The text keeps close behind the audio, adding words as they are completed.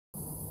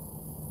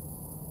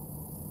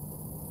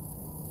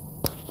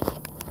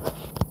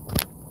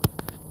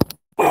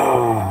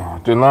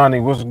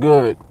Jelani, what's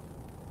good?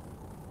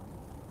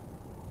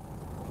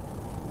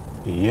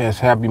 Yes,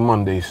 happy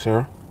Monday,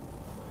 sir.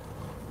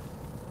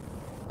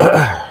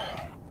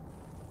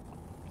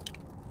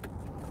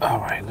 All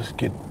right, let's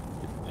get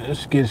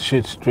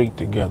shit straight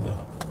together,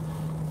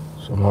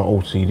 so my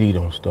OCD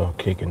don't start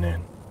kicking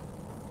in.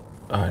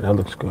 All right, that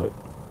looks good.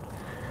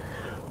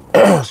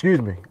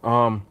 Excuse me.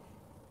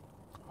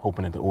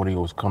 Hoping that the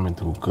audio is coming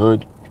through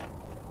good.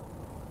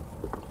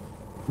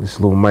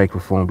 This little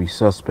microphone be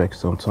suspect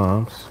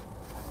sometimes.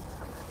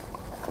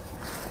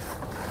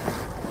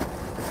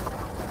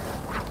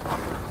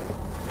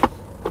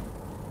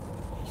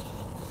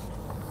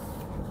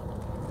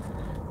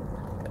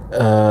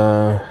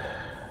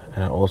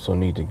 And I also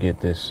need to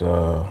get this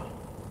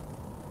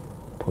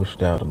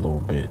pushed out a little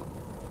bit.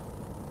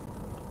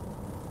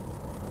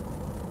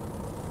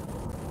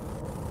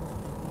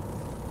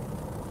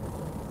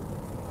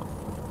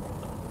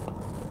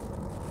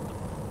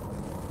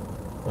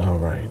 All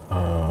right.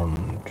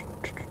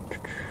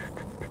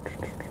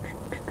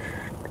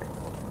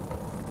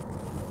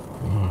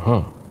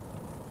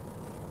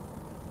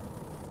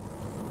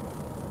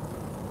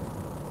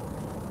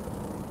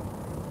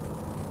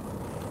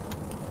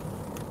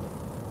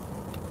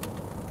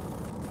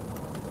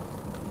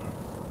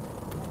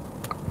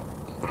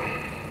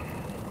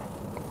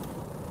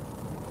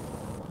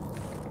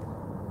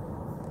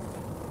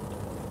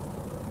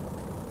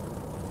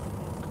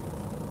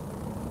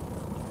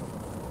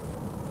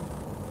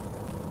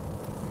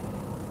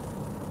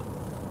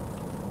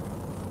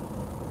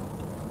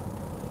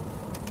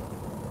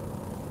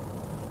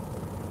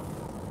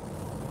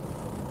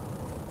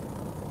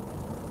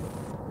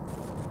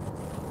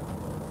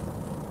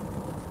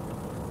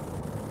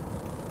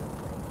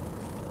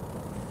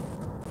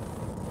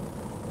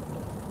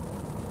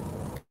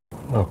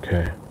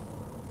 Okay.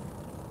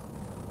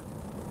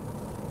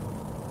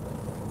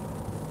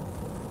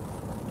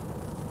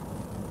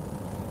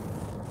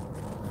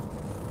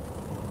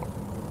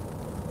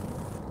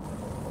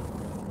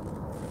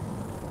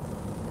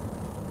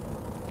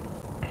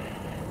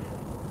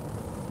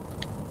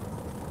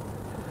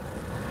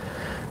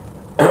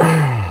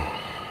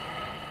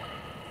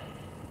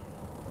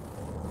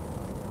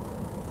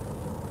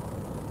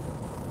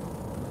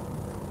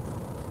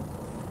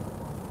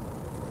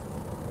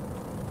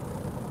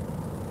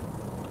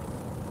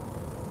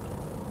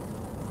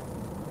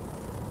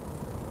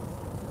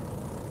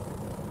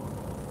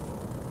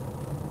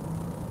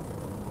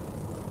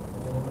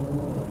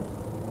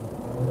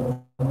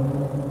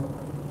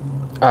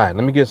 All right,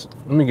 let me get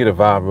a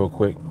vibe real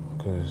quick,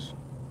 because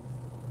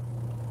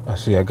I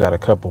see I got a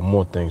couple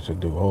more things to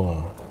do. Hold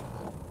on.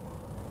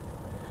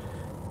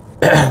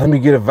 Let me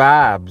get a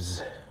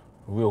vibes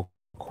real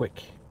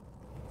quick.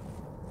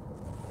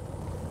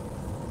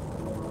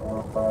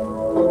 All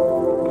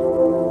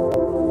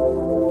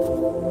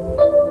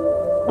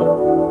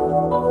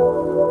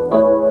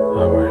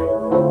right.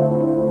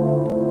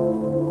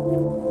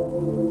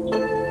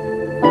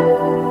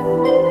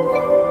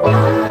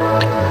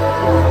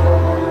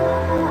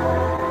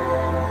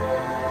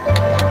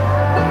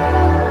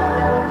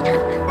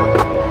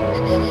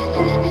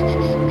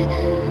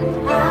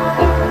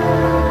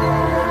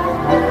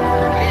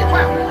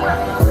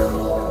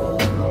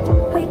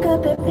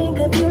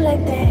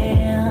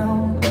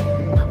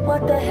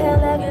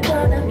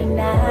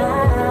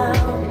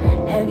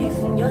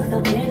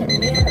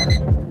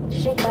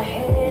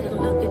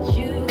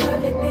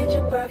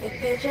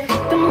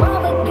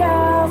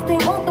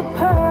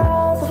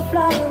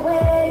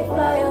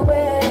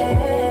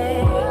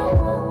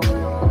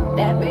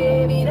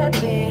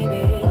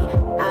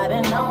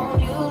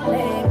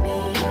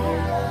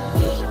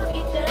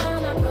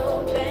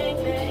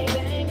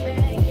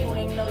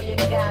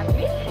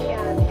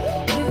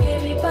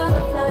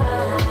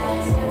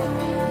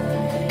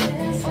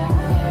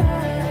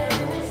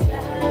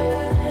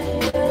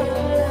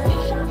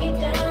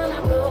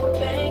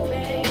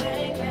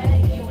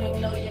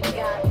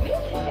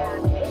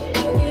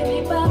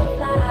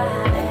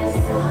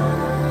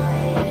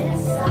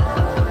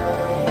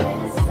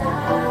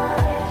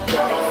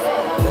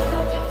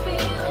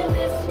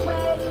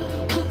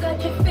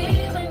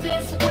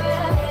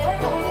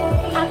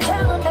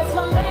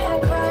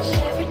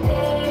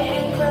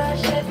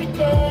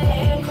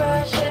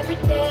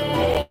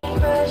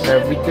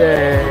 Every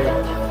day.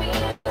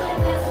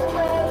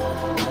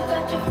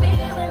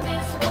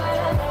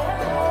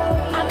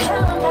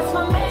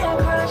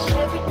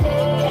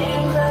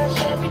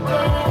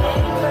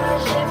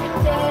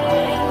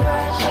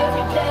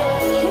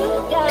 You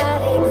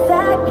got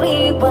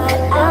exactly what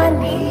I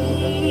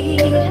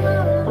need.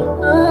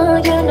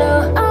 You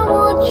know I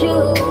want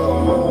you.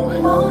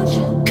 Want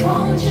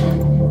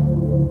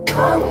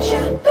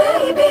you,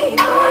 baby.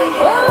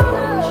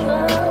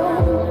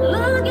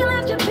 Looking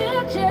at your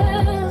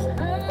pictures,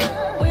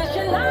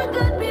 wishing I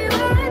could be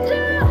with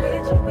you.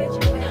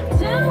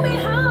 Tell me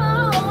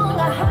how long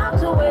I have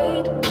to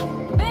wait.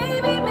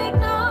 Baby, make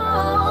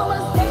no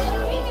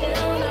mistake. You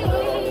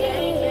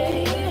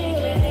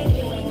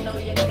know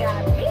you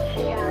got me.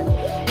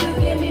 You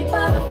give me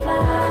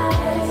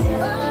butterflies.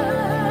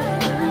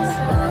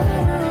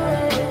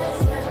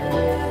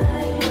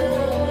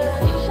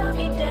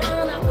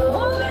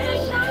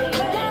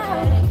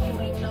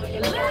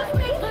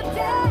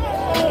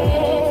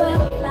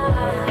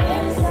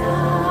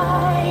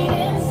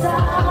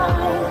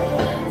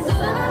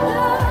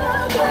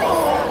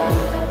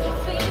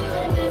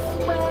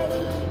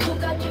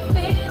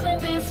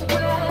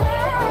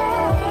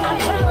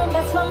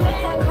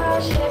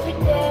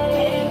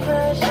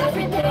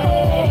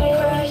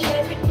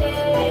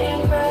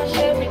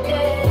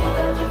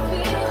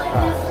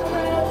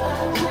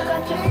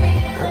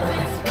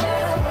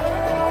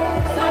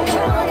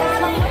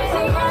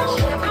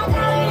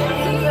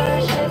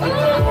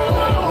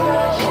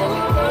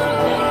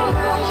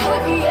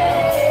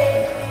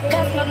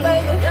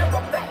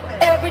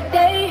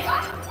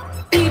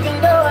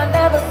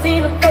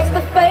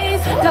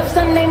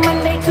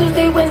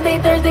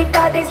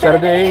 Friday,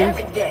 Saturday.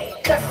 every day.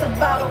 That's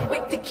about a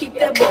week to keep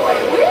that boy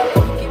with.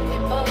 Give me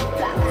both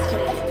flowers,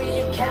 supposed to be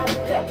your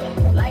character.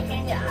 Like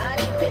in your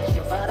ID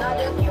picture, but I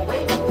just can't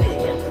wait to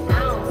see you. I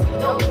don't see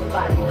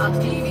nobody on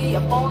TV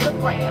up on the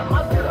gram.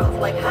 My girl's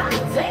like, hot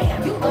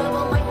damn, you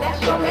love him like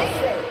that's your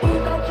man. Who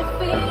got you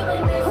feeling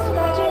this way? Who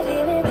got you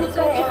feeling this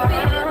way?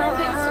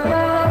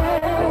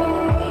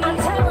 I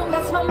tell him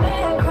that's my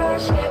man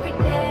crush every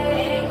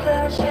day.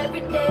 Crush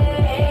every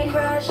day.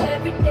 Crush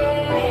every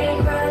day.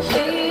 Crush every day.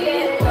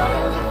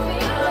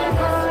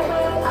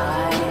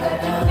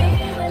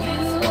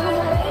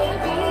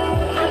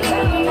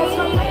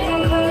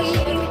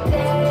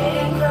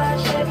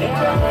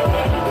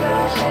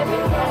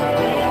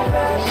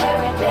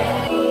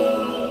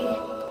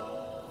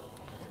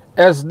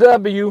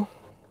 SW.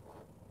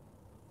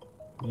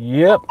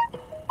 Yep.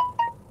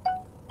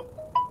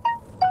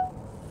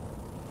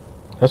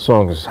 That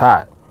song is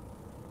hot.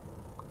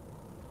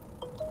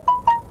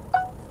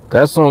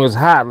 That song is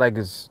hot like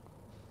it's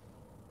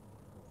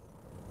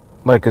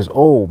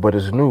old, but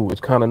it's new. It's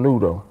kind of new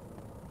though.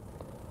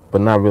 But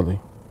not really.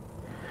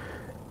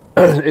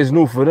 It's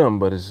new for them,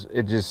 but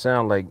it just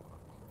sounds like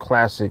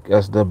classic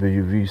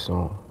SWV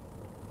song.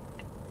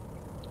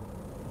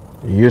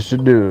 Yes,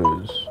 it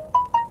does.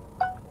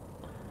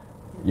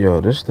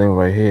 Yo, this thing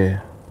right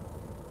here.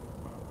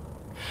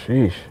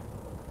 Sheesh.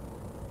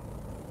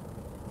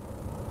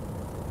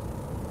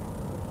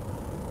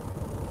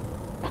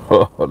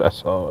 Oh,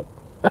 that's hard.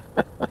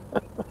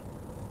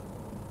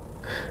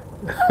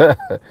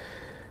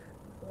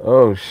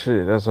 Oh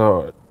shit, that's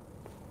hard.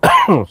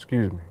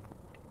 Excuse me.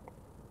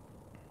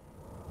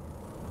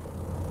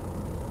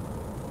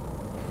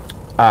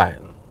 Alright.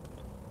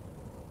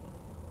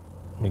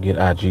 Let me get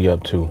IG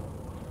up too.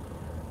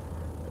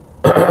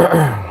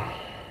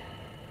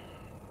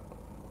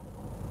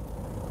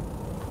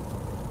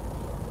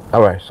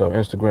 Alright, so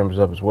Instagram is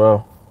up as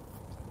well.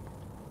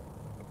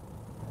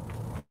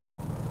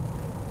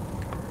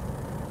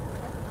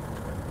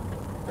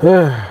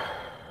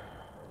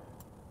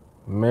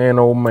 Man,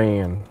 oh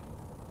man.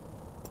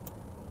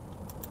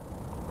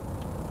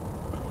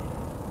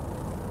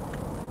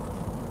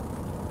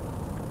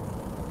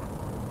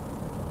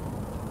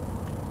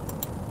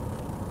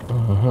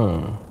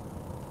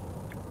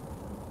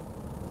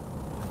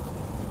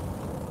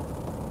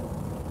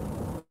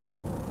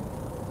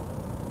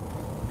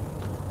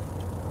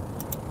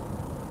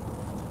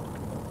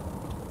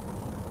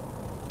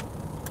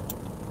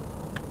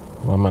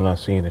 Why am I not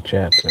seeing the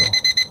chat though?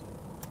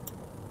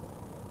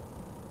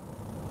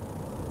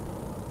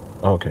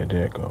 Okay,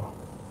 there it go.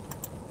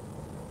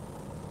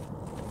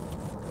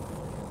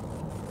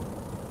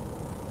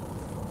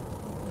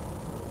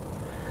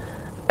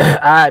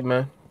 Alright,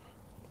 man.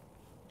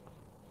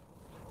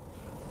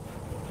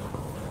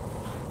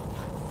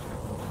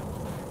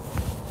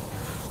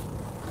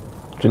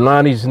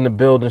 Jelani's in the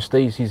building.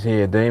 Stacy's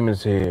here.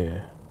 Damon's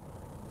here.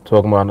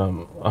 Talking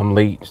about I'm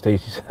late.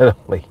 Stacy said I'm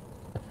late.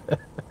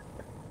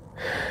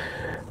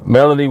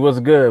 Melanie,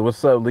 what's good?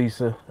 What's up,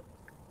 Lisa?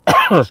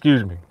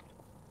 Excuse me.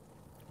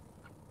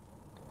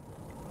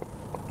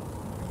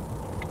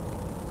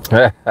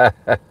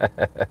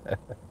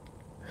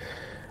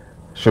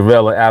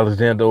 Shavella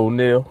Alexander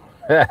O'Neill.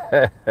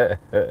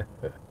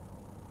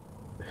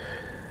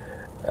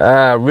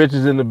 Rich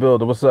is in the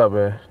building. What's up,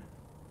 man?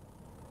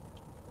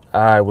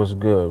 Alright, what's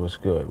good? What's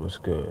good? What's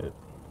good?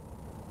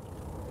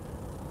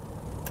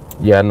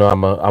 Yeah, I know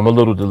I'm a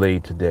little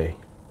delayed today.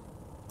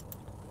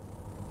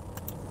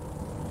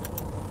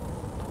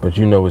 But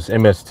you know it's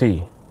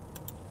MST.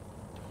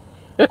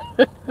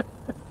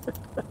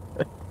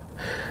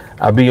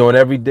 I'll be on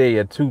every day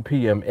at 2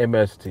 p.m.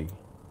 MST.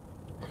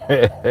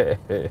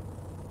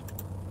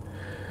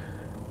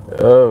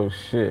 Oh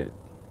shit.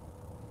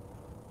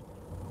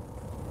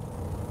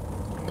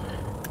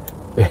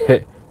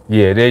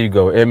 Yeah, there you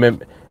go.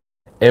 MMFT.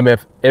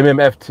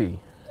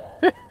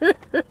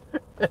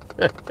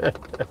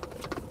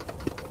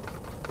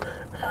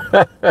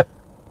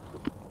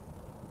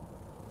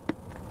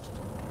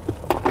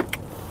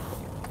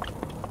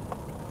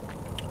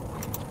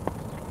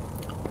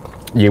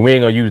 Yeah, we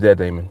ain't gonna use that,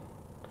 Damon.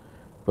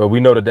 But we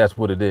know that that's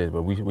what it is.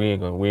 But we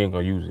ain't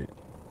gonna use it.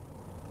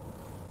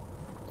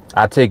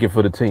 I take it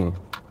for the team.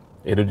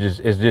 It'll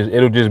just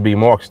be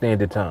Mark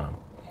Standard Time.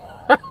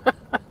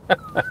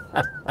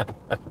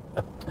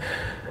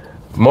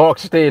 Mark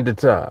Standard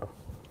Time.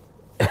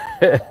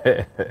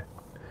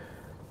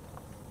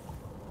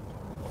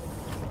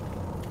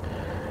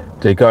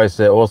 J.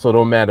 said, also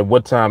don't matter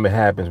what time it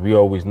happens, we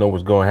always know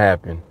what's gonna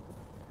happen.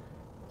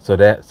 So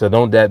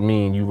don't that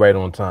mean you right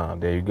on time?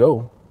 There you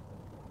go.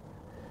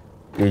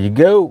 There you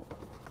go.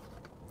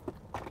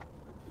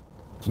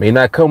 May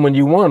not come when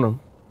you want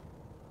him,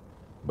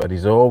 but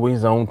he's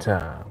always on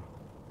time.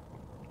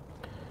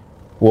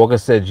 Walker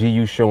said,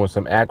 GU showing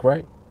some act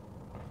right.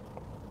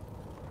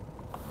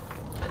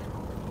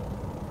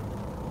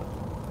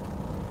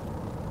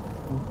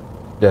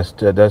 That's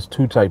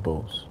two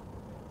typos.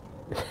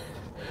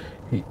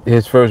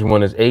 His first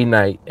one is a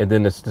night, and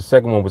then the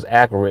second one was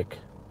accurate.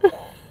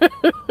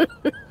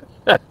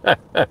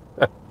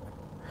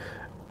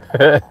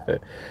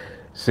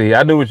 See,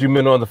 I knew what you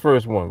meant on the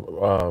first one,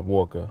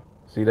 Walker.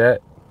 See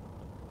that?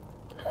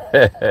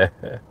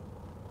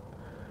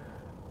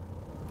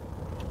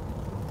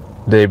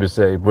 David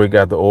say, break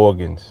out the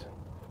organs,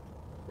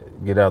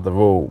 get out the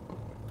robe.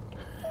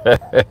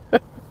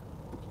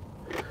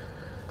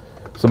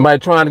 Somebody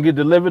trying to get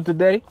delivered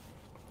today?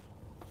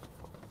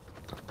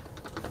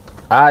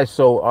 All right,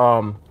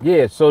 so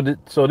yeah, so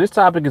this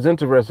topic is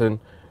interesting.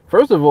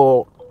 First of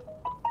all,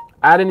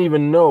 I didn't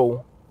even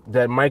know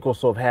that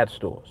Microsoft had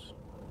stores.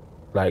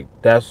 Like,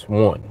 that's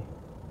one.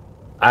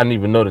 I didn't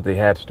even know that they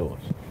had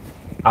stores.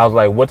 I was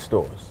like, what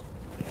stores?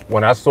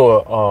 When I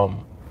saw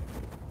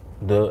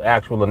the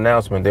actual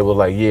announcement, they were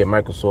like, yeah,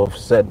 Microsoft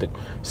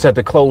set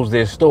to close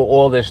their store,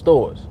 all their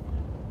stores.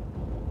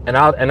 And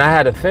I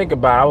had to think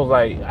about it. I was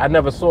like, I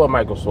never saw a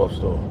Microsoft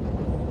store.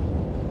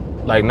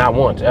 Like, not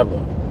once, ever.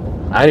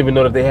 I didn't even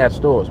know that they had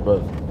stores,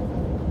 but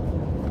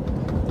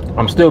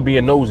I'm still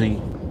being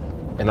nosy,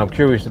 and I'm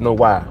curious to know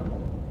why.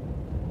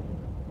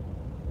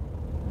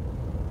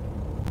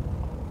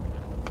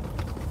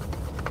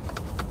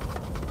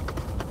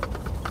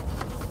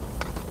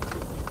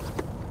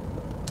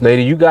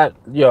 Lady, you got,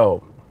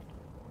 yo,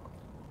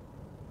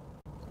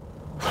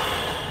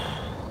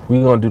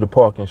 we gonna do the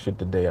parking shit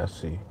today, I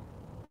see.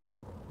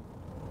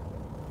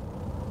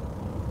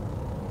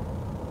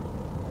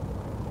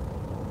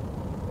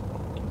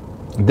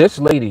 This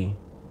lady,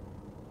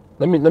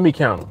 let me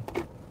count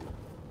them.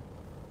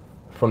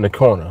 From the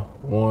corner.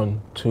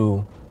 1,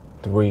 2,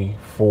 3,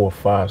 4,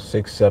 5,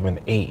 6, 7,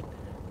 8.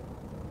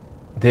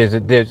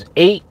 There's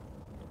 8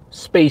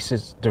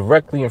 spaces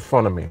directly in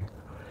front of me.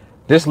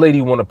 This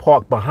lady want to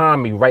park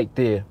behind me right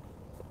there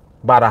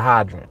by the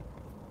hydrant.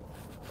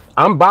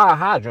 I'm by a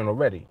hydrant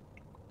already.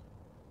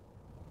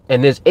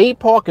 And there's 8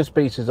 parking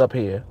spaces up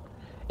here,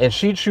 and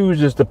she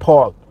chooses to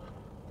park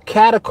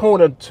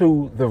cat-a-corner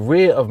to the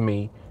rear of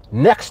me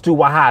next to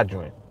a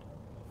hydrant.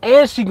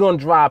 And she gonna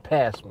drive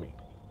past me.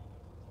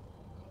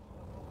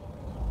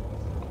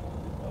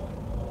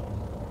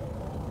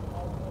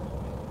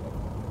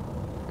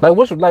 Like,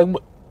 what's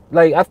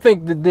like I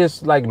think that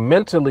this, like,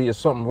 mentally is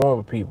something wrong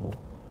with people.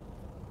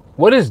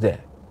 What is that?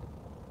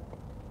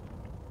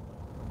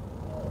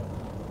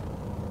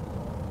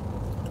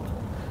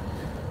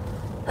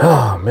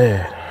 Oh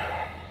man.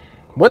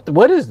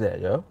 What is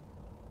that, yo?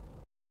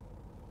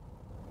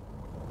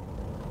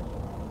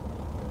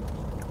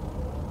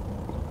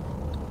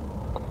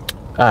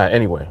 Alright,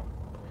 anyway.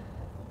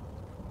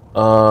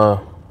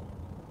 So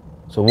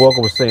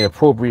Walker was saying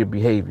appropriate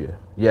behavior.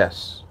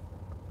 Yes.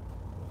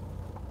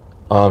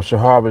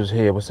 Shahara's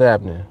here. What's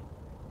happening?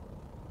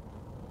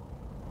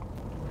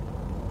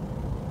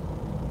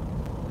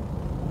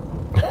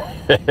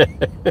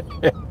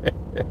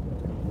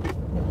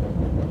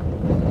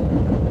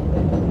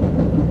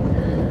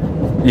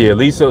 Yeah,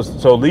 Lisa.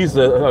 So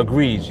Lisa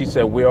agreed. She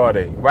said, "Where are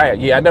they?" Right?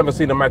 Yeah, I've never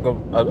seen a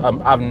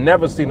I've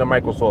never seen a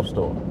Microsoft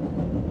store,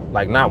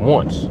 like not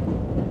once.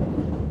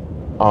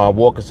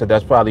 Walker said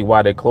that's probably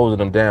why they're closing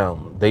them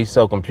down. They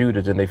sell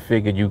computers, and they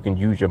figured you can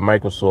use your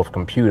Microsoft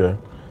computer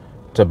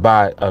to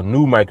buy a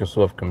new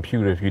Microsoft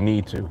computer if you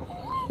need to.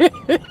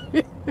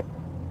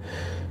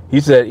 He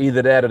said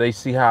either that or they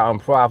see how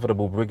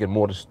unprofitable brick and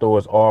mortar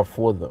stores are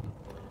for them.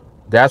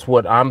 That's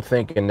what I'm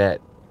thinking that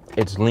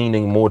it's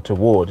leaning more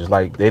towards. It's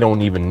like they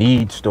don't even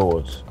need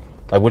stores.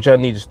 Like, what y'all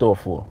need a store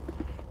for?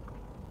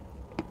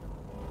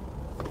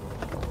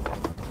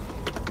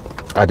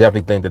 I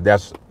definitely think that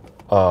that's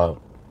the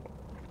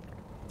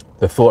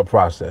thought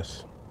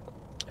process,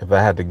 if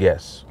I had to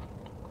guess.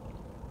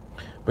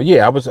 But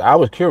yeah, I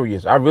was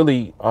curious. I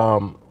really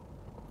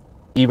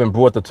even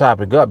brought the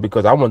topic up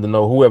because I wanted to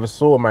know whoever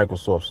saw a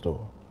Microsoft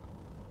store.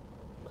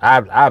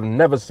 I've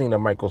never seen a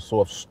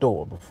Microsoft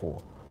store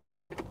before.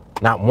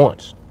 Not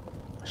once.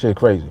 Shit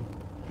crazy.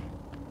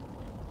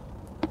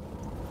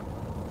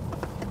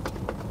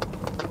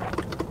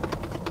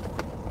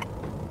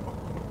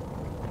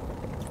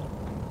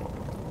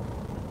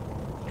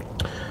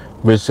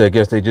 Rich said, I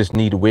guess they just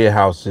need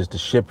warehouses to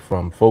ship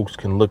from. Folks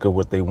can look at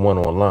what they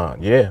want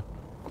online. Yeah.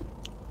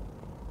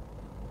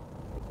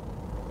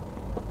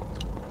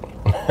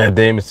 And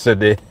Damon said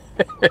that.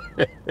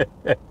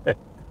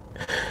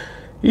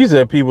 He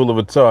said people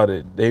are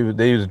retarded.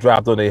 They was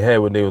dropped on their head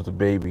when they was a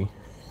baby.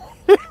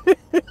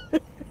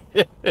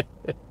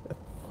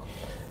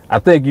 I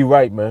think you're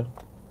right, man.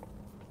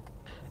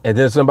 And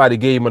then somebody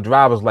gave him a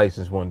driver's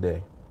license one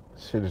day.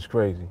 Shit is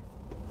crazy.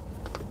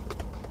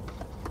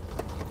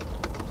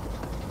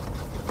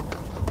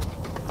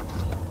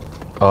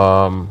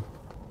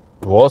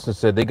 Walson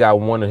said they got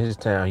one in his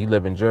town. He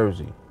live in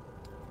Jersey.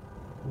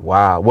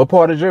 Wow. What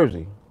part of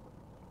Jersey?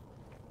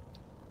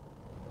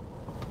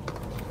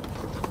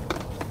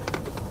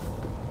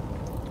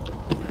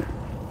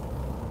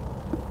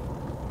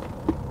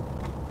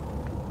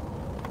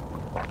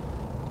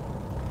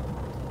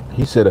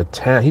 He said a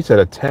town. He said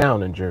a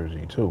town in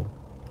Jersey too.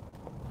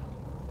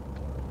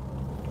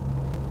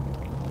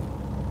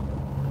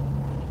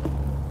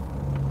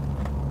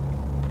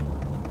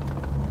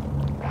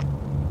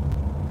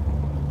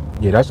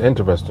 Yeah, that's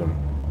interesting.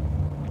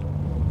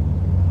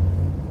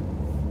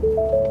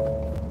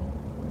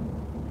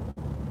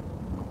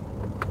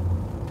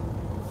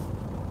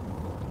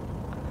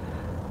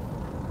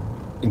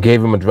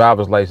 Gave him a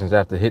driver's license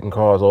after hitting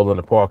cars all in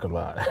the parking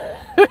lot.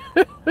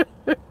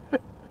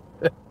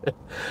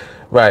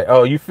 Right.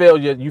 Oh, you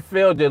failed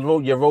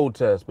your road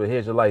test, but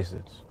here's your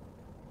license.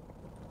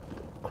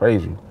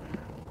 Crazy.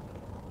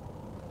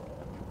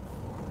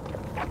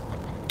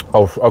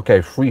 Oh,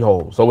 okay,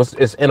 freehold. So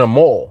it's in a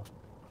mall.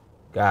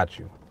 Got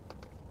you.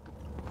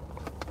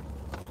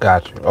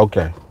 Got you.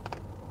 Okay.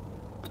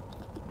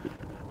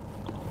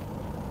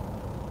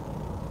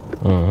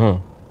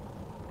 Mm-hmm.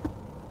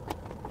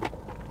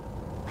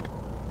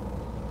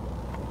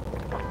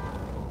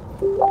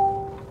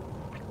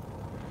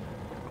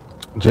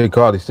 Jay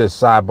Carly says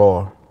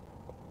sidebar.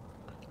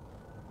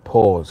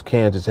 Pause.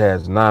 Kansas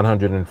has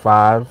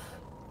 905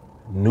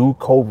 new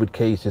COVID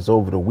cases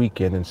over the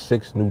weekend and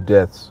 6 new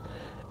deaths,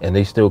 and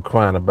they still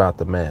crying about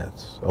the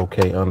masks.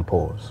 Okay,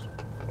 unpause.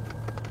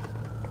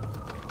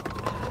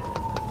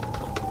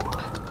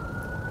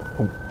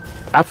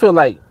 I feel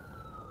like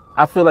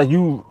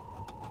you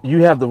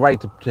have the right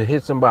to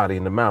hit somebody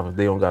in the mouth if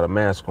they don't got a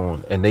mask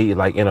on and they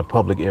like in a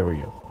public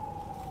area.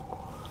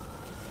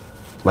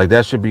 Like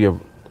that should be a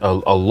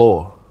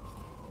law.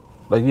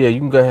 Like, yeah, you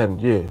can go ahead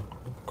and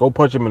go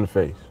punch him in the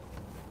face.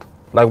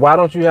 Like, why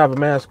don't you have a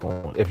mask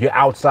on if you're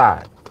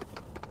outside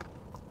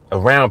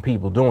around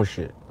people doing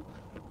shit?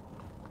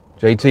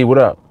 JT, what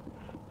up?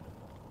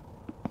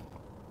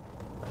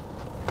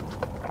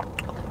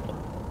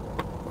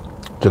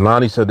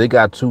 Jelani said they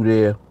got 2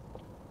 there,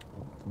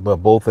 but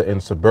both are in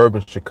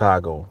suburban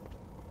Chicago.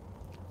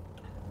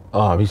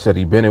 He said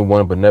he been in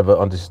one but never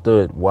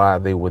understood why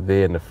they were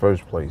there in the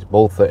first place.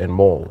 Both are in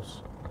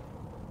malls.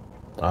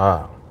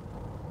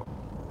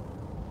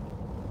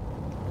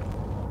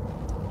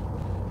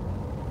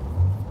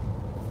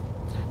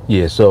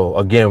 Yeah, so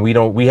again,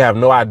 we have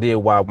no idea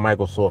why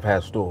Microsoft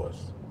has stores.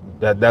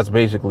 That's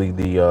basically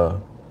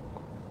the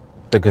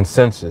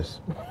consensus.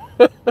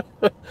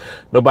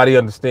 Nobody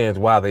understands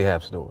why they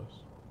have stores.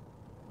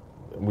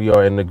 We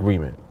are in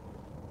agreement.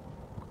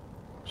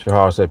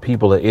 Shahar said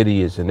people are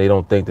idiots and they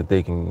don't think that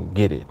they can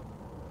get it.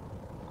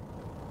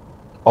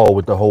 Oh,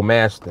 with the whole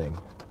mask thing.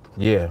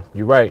 Yeah,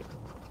 you're right.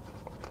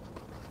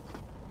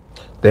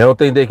 They don't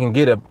think they can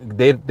get it.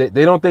 They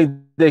don't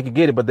think they can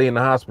get it, but they in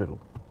the hospital.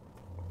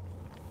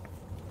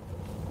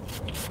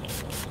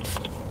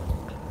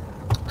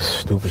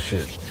 Stupid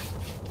shit.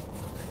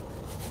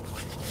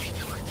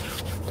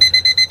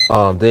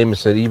 Damon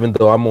said, even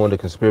though I'm on the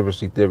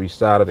conspiracy theory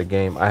side of the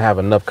game, I have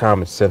enough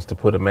common sense to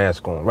put a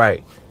mask on.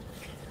 Right.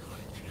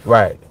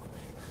 Right.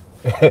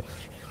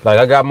 Like,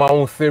 I got my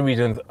own theories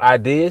and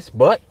ideas,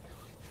 but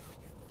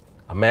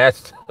I'm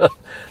masked.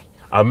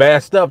 I'm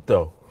masked up,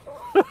 though.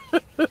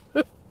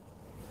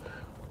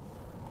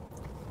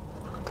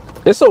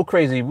 It's so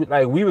crazy.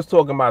 Like, we was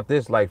talking about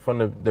this, like, from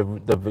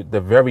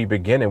the very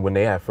beginning when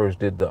they had first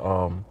did the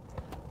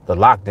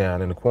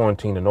lockdown and the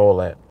quarantine and all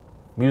that.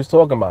 We was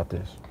talking about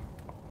this.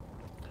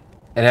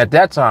 And at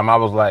that time, I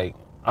was like,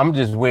 I'm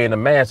just wearing a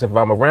mask if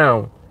I'm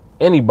around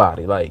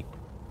anybody. Like,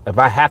 if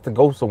I have to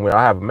go somewhere,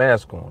 I have a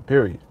mask on,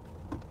 period.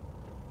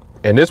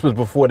 And this was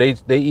before they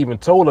even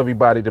told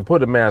everybody to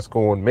put a mask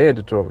on,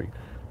 mandatory.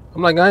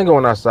 I'm like, I ain't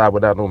going outside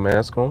without no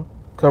mask on.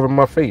 Covering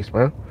my face,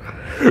 man.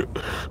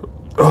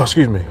 Oh,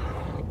 excuse me.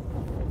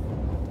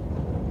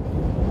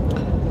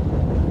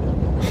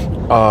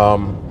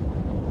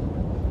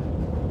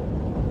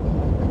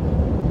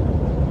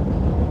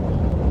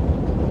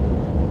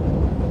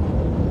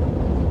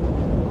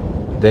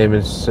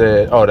 Damon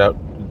said,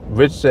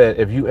 Rich said,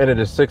 if you enter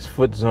the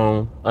 6-foot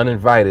zone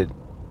uninvited,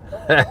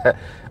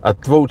 a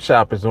throat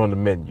chop is on the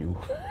menu.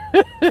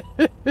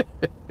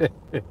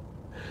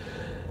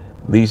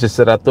 Lisa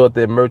said, I thought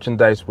their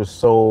merchandise was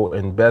sold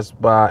in Best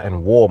Buy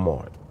and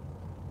Walmart.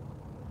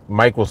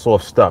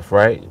 Microsoft stuff,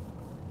 right?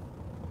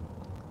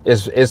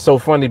 It's so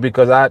funny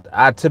because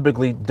I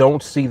typically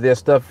don't see their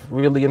stuff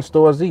really in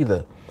stores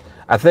either.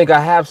 I think I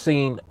have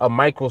seen a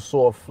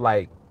Microsoft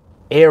like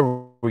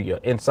area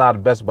inside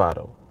of Best Buy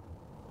though.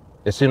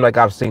 It seemed like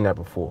I've seen that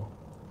before.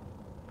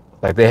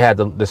 Like they had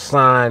the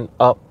sign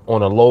up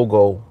on a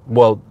logo.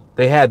 Well,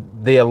 they had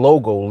their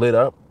logo lit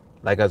up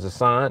like as a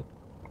sign.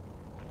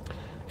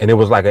 And it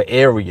was like an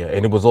area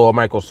and it was all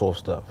Microsoft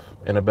stuff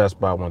in a Best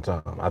Buy one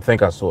time. I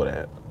think I saw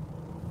that.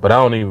 But I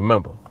don't even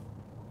remember.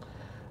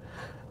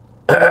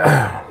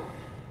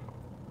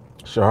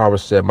 Shahara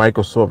said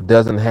Microsoft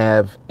doesn't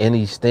have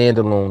any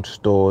standalone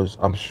stores.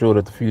 I'm sure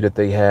that the few that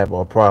they have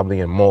are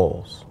probably in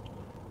malls.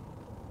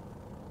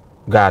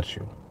 Got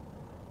you.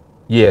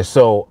 Yeah,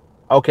 so,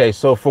 okay,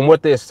 so from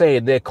what they're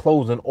saying, they're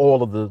closing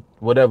all of the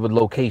whatever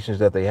locations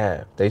that they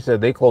have. They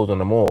said they're closing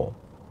them all.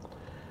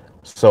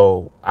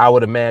 So I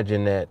would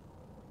imagine that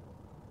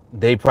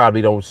they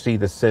probably don't see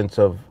the sense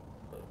of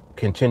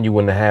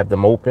continuing to have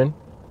them open.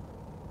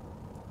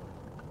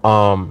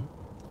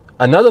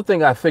 Another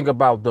thing I think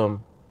about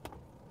them,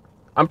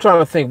 I'm trying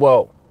to think,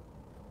 well,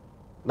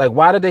 like,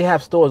 why did they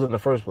have stores in the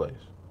first place?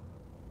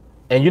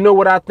 And you know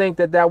what I think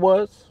that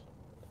was?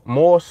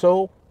 More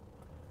so?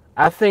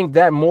 I think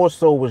that more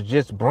so was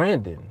just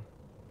branding.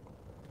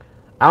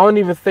 I don't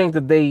even think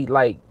that they,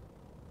 like,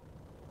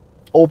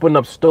 open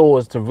up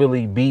stores to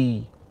really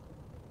be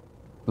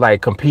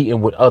like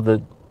competing with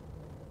other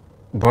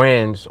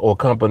brands or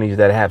companies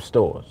that have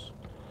stores.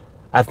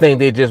 I think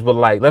they just were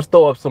like, let's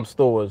throw up some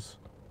stores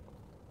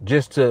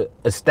just to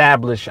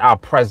establish our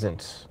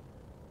presence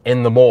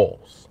in the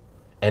malls.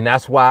 And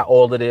that's why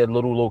all of their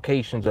little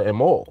locations are in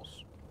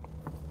malls,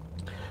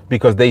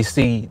 because they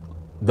see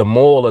the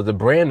mall as a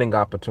branding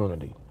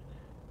opportunity.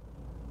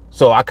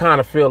 So I kind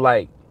of feel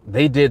like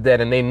they did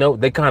that, and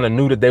they kind of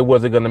knew that they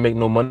wasn't going to make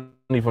no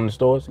money from the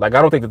stores. Like,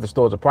 I don't think that the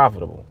stores are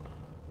profitable.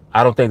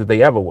 I don't think that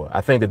they ever were. I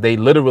think that they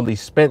literally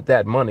spent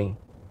that money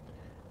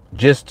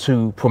just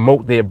to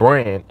promote their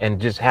brand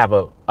and just have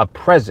a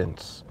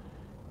presence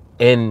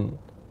in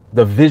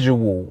the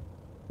visual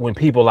when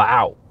people are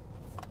out.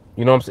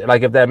 You know what I'm saying?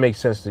 Like, if that makes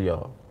sense to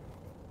y'all.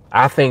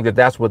 I think that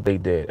that's what they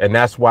did. And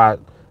that's why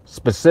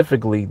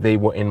specifically they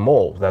were in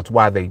malls. That's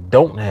why they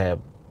don't have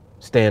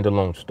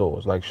standalone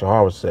stores, like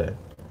Shahara said.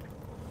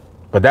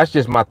 But that's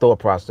just my thought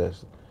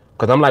process.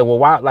 Because I'm like, well,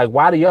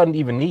 why do y'all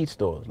even need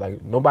stores?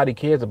 Like, nobody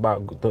cares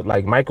about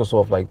like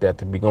Microsoft like that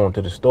to be going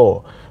to the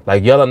store.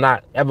 Like, y'all are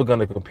not ever going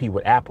to compete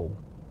with Apple.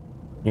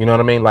 You know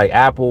what I mean? Like,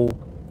 Apple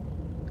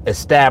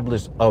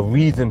established a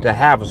reason to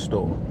have a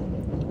store.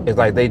 It's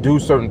like they do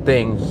certain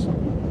things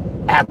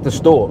at the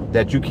store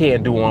that you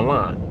can't do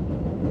online.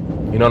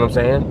 You know what I'm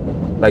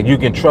saying? Like, you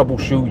can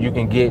troubleshoot, you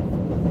can get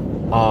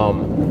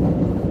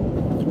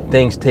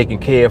things taken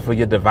care of for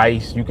your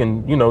device. You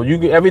can,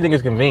 everything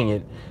is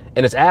convenient,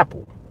 and it's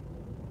Apple.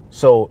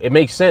 So it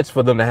makes sense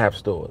for them to have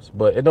stores,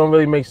 but it don't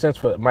really make sense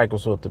for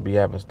Microsoft to be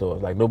having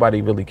stores. Like,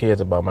 nobody really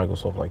cares about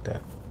Microsoft like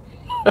that.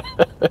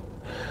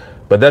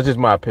 But that's just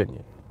my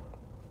opinion.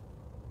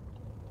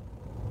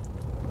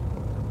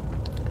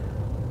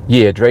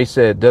 Yeah, Dre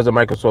said, doesn't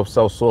Microsoft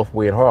sell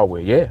software and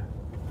hardware? Yeah.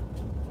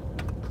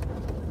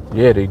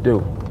 Yeah, they do.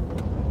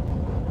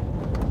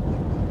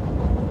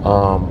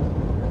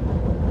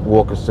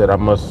 Walker said, I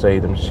must say,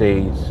 them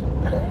shades.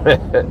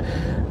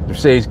 Them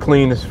shades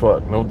clean as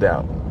fuck, no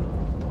doubt.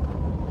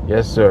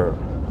 Yes, sir.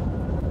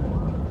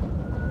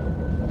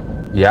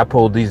 Yeah, I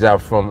pulled these out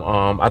from,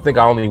 I think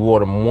I only wore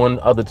them one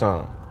other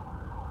time.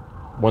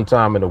 One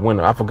time in the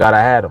winter. I forgot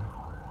I had them.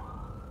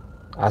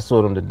 I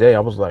saw them today. I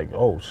was like,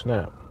 oh,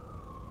 snap.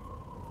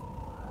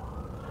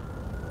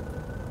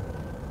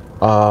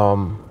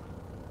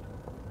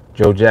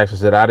 Joe Jackson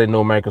said, I didn't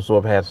know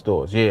Microsoft had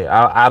stores.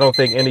 Yeah, I don't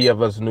think any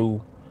of us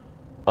knew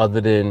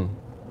other than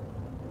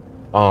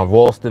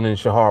Ralston and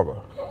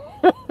Shahara.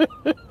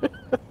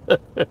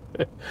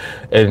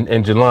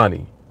 and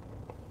Jelani.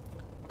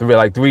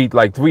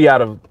 Three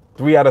out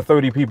of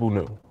 30 people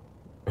knew.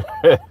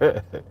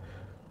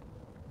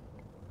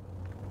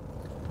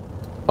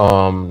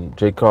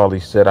 Jay Carley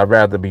said, I'd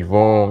rather be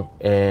wrong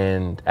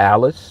and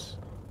Alice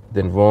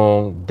than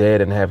wrong, dead,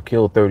 and have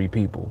killed 30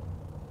 people.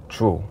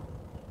 True.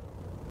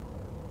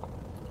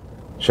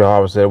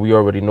 Shahara said, we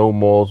already know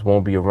malls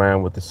won't be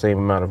around with the same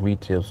amount of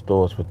retail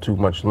stores for too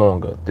much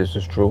longer. This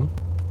is true.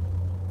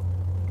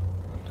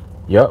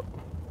 Yep.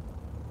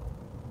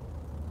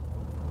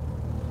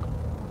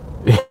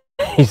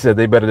 He said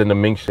they better than the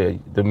mink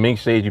shade. The mink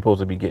shade you're supposed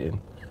to be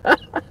getting.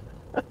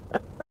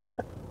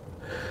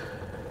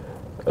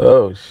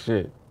 Oh,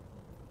 shit.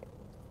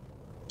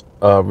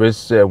 Riz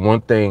said,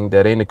 one thing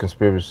that ain't a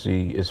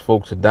conspiracy is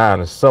folks are dying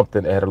of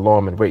something at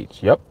alarming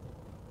rates. Yep.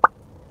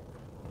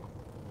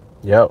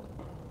 Yep.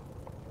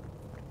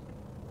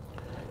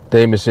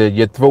 Damon said,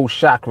 your throat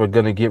chakra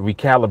gonna get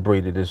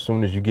recalibrated as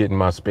soon as you get in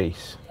my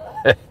space.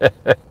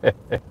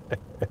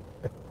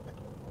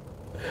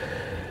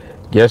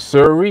 Yes,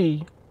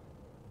 sirree.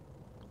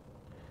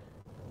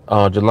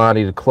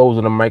 Jelani, the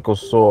closing of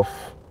Microsoft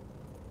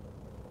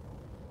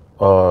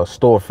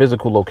store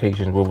physical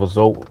locations will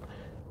result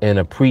in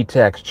a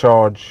pre-tax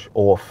charge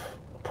of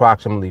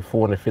approximately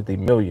 $450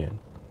 million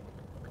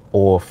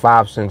or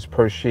 5 cents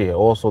per share.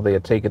 Also, they are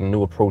taking a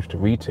new approach to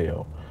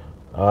retail.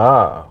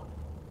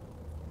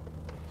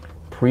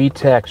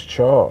 Pre-tax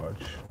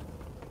charge.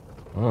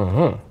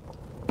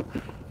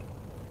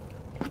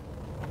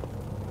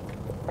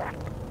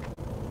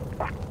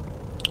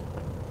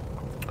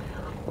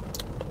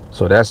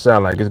 So that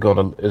sounds like it's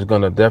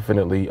gonna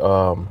definitely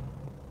lower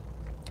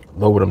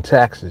them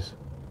taxes.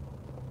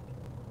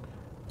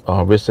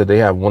 Rich said they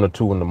have 1 or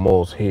 2 in the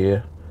malls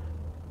here.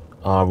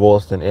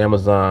 Ralston,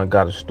 Amazon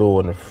got a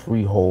store in the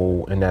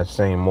freehold in that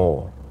same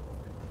mall.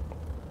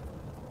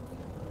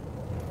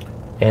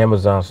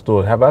 Amazon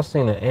store. Have I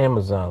seen an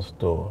Amazon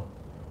store?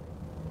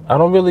 I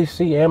don't really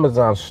see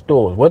Amazon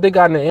stores. What they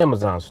got in the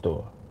Amazon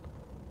store?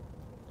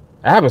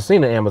 I haven't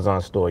seen an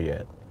Amazon store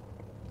yet.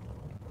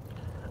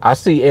 I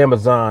see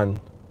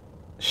Amazon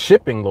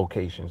shipping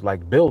locations,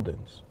 like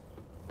buildings,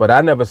 but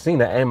I never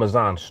seen an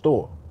Amazon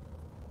store.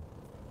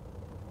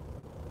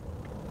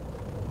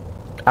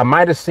 I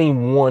might have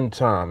seen one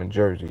time in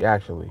Jersey,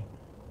 actually.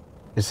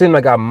 It seemed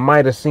like I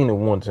might have seen it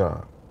one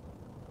time.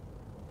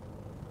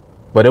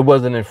 But it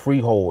wasn't in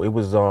freehold. It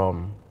was I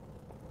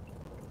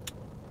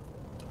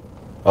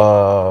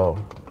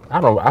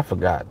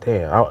forgot.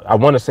 Damn. I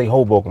want to say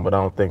Hoboken, but I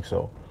don't think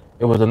so.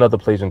 It was another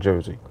place in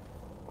Jersey.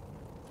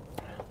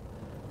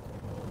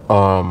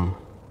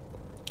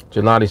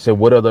 Jelani said,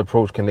 what other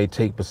approach can they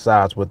take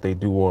besides what they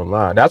do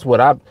online? That's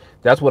what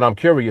I'm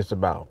curious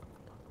about.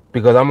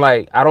 Because I'm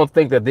like, I don't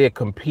think that they're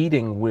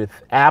competing with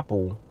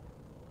Apple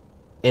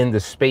in the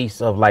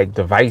space of like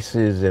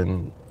devices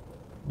and,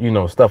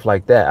 stuff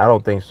like that. I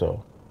don't think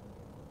so.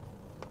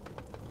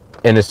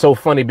 And it's so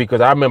funny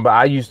because I remember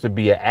I used to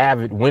be an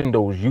avid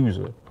Windows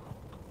user.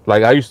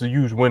 Like I used to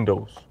use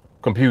Windows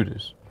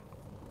computers.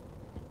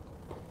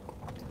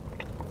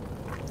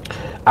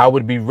 I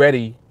would be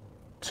ready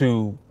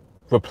to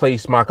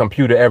replace my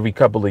computer every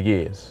couple of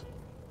years,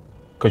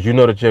 because you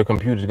know that your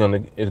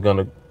computer is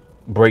gonna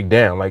break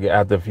down like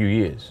after a few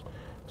years.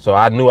 So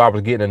I knew I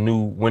was getting a new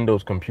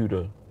Windows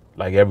computer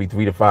like every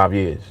 3 to 5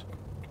 years.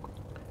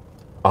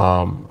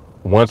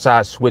 Once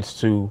I switched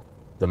to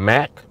the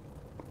Mac,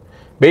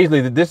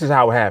 basically this is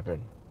how it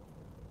happened.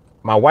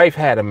 My wife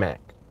had a Mac,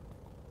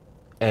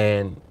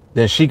 and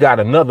then she got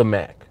another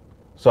Mac,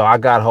 so I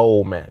got her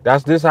old Mac.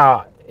 This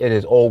how it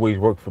has always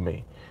worked for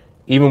me.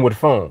 Even with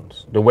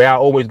phones, the way I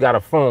always got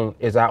a phone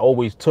is I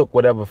always took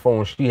whatever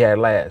phone she had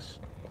last.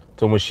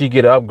 So when she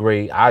get an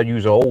upgrade, I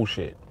use her old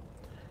shit.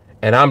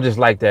 And I'm just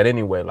like that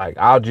anyway. Like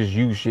I'll just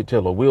use shit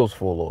till the wheels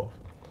fall off.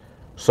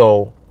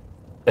 So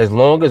as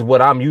long as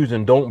what I'm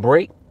using don't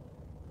break,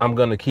 I'm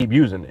gonna keep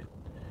using it.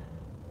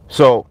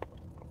 So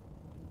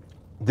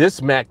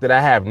this Mac that I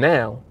have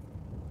now,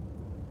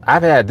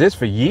 I've had this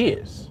for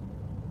years.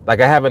 Like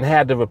I haven't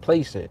had to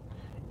replace it.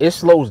 It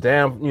slows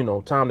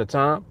down, time to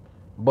time,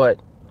 but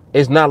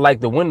it's not like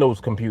the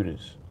Windows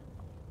computers.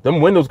 Them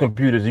Windows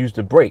computers used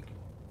to break.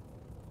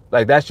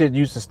 Like that shit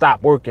used to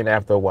stop working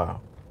after a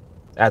while,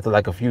 after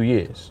like a few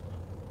years.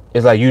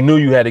 It's like you knew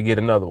you had to get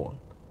another one.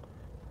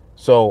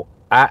 So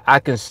I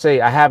can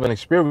say I haven't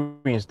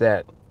experienced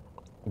that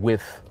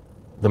with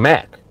the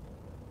Mac.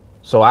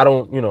 So I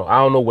don't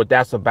know what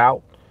that's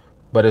about,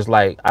 but it's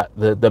like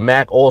the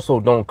Mac also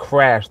don't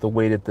crash the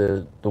way that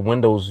the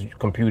Windows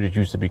computers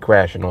used to be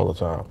crashing all the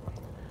time.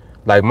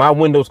 Like my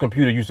Windows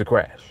computer used to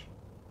crash.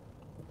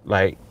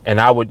 Like, and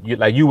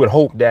you would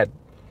hope that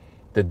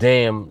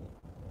the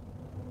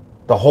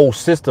whole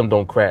system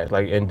don't crash,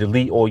 like, and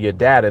delete all your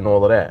data and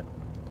all of that.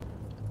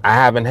 I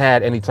haven't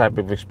had any type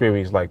of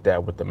experience like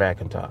that with the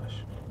Macintosh.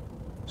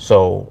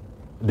 So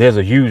there's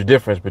a huge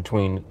difference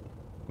between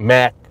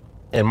Mac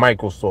and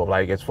Microsoft,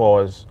 like as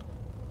far as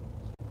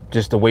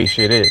just the way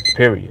shit is,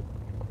 period.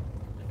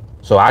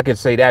 So I could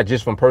say that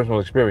just from personal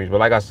experience. But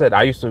like I said,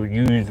 I used to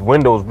use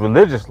Windows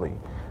religiously.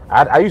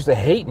 I used to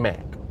hate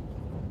Mac.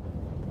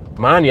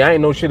 Mind you, I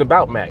ain't know shit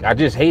about Mac. I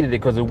just hated it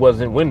because it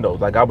wasn't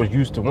Windows. Like I was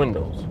used to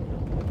Windows.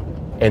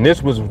 And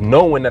this was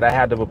knowing that I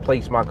had to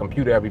replace my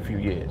computer every few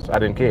years. I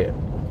didn't care.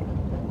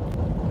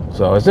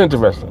 So it's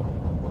interesting.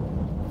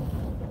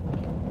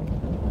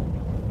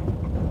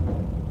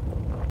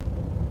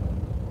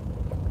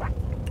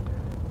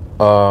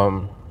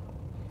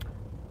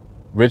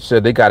 Rich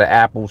said they got an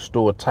Apple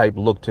store type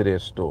look to their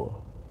store.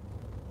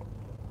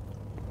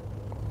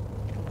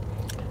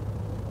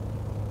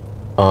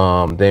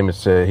 Damon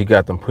said he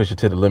got them push it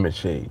to the limit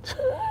shades.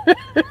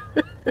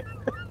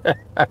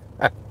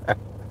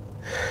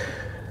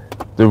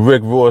 The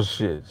Rick Ross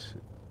shits.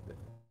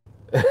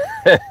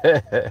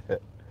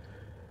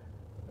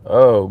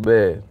 Oh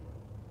man.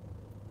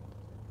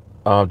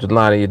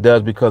 Jelani, it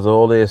does because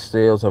all their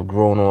sales have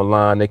grown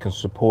online. They can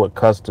support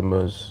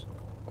customers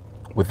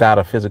without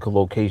a physical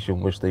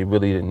location, which they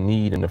really didn't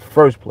need in the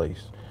first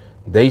place.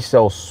 They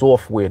sell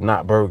software,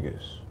 not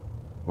burgers.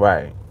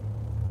 Right.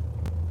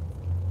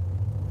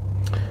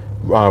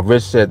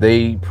 Rich said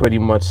they pretty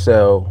much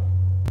sell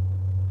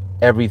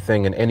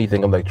everything and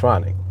anything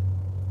electronic.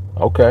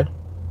 Okay.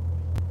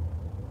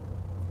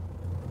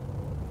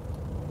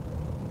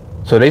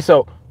 So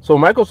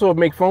Microsoft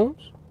make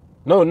phones?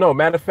 No.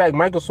 Matter of fact,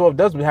 Microsoft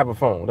does have a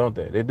phone, don't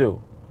they? They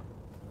do.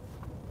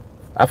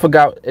 I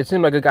forgot. It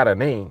seemed like it got a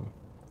name.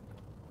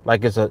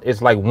 Like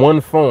it's like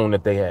one phone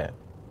that they have.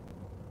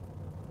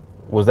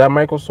 Was that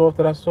Microsoft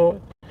that I saw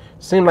it?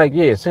 It seemed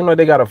like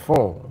they got a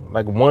phone,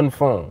 like one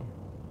phone.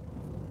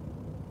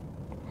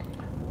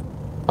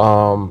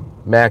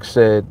 Max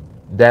said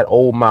that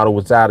old model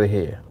was out of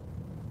here.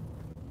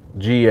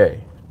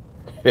 GA.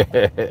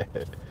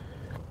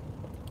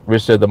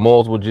 Rich said the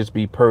malls will just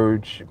be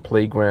purged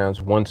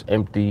playgrounds once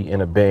empty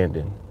and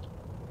abandoned.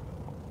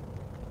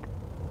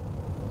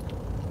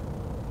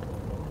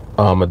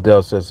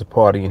 Adele says the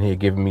party in here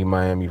giving me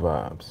Miami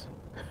vibes.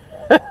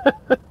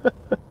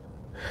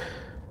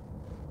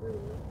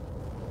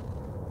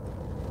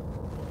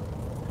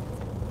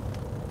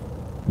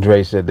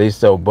 Dre said they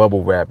sell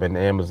bubble wrap in the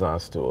Amazon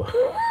store.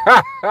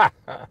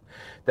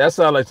 That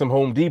sounds like some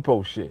Home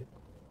Depot shit.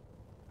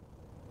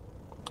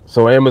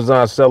 So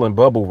Amazon selling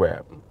bubble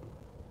wrap.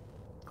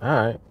 All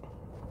right.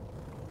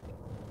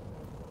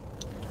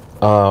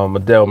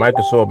 Adele,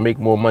 Microsoft make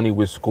more money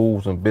with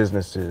schools and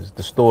businesses.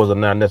 The stores are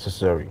not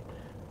necessary.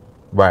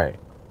 Right.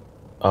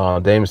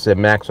 Damon said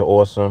Macs are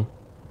awesome.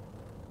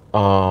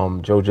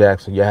 Joe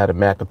Jackson, you had a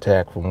Mac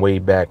attack from way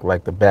back,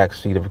 like the back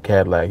seat of a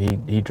Cadillac.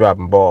 He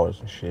dropping bars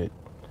and shit.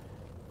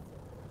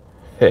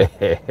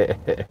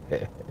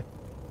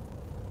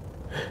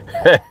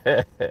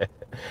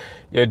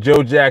 Yo,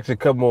 Joe Jackson,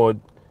 come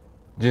on,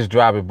 just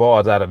dropping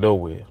bars out of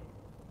nowhere.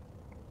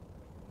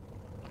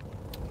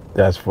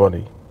 That's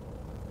funny.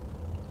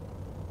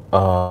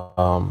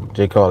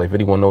 J. Carly, if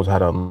anyone knows how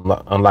to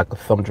unlock a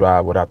thumb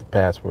drive without the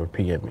password,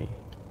 PM me.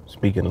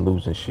 Speaking of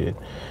losing shit.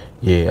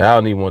 Yeah, I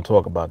don't even want to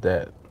talk about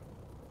that.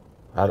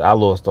 I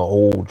lost the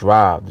whole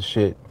drive, the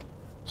shit.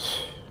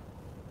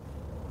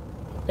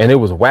 And it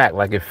was whack,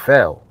 like it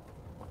fell.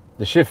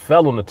 The shit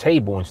fell on the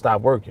table and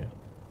stopped working.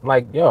 I'm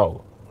like,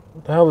 yo,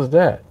 what the hell is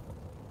that?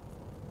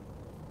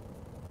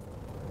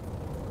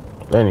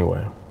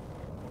 Anyway.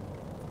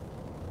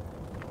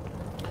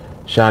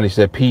 Shawnee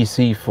said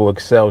PC for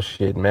Excel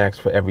shit, Max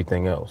for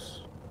everything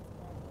else.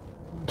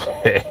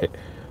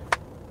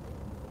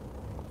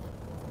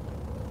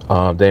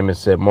 Damon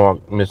said, Mark,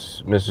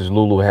 Mrs.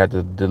 Lulu had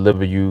to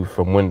deliver you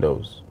from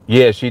Windows.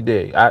 Yeah, she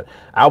did.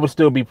 I would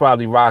still be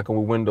probably rocking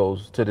with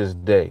Windows to this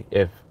day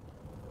if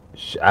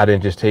I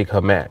didn't just take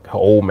her Mac, her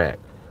old Mac.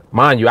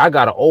 Mind you, I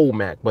got an old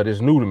Mac, but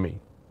it's new to me.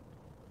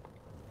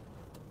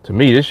 To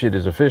me, this shit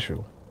is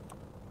official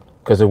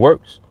because it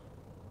works.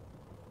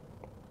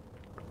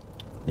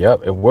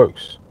 Yep, it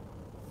works.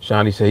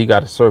 Shawnee said he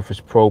got a Surface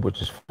Pro,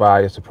 which is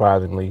fire,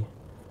 surprisingly.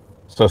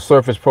 So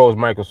Surface Pro is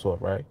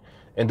Microsoft, right?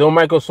 And don't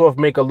Microsoft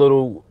make a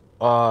little,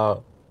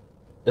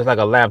 it's like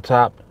a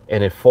laptop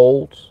and it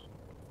folds?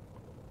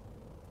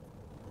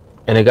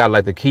 And it got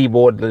like the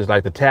keyboard that's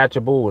like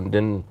detachable, and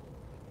then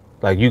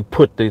like you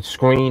put the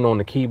screen on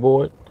the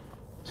keyboard.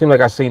 Seems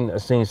like I seen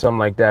something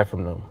like that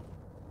from them.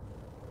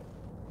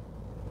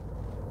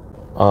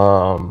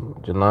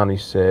 Jelani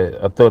said,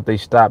 I thought they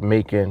stopped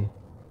making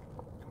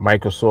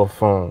Microsoft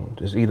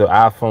phones. It's either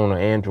iPhone or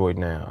Android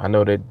now. I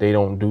know that they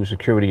don't do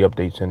security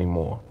updates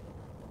anymore.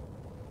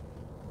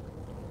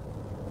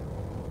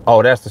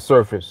 Oh, that's the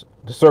Surface.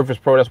 The Surface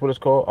Pro, that's what it's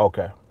called?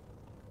 Okay.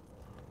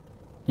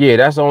 Yeah,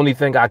 that's the only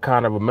thing I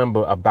kind of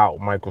remember about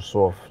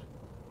Microsoft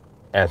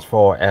as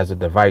far as a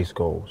device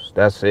goes.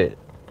 That's it.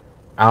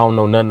 I don't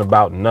know nothing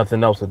about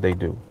nothing else that they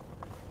do.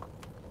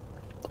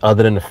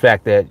 Other than the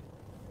fact that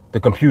the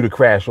computer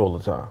crashed all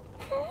the time.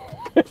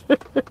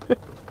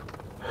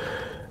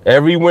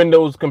 Every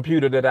Windows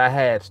computer that I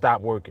had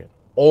stopped working.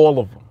 All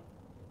of them.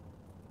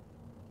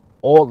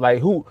 All, like,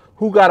 who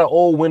got an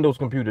old Windows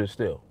computer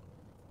still?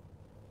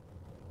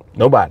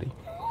 Nobody.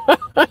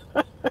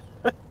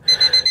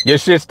 Your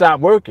shit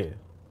stopped working.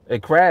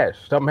 It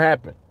crashed. Something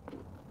happened.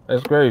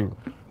 That's crazy.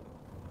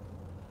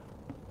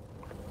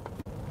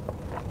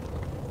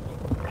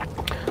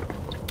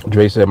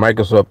 Dre said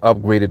Microsoft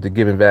upgraded to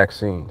giving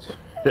vaccines.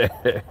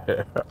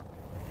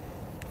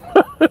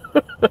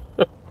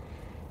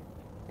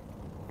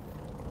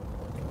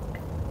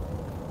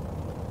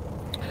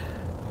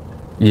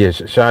 Yeah,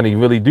 Shawnee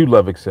really do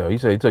love Excel. He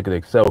said he took an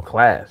Excel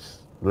class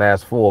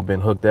last fall, been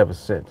hooked ever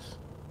since.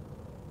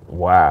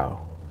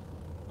 Wow.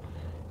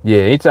 Yeah,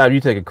 anytime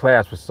you take a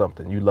class for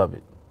something, you love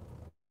it.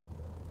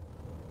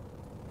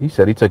 He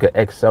said he took an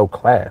Excel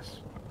class.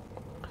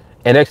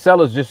 And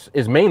Excel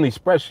is mainly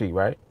spreadsheet,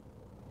 right?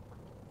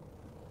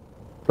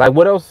 Like,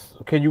 what else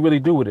can you really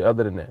do with it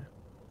other than that?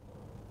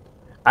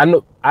 I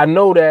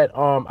know that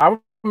I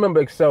remember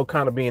Excel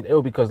kind of being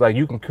ill because like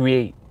you can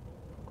create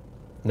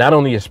not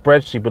only a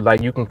spreadsheet, but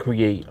like you can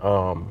create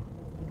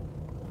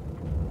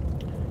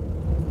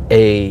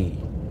a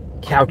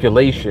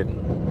calculation.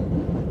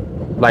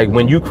 Like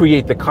when you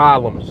create the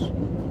columns,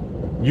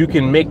 you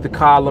can make the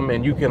column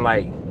and you can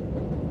like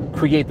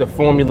create the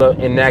formula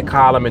in that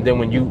column, and then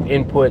when you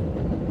input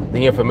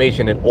the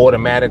information, it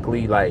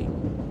automatically like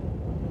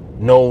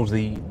knows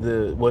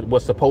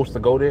what's supposed to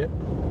go there.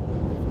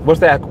 What's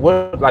that?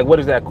 What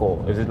is that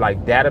called? Is it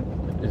like data?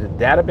 Is it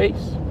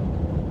database?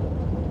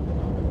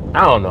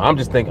 I don't know. I'm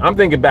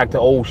thinking back to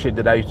old shit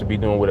that I used to be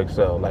doing with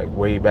Excel, like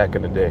way back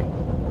in the day.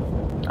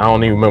 I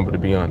don't even remember, to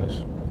be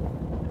honest.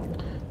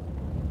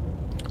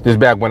 This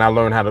back when I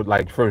learned how to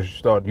like first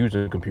start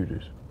using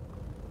computers.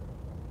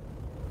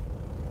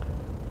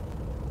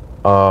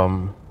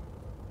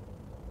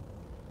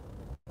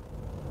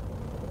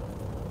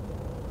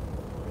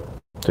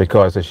 J.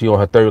 Carter said she on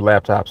her third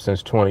laptop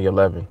since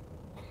 2011.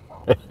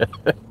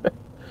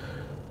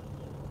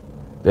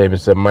 David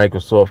said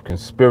Microsoft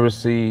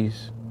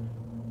conspiracies.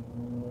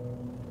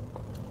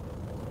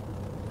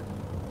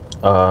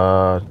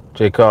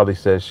 Jay Carly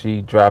says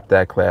she dropped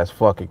that class.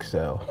 Fuck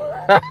Excel.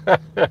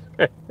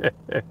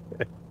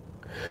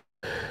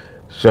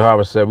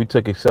 Shahara said we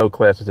took Excel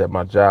classes at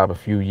my job a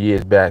few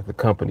years back. The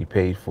company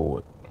paid for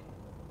it.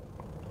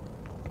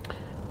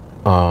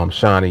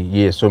 Shawnee,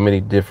 yeah, so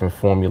many different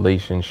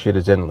formulations. Shit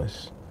is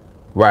endless.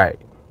 Right.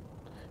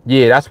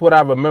 Yeah, that's what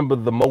I remember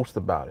the most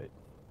about it.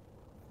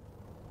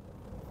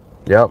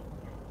 Yep.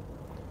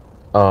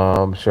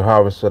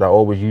 Shahara said I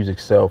always use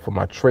Excel for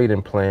my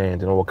trading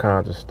plans and all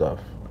kinds of stuff.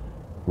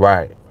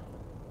 Right.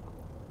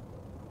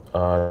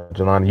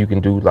 Jelani, you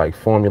can do like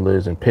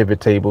formulas and pivot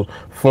tables.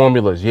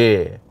 Formulas,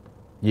 yeah.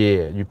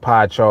 Yeah, you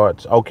pie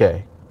charts.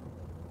 Okay.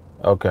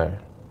 Okay.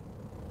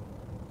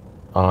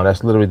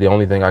 That's literally the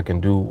only thing I can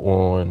do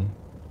on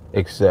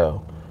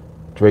Excel.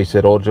 Dre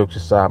said, all jokes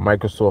aside,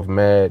 Microsoft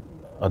mad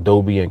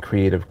Adobe and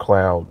Creative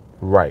Cloud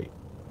right.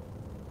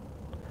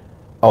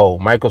 Oh,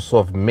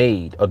 Microsoft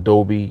made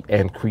Adobe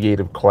and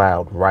Creative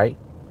Cloud right?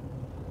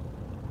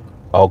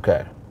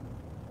 Okay.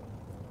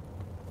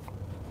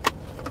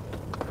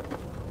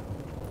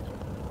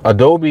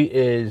 Adobe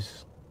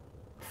is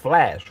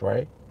Flash,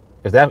 right?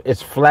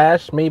 It's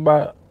Flash made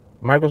by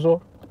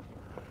Microsoft?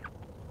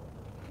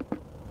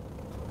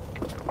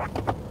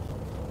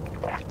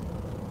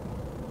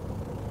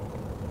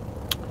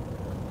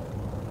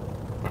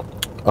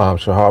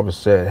 Shahaba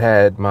said,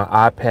 had my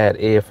iPad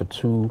Air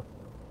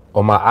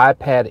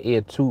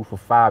for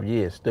 5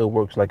 years, still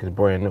works like it's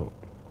brand new.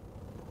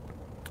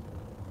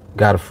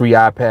 Got a free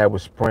iPad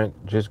with Sprint,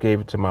 just gave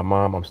it to my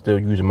mom. I'm still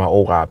using my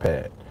old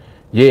iPad.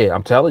 Yeah,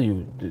 I'm telling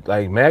you,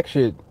 like Mac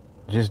shit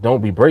just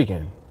don't be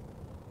breaking.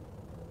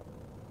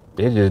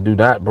 They just do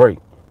not break.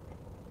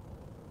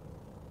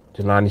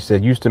 Jelani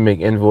said, used to make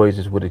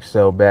invoices with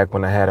Excel back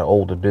when I had an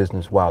older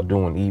business while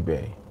doing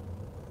eBay.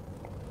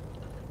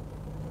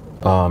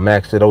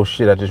 Max said, oh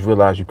shit, I just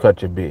realized you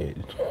cut your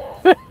beard.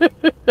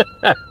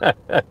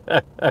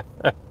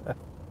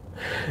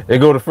 There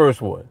go the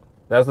first one.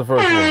 That's the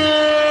first one.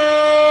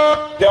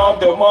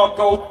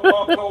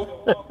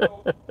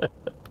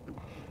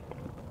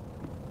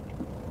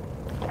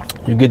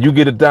 You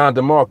get a Don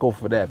DeMarco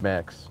for that,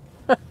 Max.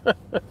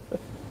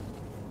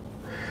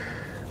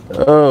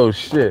 Oh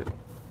shit.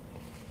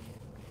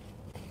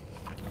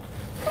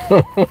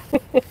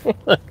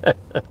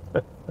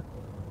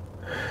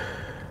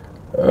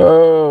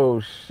 Oh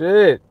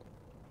shit.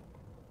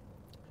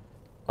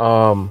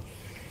 I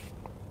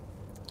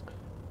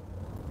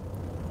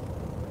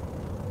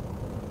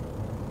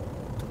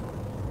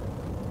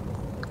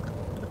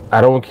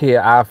don't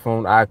care,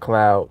 iPhone,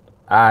 iCloud,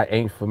 I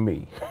ain't for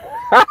me.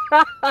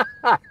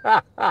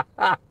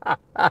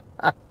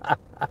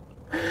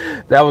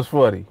 That was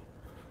funny.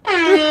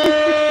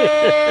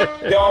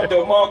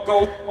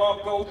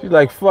 She's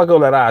like, fuck all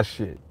that I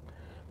shit.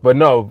 But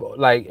no,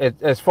 like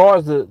as far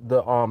as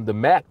the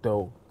Mac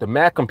though, the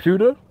Mac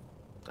computer,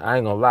 I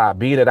ain't gonna lie,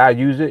 being that I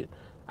use it,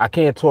 I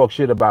can't talk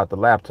shit about the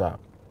laptop.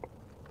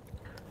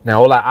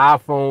 Now all that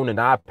iPhone and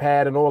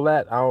iPad and all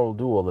that, I don't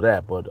do all of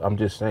that, but I'm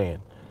just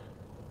saying,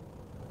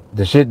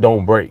 the shit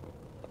don't break.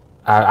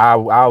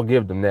 I'll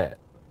give them that.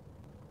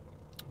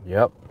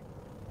 Yep.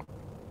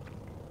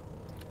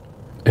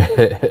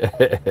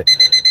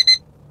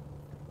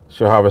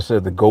 Shahara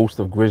said the ghost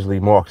of Grizzly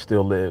Mark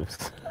still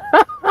lives.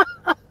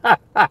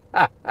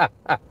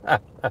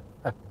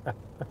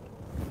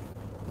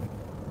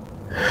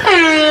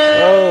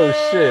 Oh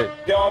shit.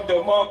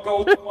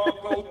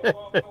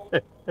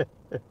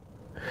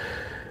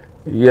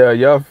 Yeah,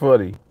 y'all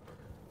funny.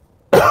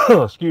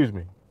 Excuse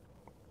me.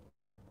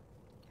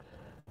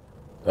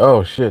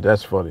 Oh shit,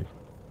 that's funny.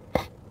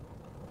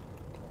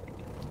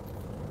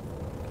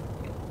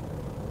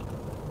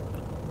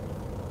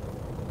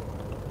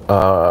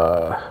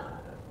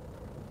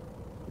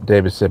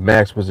 David said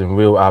Max was in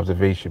real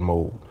observation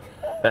mode.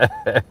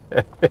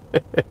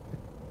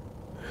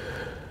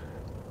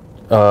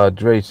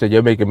 Dre said,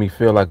 you're making me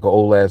feel like an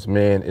old ass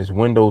man. Is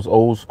Windows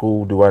old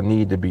school? Do I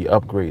need to be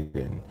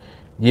upgraded?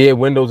 Yeah,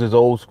 Windows is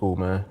old school,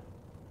 man.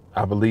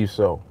 I believe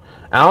so.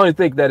 I don't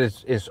think that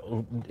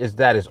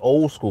it's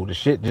old school. The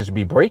shit just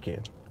be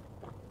breaking.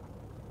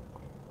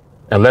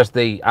 Unless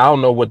I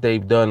don't know what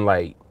they've done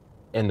like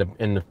in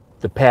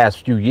the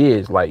past few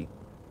years, like,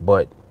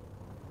 but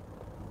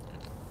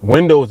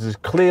Windows is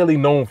clearly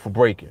known for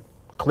breaking.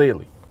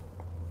 Clearly.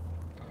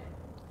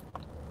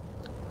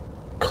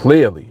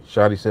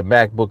 Shawty said,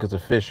 MacBook is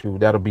official.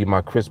 That'll be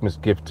my Christmas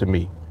gift to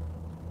me.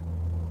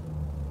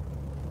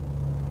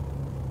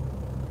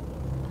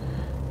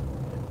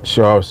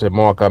 Shawty said,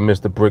 Mark, I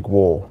missed the brick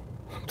wall.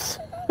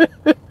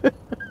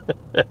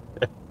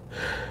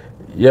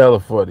 Yellow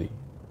funny.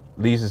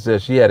 Lisa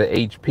says she had an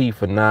HP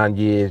for 9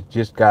 years,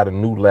 just got a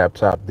new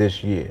laptop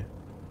this year.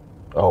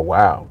 Oh,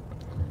 wow.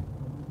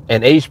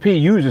 And HP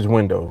uses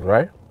Windows,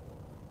 right?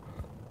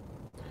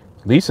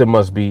 Lisa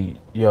must be,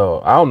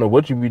 yo, I don't know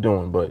what you be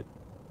doing, but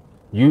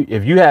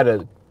if you had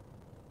a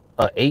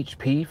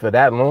HP for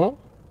that long,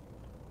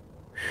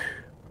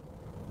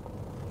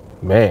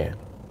 man,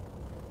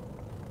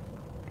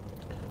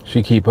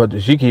 she keep her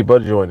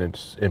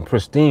joint in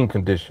pristine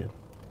condition.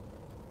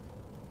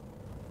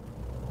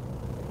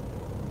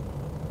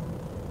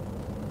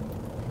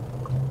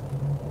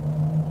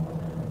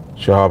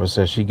 Shahaba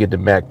says she get the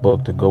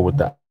MacBook to go with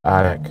the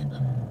iMac.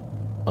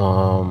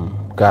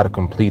 Gotta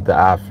complete the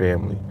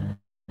iFamily.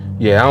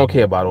 Yeah, I don't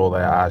care about all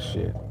that i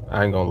shit.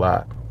 I ain't gonna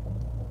lie.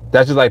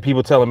 That's just like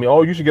people telling me,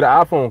 oh, you should get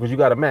an iPhone because you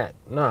got a Mac.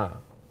 Nah,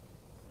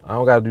 I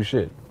don't gotta do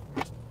shit.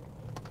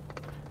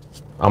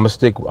 I'm gonna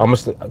stick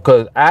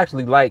because I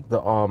actually like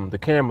the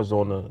cameras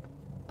on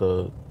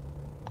the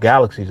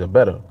Galaxies are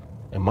better,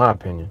 in my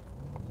opinion.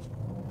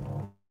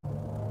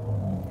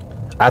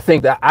 I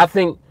think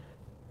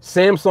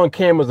Samsung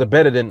cameras are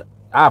better than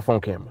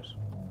iPhone cameras.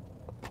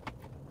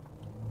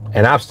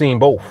 And I've seen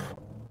both.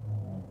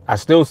 I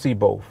still see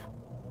both.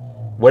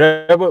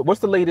 Whatever.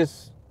 What's the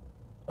latest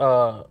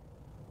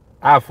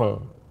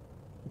iPhone?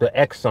 The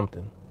X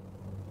something.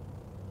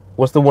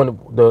 What's the one?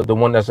 The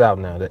one that's out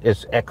now?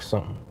 It's X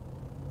something.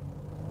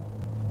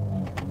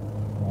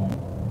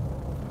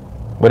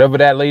 Whatever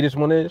that latest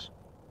one is.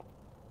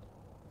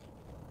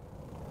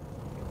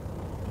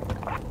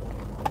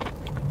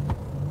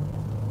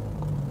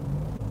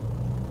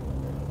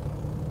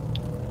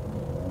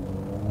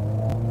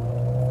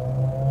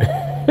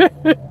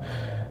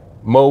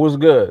 Mo was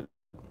good.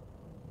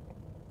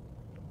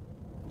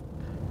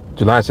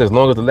 July says, as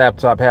long as the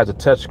laptop has a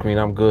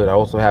touchscreen, I'm good. I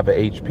also have an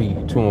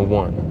HP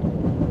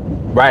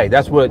 2-in-1. Right,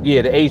 that's what,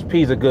 yeah, the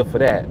HPs are good for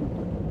that.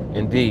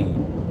 Indeed.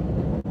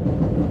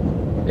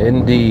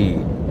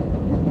 Indeed.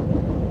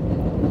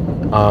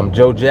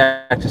 Joe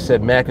Jackson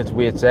said, Mac is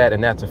where it's at,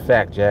 and that's a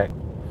fact, Jack.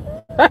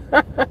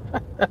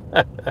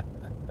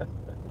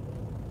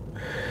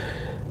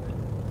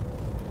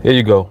 Here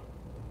you go.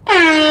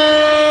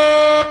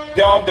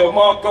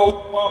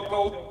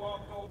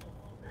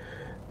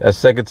 That's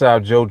second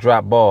time Joe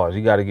dropped bars.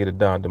 You got to get it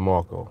done,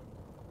 DeMarco.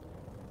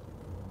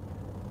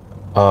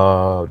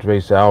 Dre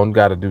said, I don't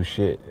got to do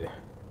shit.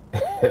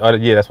 Oh,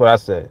 yeah, that's what I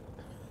said.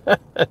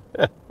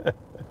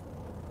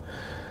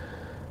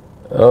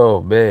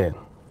 Oh, man.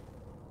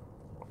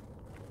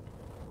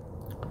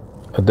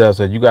 Adele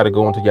said, you got to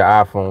go into your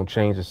iPhone,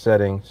 change the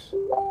settings.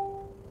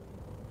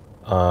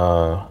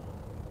 A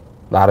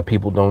lot of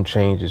people don't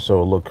change it, so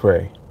it'll look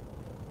cray.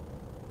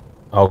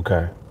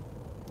 Okay.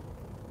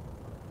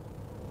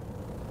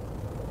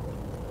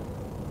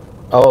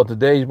 Oh,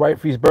 today's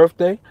wifey's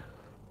birthday?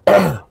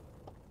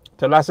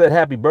 Till I said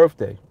happy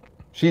birthday.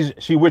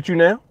 She with you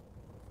now?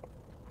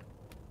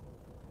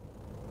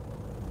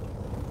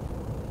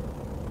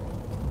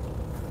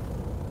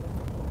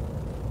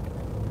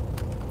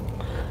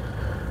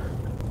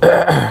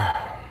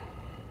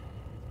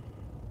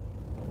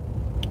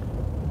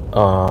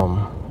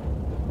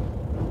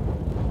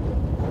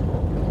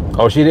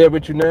 Oh, she there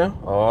with you now?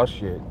 Oh,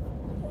 shit.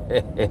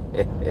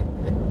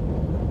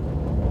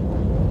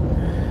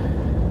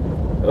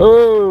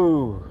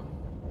 Oh.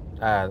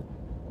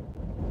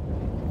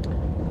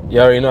 You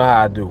already know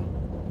how I do.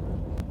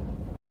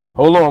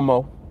 Hold on,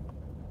 Mo.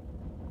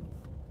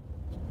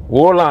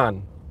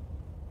 Warline.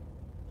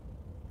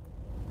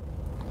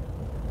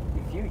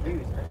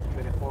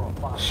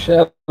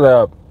 Shut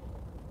up.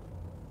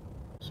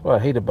 That's what I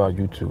hate about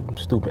YouTube.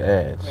 Stupid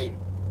ads.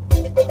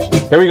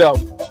 Here we go.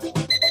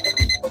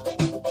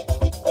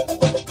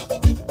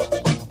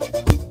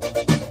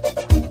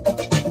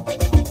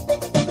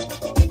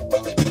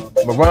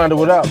 Miranda,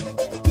 what up?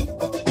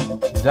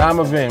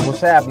 Donovan, what's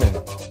happening?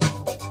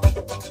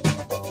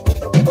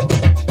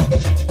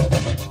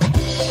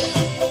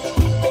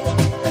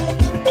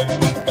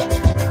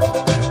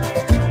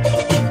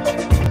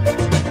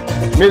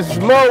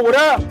 Mrs. Mo, what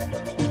up?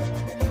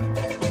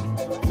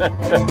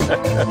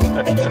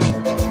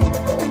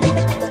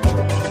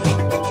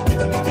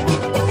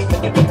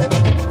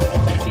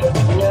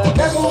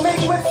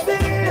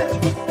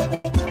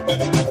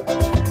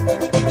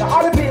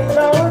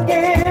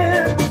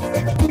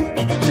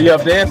 She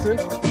up dancing?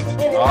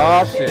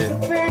 Oh shit.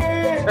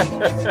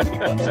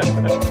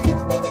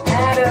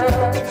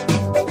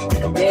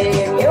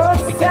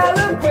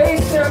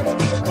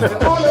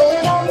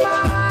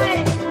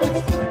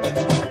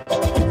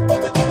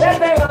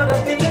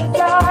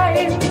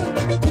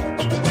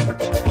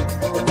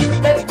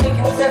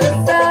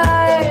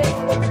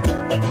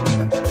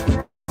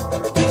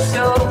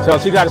 So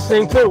she got to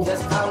sing too.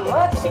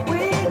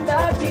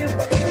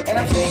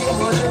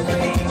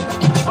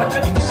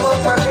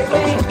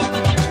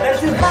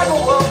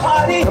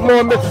 Come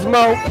on, Mrs.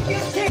 Mo.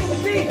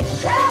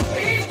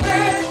 Happy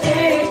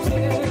birthday to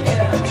you.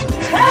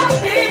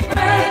 Happy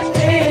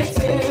birthday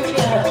to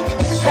you.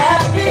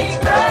 Happy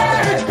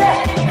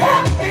birthday.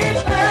 Happy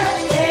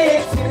birthday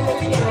to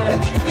you.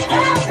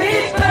 Happy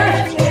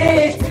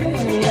birthday to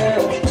you.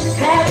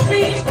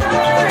 Happy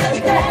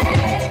birthday.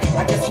 I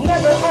just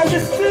never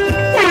understood.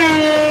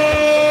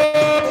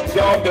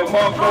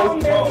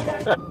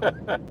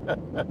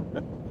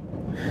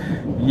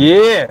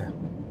 Yeah.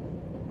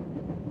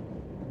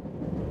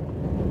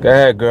 Go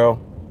ahead, girl.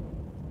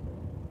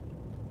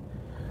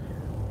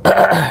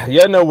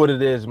 Y'all know what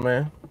it is,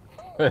 man.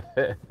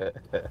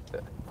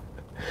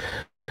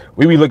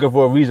 We be looking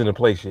for a reason to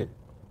play shit.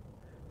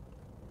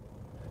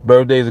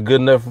 Birthday's a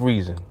good enough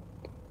reason.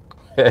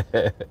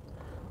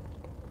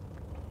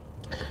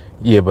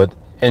 Yeah, but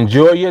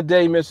enjoy your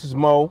day, Mrs.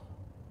 Mo.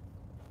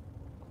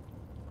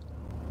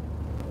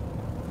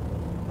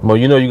 Mo,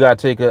 you know you gotta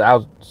take her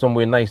out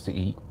somewhere nice to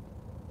eat.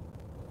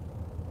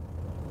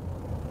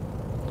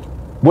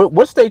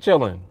 What state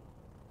y'all in?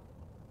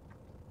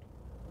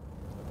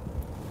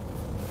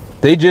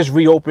 They just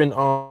reopened.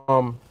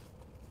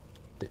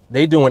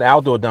 They doing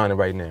outdoor dining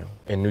right now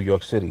in New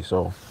York City.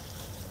 So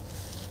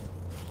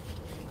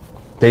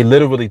they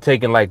literally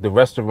taking like the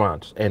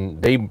restaurants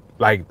and they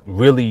like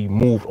really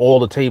moved all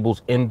the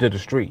tables into the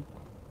street,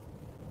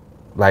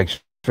 like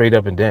straight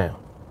up and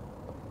down.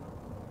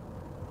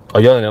 Oh,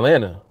 y'all in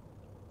Atlanta?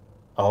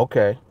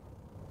 Okay.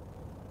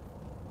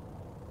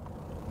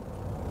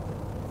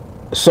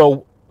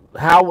 So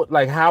how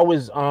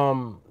is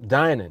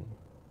dining?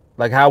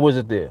 Like how is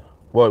it there?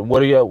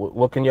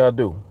 What can y'all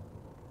do?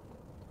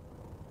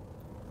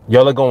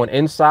 Y'all are going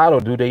inside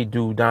or do they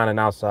do dining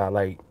outside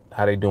like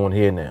how they doing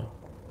here now?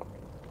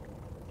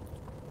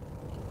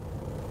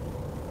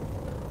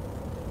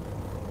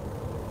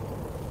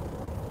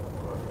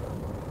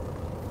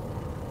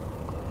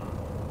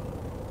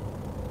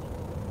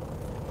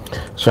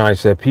 Shine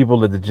said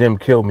people at the gym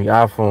kill me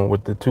iPhone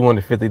with the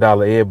 $250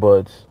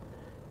 earbuds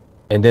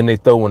and then they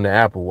throw in the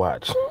Apple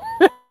Watch.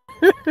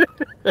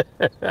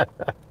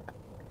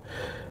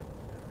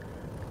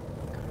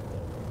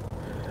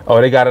 Oh,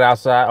 they got it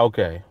outside?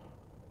 Okay.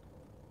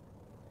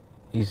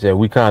 He said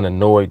we kind of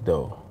annoyed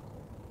though.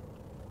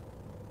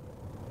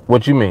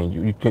 What you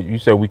mean? You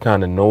said we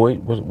kind of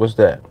annoyed? What's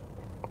that?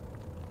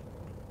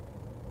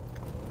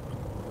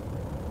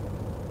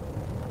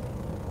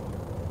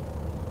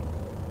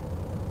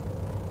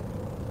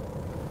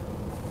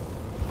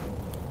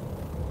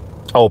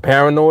 Oh,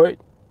 paranoid?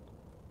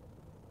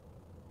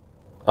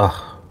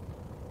 Ugh.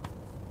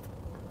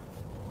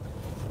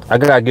 I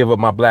gotta give up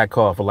my black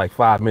card for like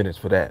 5 minutes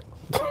for that.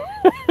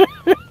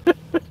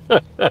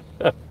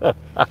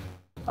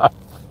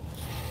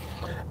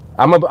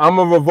 I'm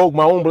gonna revoke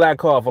my own black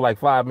card for like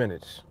 5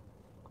 minutes.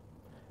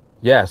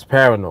 Yes,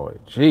 paranoid.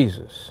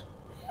 Jesus.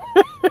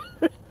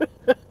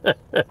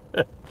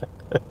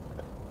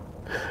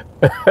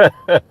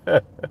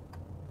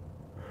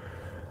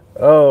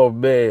 Oh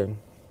man.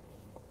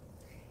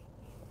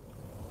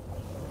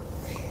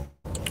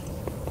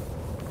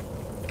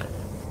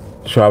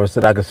 Travis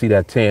said I can see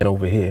that tan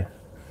over here.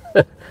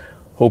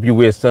 Hope you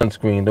wear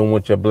sunscreen. Don't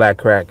want your black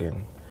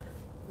cracking.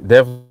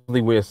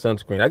 Definitely wear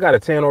sunscreen. I got a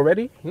tan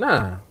already?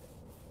 Nah.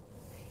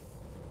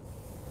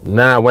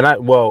 Nah,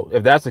 well,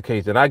 if that's the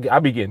case, then I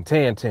be getting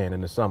tan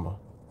in the summer.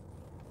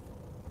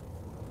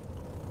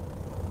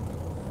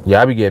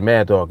 Yeah, I be getting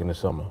mad dog in the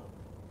summer.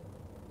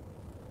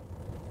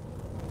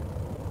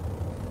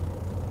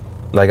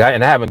 Like I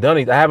haven't done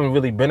it. I haven't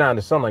really been out in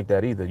the sun like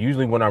that either.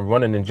 Usually when I'm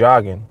running and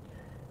jogging,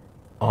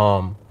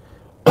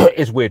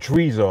 it's where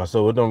trees are,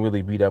 so it don't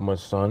really be that much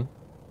sun.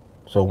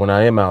 So when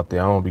I am out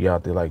there, I don't be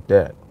out there like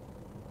that.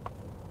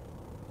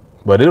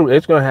 But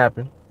it's gonna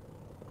happen.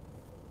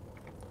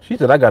 She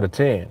said I got a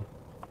tan.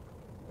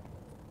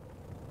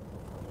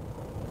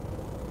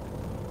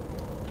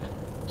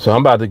 So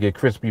I'm about to get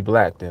crispy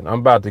black then. I'm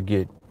about to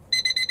get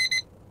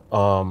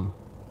what's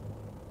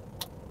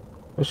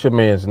your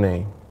man's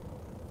name?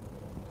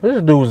 What's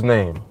this dude's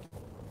name?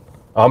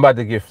 Oh, I'm about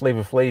to get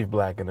Flavor Flav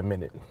black in a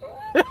minute.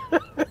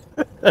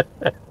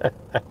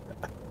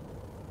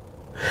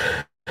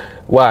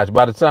 Watch,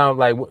 by the time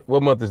like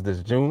what month is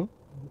this? June?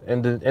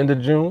 End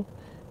of June?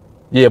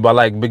 Yeah, by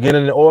like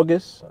beginning of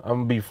August, I'm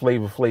gonna be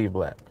Flavor Flav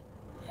black.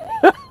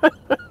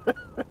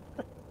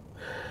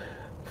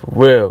 For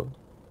real.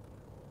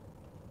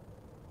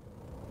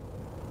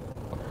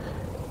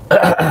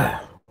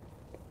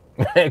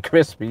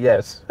 Crispy,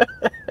 yes.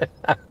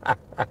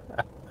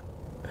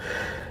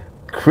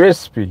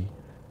 Crispy.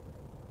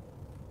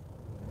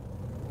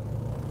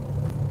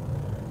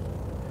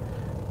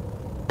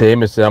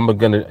 Damon said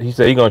he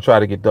said he's gonna try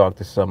to get dark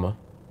this summer.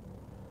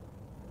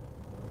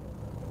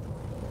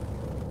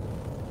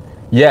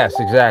 Yes,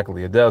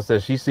 exactly. Adele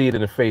says she see it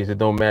in the face, it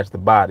don't match the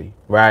body.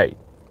 Right.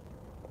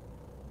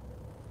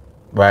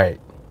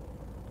 Right.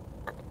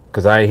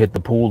 Cause I ain't hit the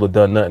pool or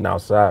done nothing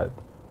outside.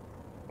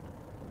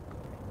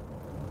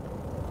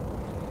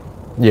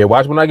 Yeah,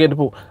 watch when I get in the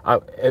pool.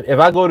 If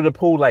I go to the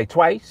pool like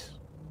twice,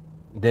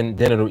 then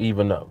it'll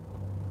even up.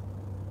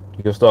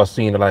 You can start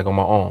seeing it like on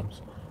my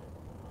arms.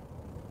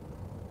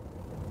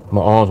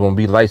 My arms won't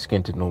be light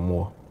skinned no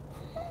more.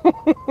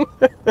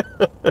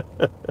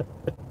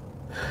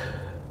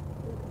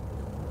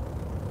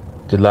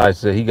 July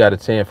said he got a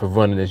tan for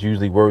running. It's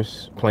usually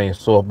worse playing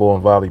softball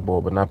and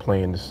volleyball, but not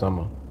playing this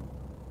summer.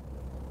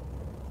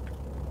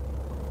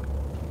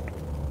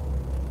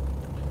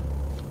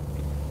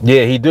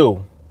 Yeah, he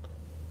do.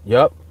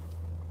 Yup.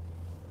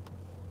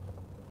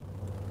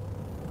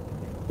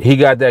 He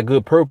got that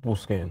good purple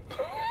skin.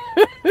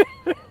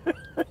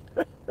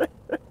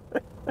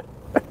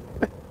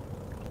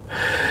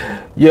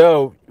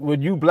 Yo,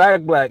 when you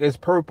black, it's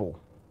purple.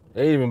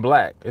 It ain't even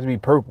black. It's be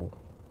purple.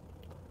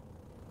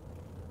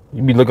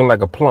 You be looking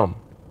like a plum.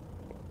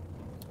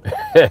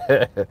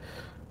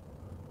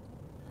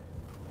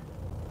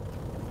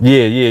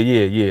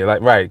 Yeah.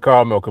 Like right,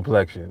 caramel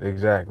complexion.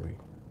 Exactly.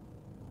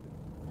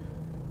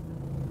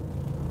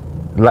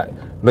 Like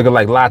looking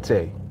like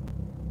latte.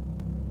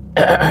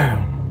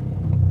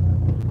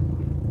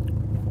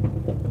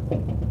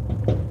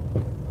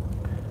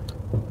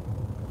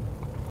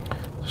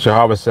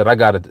 Shahara said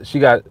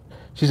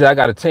she said I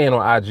got a tan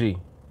on IG.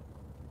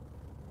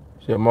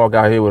 She had Mark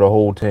out here with a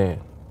whole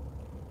tan.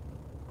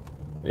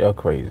 Y'all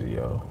crazy,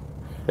 yo.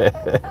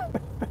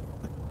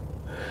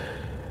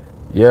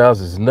 Y'all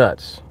is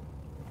nuts.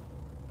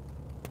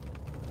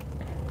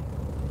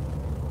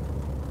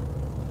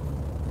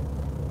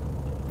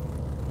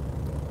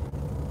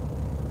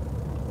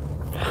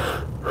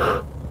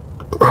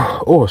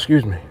 Oh,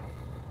 excuse me.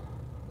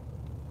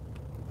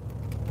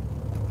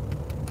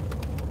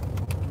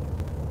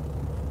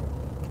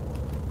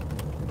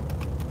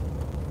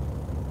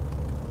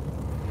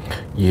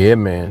 Yeah,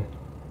 man.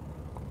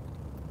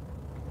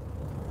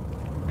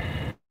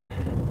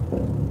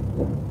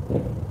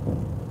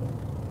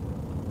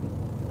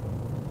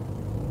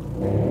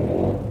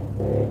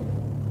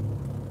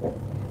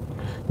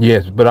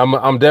 Yes, but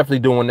I'm definitely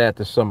doing that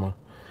this summer.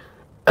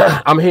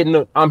 I'm hitting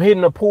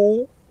the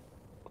pool,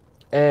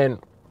 and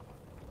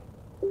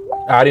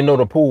I already know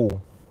the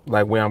pool,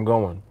 like where I'm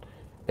going.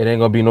 It ain't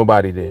gonna be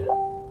nobody there.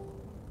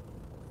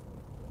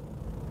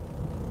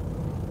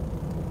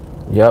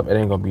 Yep, it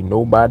ain't gonna be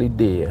nobody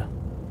there.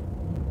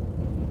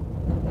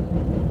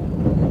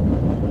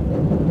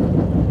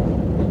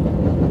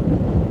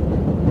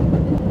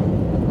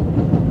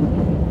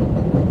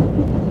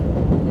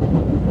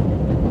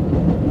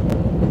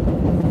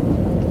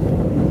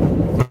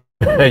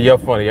 You're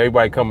funny.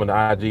 Everybody coming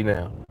to IG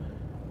now.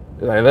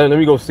 Like, let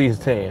me go see his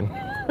tan.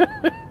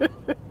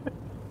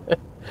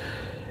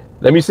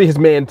 Let me see his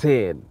man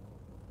tan.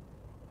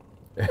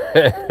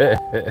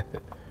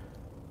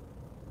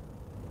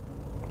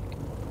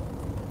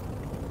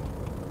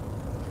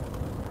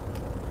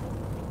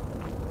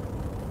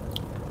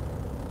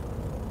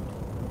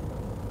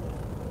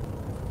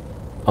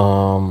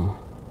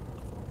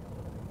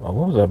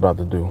 What was I about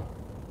to do?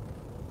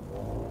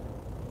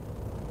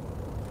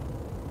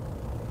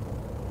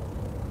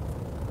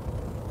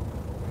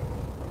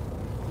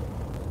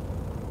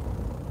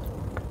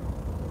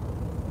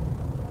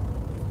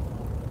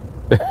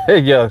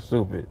 Y'all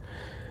stupid.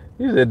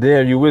 He said,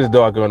 "Damn, you is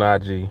dark on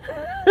IG."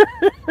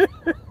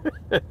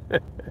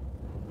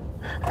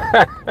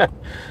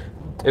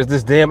 It's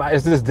this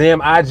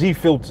damn IG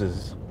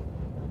filters.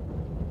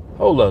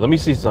 Hold up, let me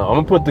see something.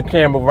 I'm gonna put the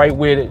camera right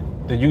where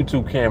the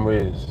YouTube camera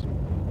is.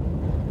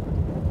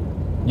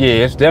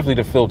 Yeah, it's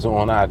definitely the filter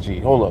on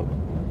IG. Hold up.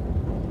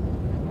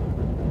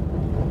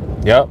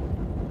 Yep.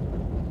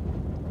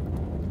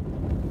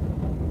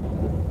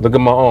 Look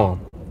at my arm.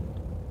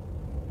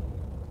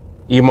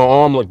 Even my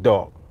arm look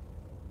dark.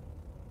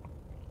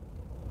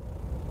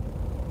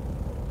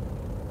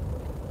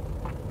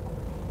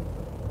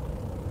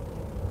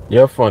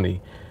 You're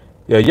funny.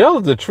 Yo,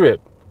 y'all is a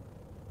trip.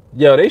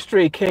 Yo, they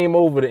straight came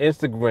over to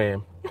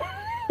Instagram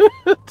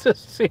to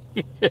see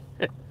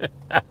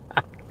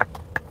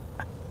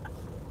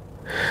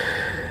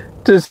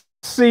to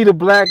see the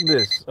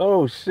blackness.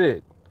 Oh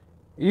shit.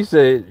 He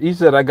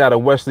said I got a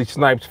Wesley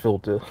Snipes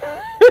filter.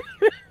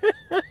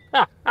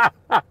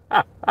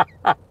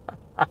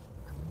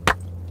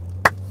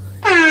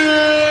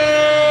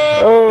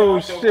 Oh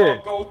shit.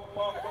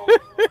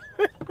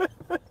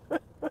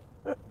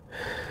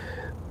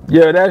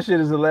 Yo, that shit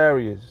is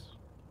hilarious.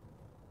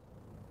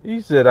 He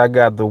said I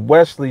got the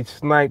Wesley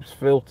Snipes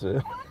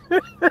filter.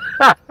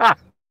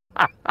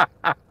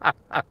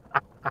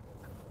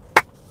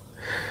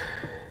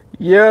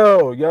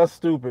 Yo, y'all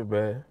stupid,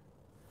 man.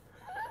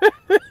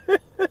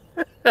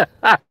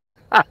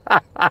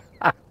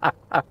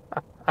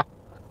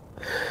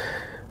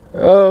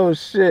 Oh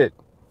shit.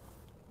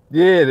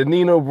 Yeah, the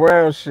Nino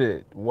Brown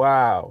shit.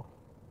 Wow.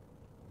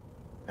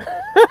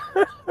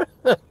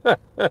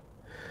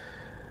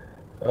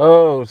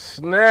 Oh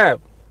snap.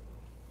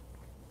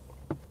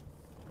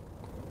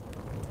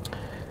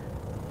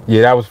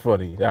 Yeah, that was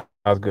funny. That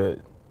was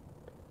good.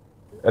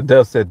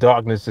 Adele said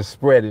darkness is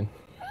spreading.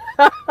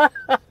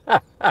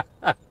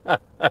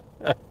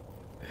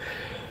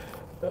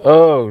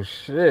 Oh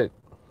shit.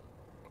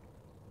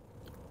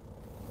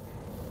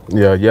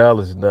 Yeah, y'all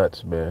is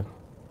nuts, man.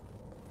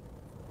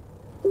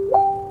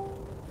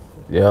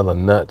 Y'all are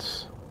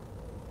nuts.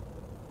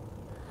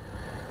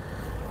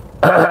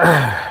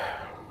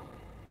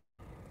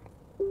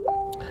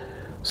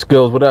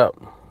 Skills, what up?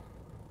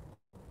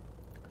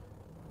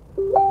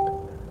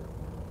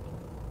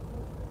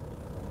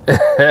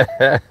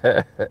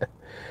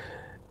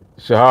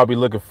 Shahar be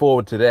looking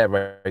forward to that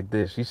right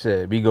there. She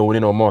said, "Me going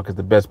in on Mark is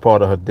the best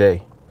part of her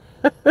day."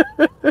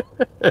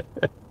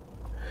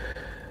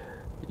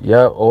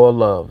 Yep, all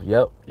love.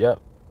 Yep.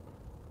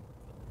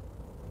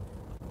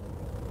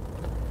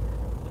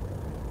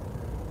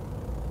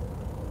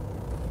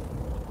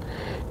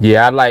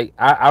 Yeah,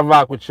 I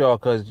rock with y'all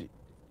because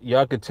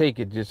y'all could take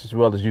it just as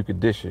well as you could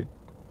dish it.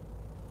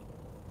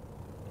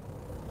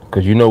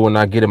 Because you know when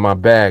I get in my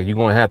bag, you're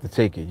going to have to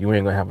take it. You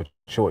ain't going to have a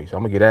choice. I'm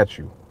going to get at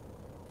you.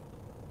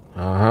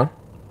 Uh-huh.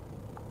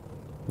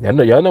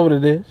 Y'all know what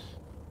it is.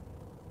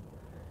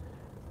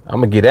 I'm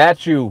going to get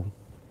at you.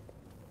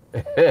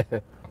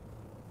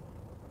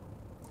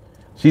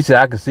 She said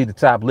I could see the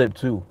top lip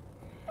too.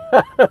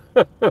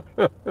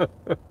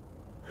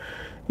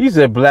 He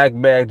said black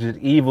magic,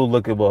 evil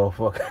looking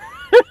motherfucker.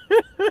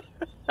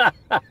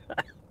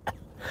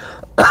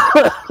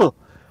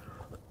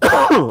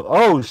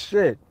 Oh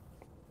shit.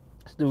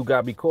 This dude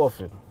got me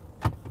coughing.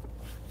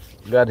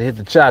 Got to hit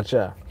the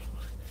cha-cha.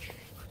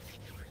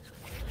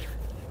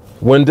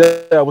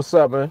 Wendell, what's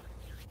up, man?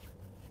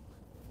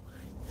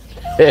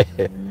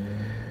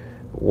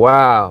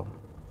 Wow.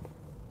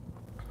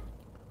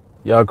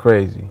 Y'all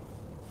crazy.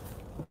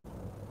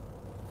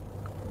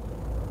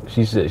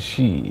 She said,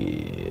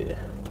 "She."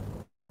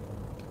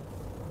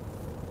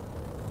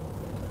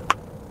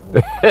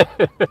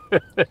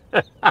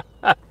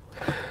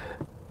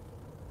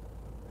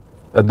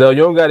 Adele,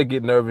 you don't gotta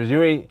get nervous.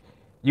 You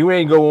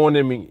ain't going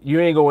in me. You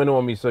ain't going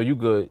on me, so you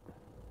good.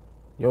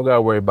 You don't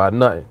gotta worry about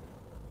nothing.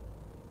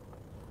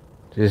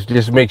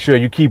 Just make sure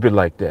you keep it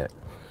like that.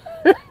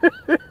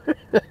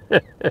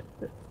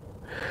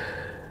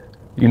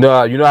 You know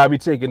I be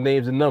taking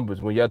names and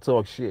numbers when y'all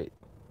talk shit.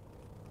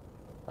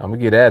 I'm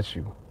gonna get at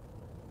you,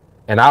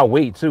 and I'll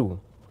wait too.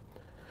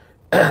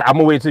 I'm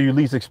gonna wait till you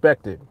least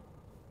expect it.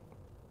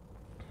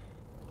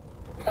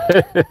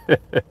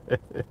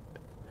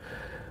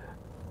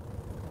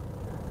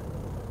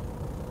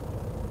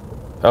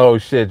 Oh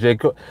shit, J.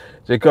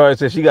 Carter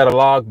said she got a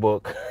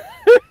logbook.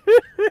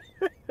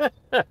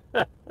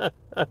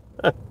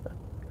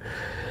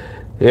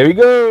 Here we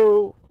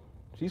go.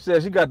 She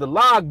said she got the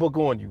logbook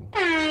on you.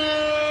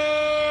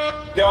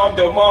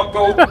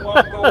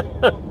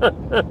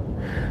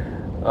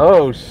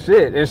 Oh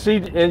shit,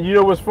 and you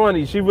know what's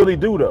funny? She really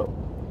do though.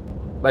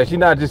 Like she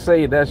not just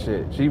saying that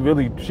shit. She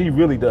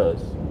really does.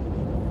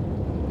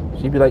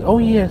 She be like, oh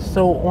yeah,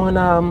 so on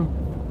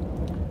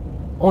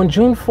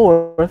June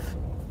 4th,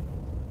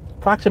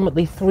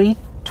 approximately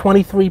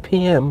 3:23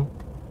 p.m.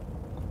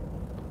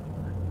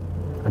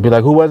 I'd be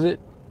like, who was it?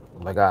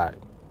 I'm like, all right,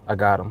 I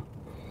got him.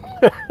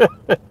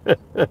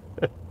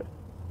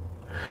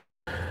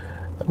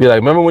 I'd be like,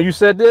 remember when you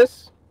said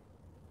this?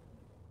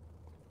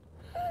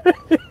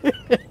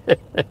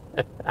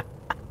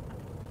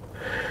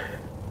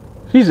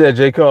 She said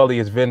Jay Carly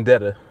is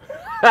vendetta.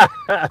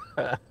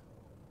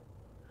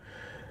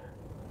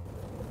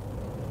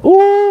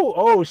 Ooh,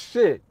 oh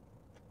shit.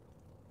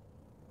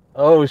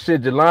 Oh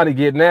shit, Jelani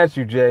getting at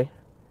you, Jay.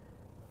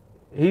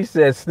 He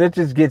said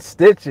snitches get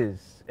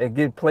stitches and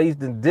get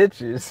placed in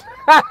ditches.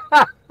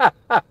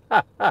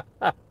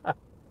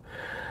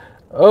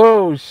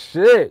 Oh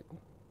shit.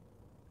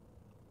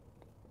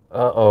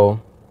 Uh-oh.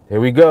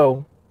 Here we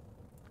go.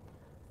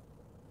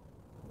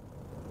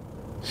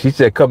 She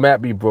said, come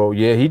at me, bro.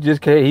 Yeah, he just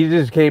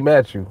came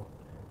at you.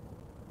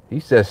 He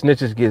said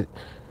snitches get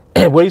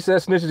well, he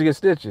said snitches get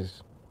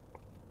stitches.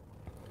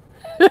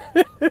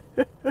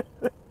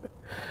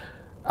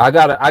 I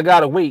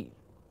gotta wait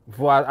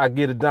before I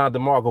get it down to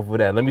Marco for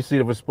that. Let me see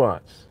the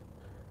response.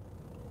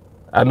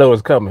 I know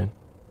it's coming.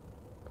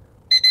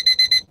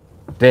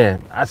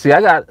 Damn. I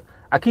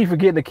keep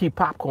forgetting to keep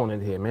popcorn in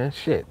here, man.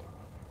 Shit.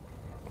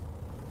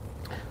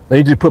 Let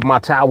me just put my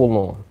towel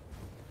on.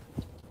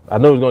 I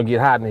know it's gonna get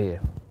hot in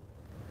here.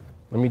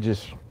 Let me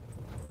just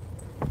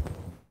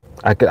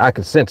I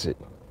can sense it.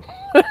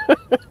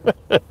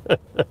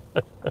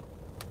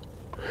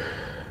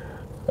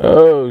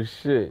 Oh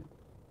shit.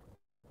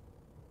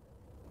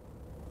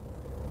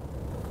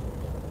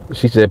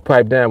 She said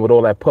pipe down with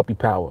all that puppy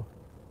power.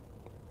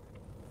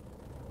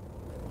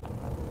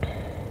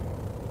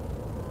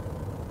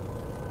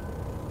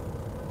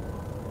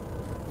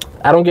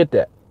 I don't get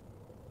that.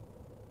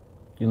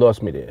 You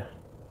lost me there.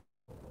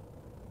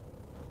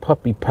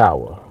 Puppy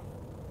power.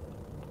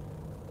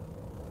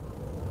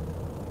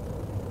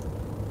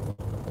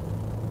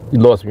 You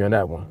lost me on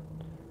that one.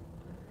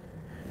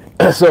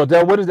 So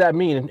what does that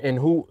mean, and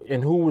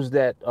who was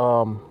that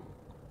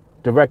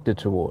directed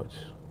towards?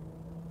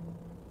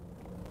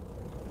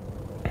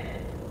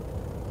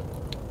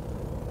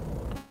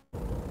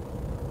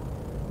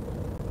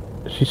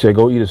 She said,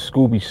 "Go eat a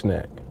Scooby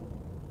snack."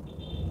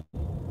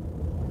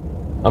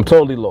 I'm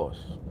totally lost.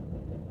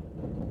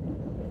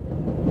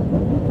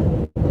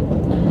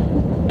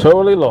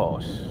 Totally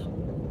lost.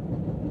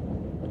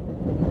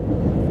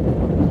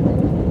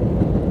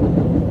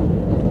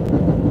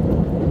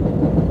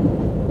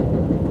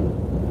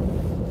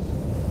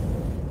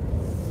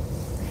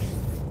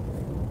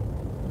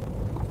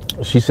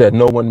 She said,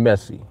 no one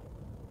messy.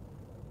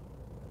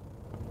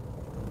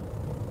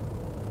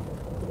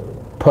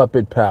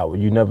 Puppet power.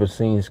 You never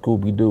seen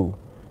Scooby-Doo.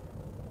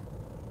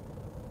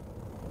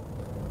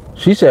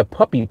 She said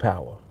puppy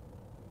power.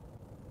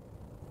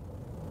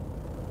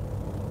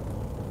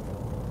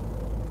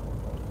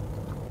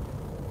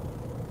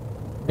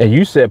 And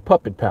you said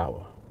puppet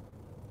power.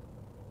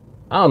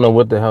 I don't know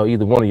what the hell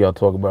either one of y'all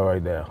talk about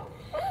right now.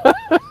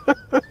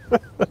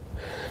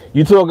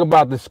 You talk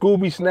about the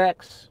Scooby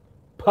snacks?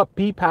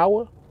 Puppy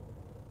power?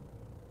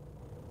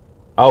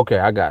 Okay,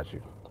 I got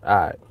you. All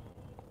right.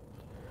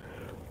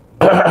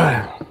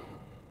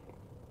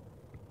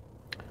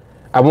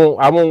 I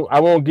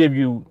won't give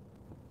you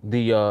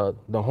the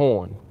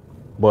horn,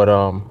 but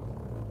I'm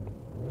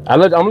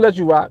gonna let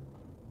you rock.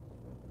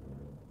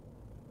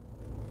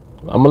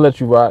 I'm gonna let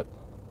you rock.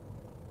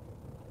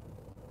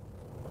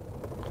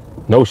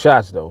 No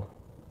shots though,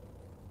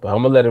 but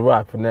I'm gonna let it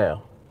rock for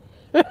now.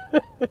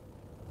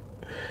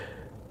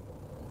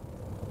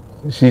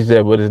 She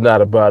said, but it's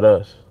not about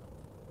us.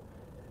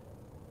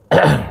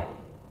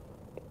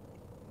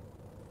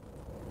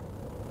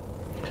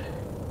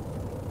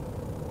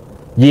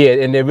 Yeah,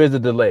 and there is a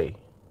delay.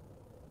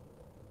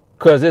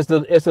 Cause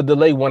it's a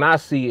delay when I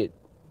see it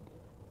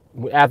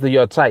after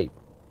your type,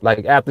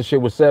 like after shit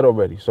was said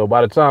already. So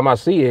by the time I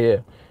see it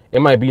here,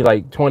 it might be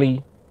like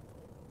 20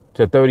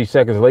 to 30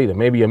 seconds later,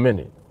 maybe a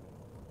minute.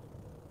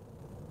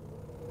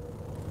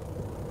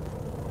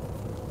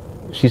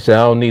 She said,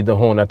 I don't need the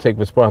horn. I take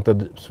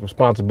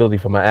responsibility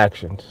for my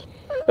actions.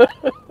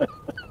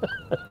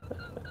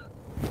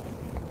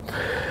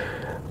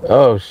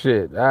 Oh,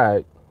 shit.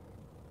 All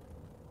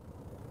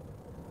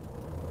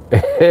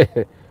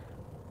right.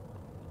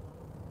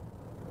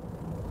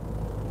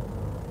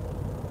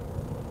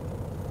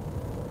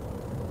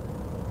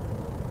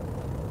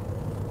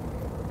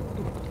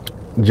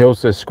 Joe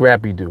says,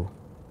 Scrappy Doo.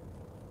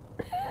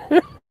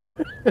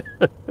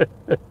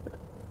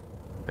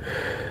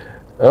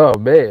 Oh,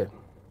 man.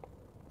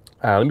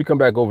 All right, let me come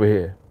back over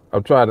here.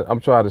 I'm trying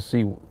to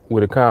see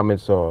where the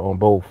comments are on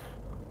both.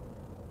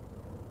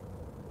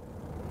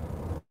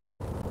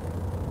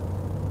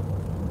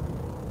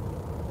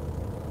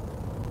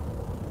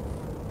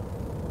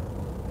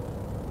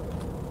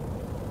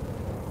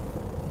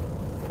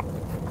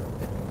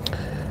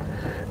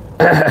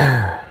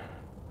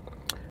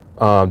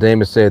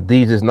 Damon said,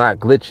 these is not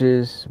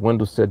glitches.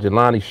 Wendell said,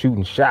 Jelani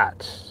shooting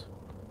shots.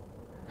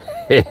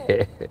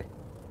 David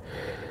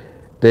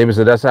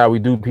said, that's how we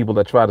do people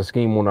that try to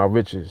scheme on our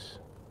riches.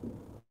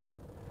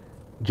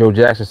 Joe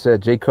Jackson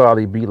said, Jay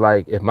Carly be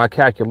like, if my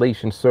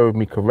calculations served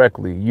me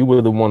correctly, you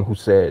were the one who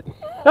said.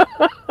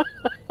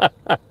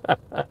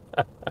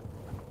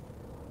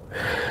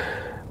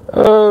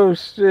 Oh,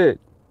 shit.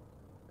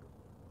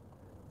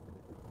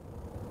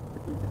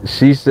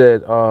 She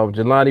said,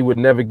 Jelani would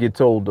never get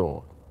told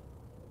on.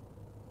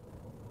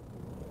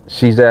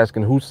 She's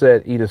asking, who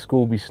said eat a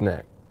Scooby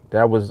snack?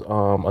 That was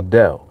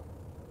Adele.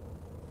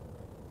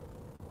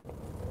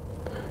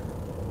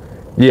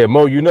 Yeah,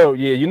 Mo, you know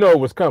it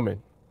was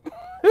coming.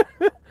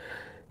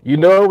 You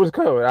know it was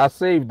coming. I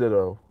saved it,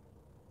 though.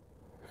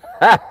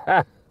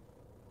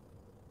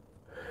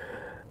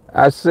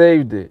 I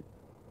saved it.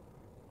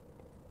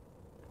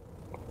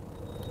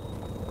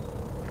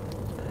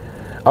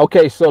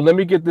 Okay, so let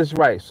me get this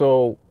right.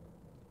 So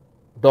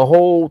the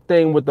whole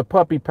thing with the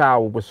puppy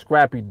power was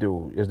Scrappy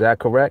Doo. Is that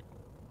correct?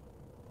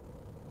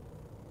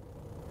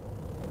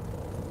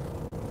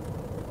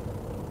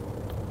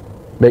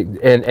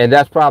 And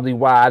that's probably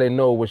why I didn't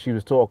know what she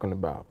was talking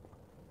about.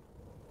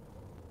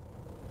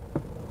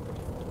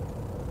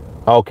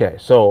 Okay,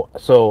 so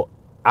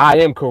I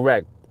am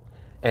correct,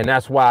 and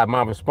that's why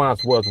my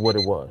response was what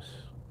it was.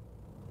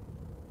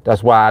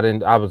 That's why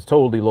I was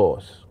totally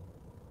lost.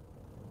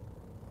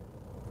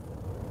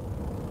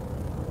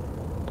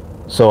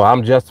 So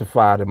I'm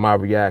justified in my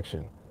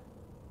reaction.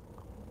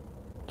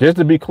 Just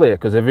to be clear,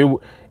 because if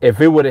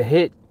it would have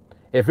hit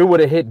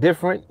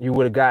different, you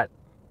would have got,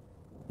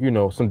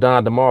 some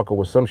Don DeMarco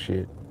or some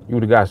shit. You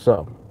would have got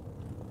something.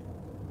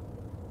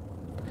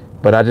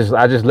 But I just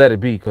let it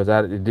be because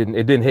it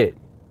didn't hit.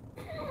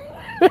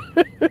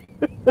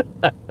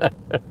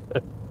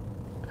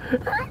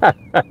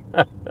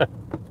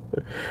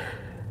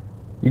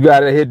 You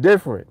gotta hit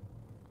different.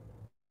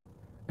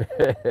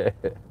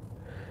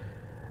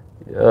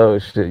 Oh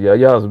shit,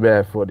 y'all's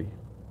mad funny.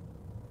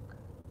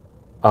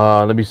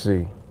 Let me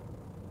see.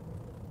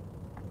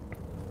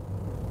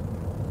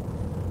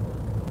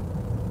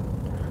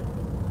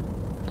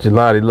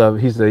 Jelani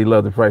he said he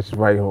loved the Price is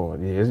Right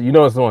horn. Yeah,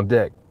 it's on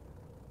deck.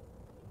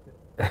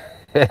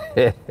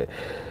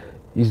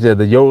 He said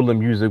the Yola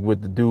music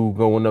with the dude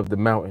going up the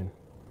mountain.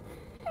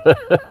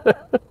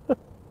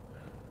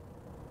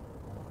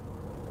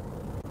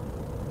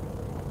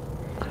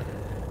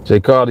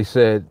 Jay Carly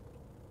said,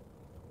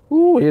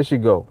 ooh, here she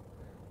go.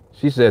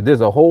 She said,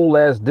 there's a whole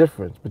ass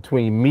difference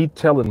between me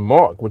telling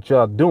Mark what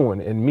y'all doing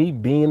and me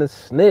being a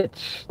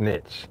snitch.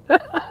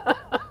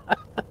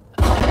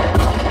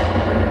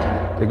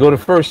 They go to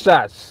first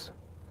shots.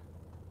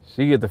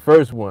 She get the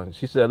first one.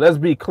 She said, let's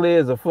be clear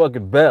as a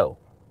fucking bell.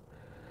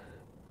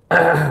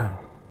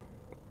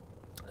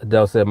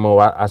 Adele said, Mo,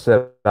 I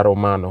said I don't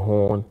mind the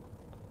horn.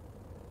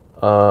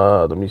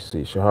 Let me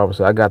see. Shahara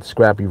said, I got the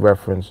Scrappy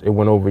reference. It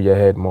went over your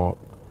head, Mark.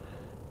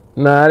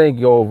 Nah, I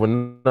didn't go over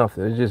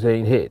nothing. It just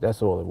ain't hit.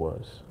 That's all it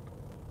was.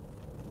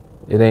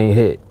 It ain't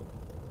hit.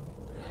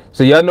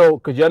 So y'all know,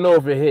 because y'all know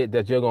if it hit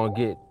that you're going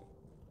to get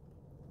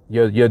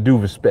your due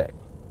respect.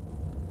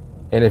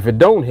 And if it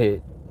don't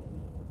hit,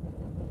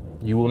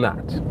 you will not.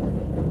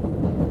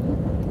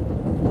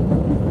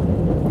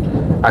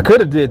 I could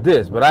have did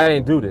this, but I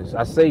ain't do this.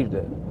 I saved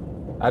it.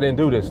 I didn't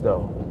do this,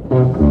 though.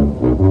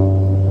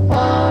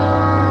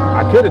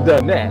 I could have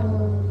done that.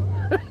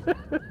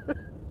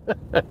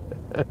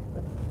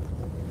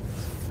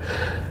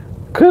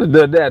 Could have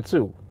done that,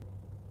 too.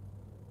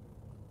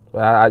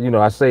 But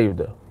I saved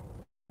her.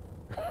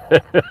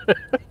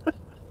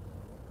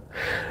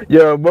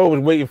 Yo, Mo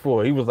was waiting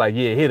for it. He was like,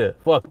 yeah, hit her.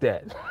 Fuck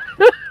that.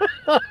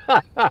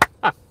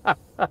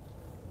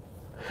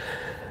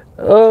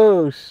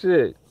 Oh,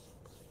 shit.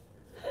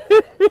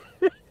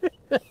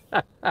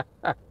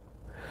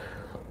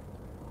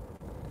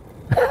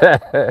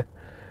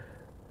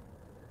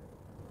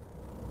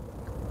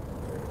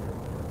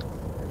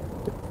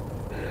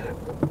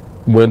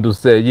 Wendell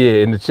said, yeah,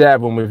 in the chat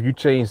room, if you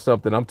change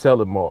something, I'm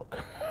telling Mark.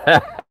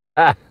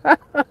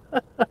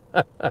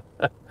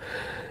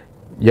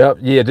 Yep,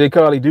 yeah, Jay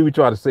Carly do be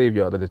trying to save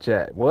y'all in the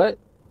chat. What?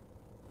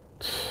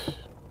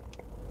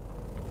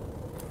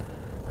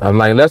 I'm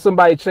like, let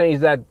somebody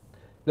change that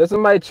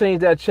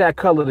chat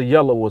color to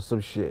yellow or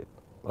some shit.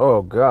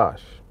 Oh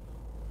gosh.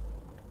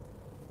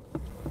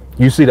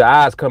 You see the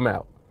eyes come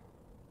out.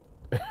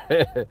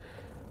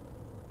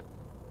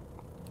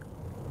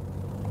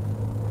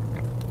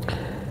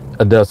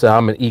 Adele said,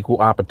 I'm an equal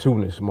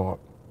opportunist, Mark.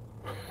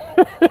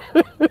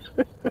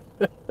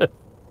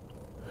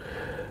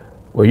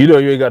 Well, you know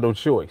you ain't got no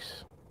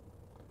choice.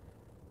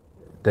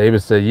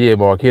 David said, yeah,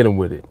 Mark, hit him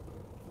with it.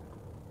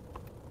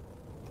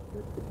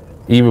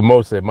 Even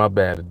Mo said, my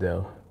bad,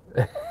 Adele.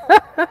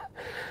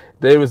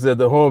 David said,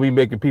 the horn be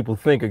making people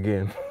think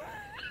again.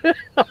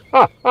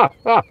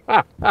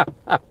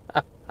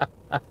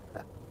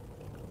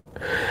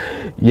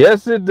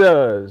 Yes, it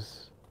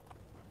does.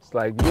 It's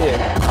like,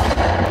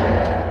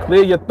 yeah,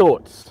 clear your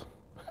thoughts.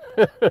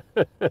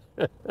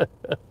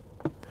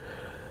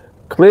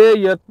 Clear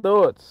your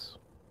thoughts.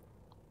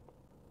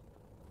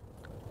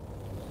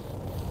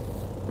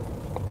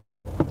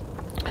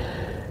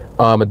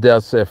 Adele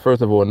said,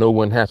 first of all, no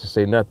one has to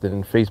say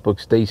nothing. Facebook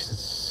stays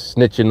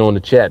snitching on the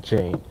chat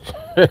change.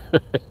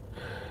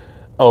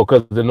 Oh,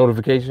 because of the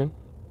notification?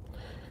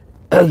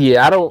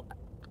 Yeah, I don't.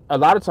 A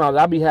lot of times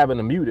I be having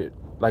to mute it.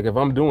 Like if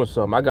I'm doing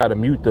something, I gotta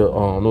mute the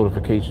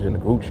notifications in the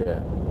group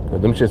chat.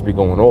 Because them shits be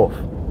going off.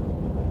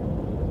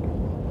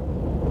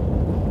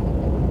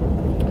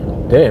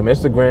 Damn,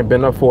 Instagram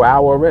been up for an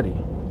hour already.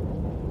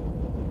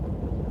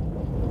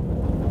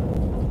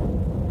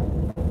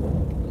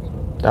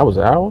 That was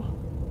an hour?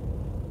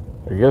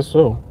 I guess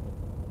so.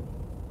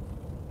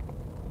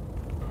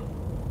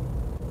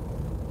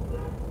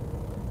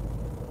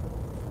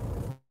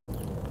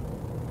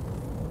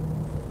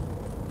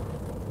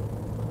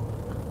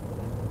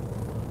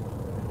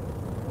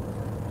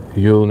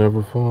 You'll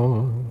never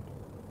find.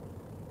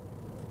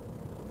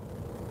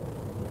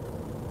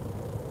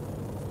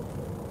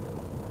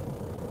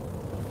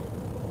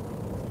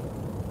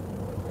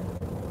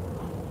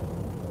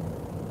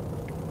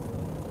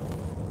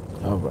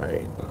 All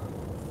right.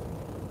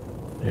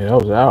 Yeah, that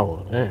was an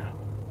hour. Damn.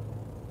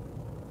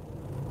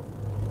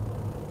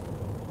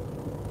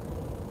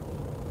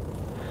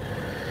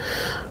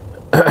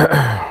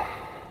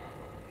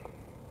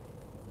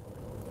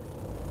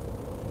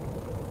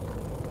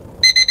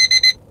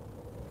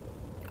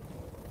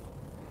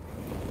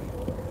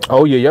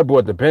 Oh yeah, y'all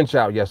brought the bench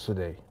out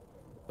yesterday.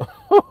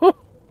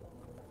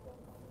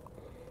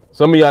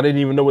 Some of y'all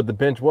didn't even know what the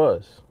bench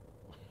was.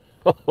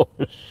 Oh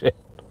shit.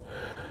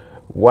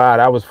 Wow,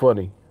 that was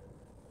funny.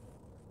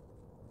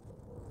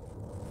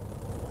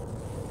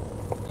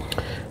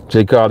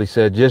 Jay Carly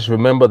said, just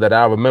remember that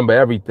I remember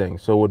everything.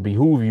 So it would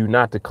behoove you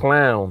not to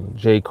clown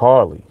Jay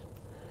Carly.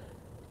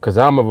 Cause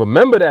I'ma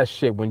remember that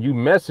shit when you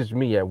message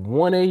me at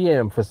 1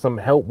 a.m. for some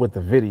help with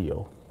the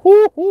video.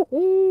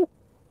 You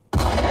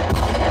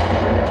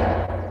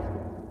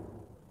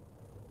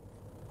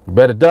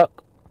better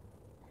duck.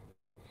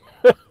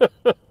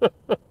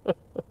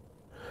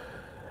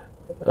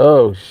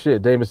 Oh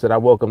shit. David said I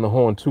welcome the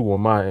horn too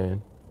on my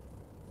end.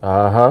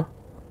 Uh-huh.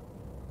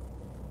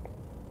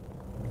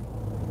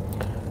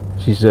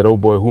 She said, oh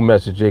boy, who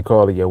messaged Jay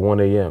Carly at 1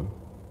 a.m.?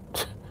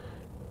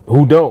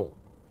 Who don't?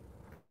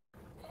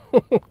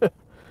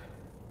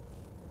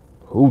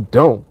 Who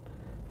don't?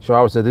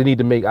 Charles said they need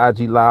to make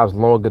IG lives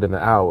longer than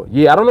an hour.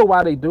 Yeah, I don't know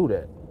why they do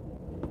that.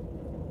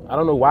 I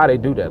don't know why they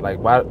do that. Like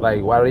why do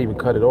they even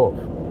cut it off?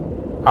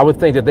 I would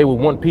think that they would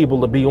want people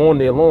to be on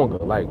there longer,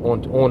 like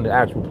on the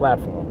actual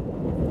platform.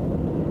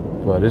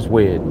 But it's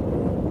weird.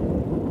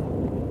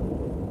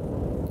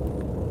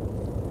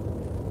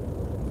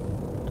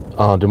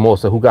 Demore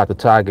said, who got the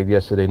tiger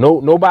yesterday?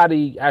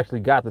 Nobody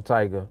actually got the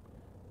tiger.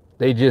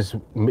 They just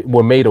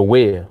were made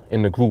aware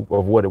in the group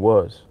of what it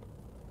was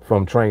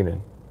from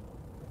training.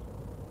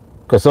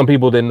 Because some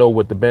people didn't know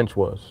what the bench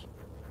was.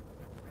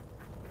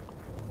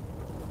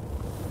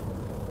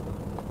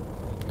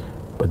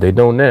 But they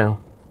don't now.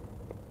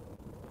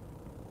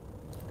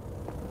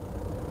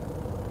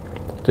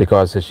 J.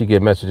 Carter said she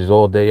get messages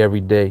all day,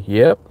 every day.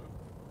 Yep.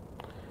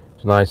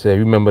 So now I said,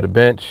 remember the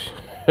bench?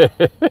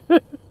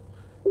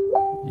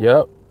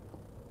 Yep.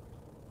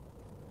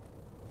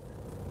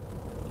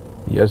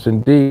 Yes,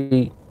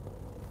 indeed.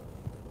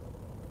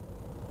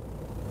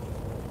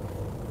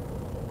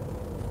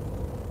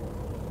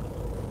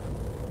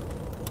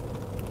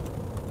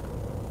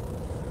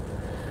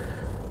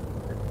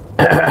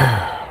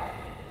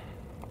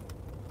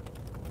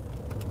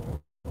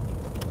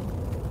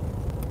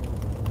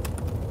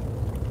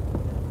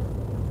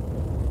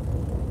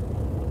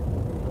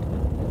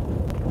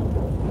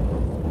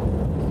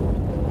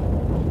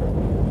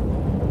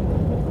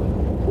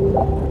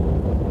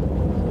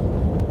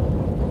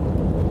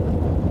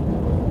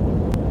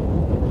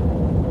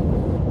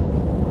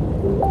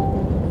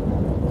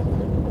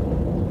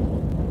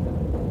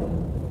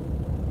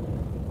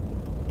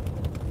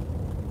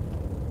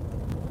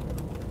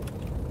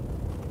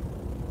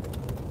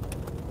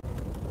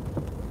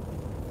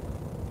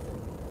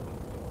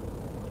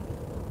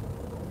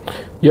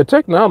 Your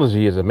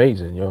technology is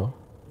amazing, yo.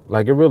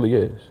 Like it really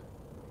is.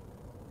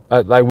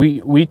 Like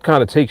we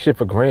kind of take shit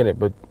for granted,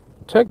 but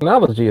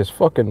technology is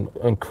fucking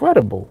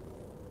incredible.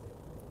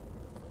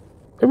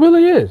 It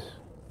really is.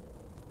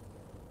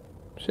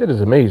 Shit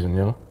is amazing,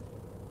 yo.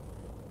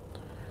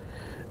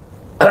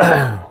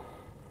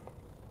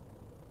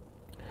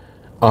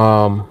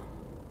 um,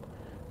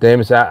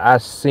 Damn, I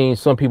seen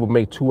some people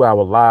make 2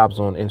 hour lives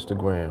on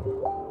Instagram.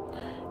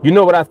 You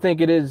know what I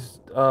think it is,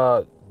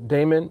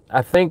 Damon?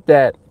 I think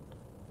that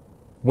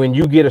when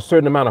you get a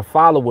certain amount of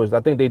followers, I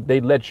think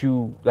they let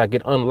you, like,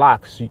 it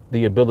unlocks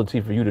the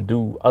ability for you to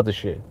do other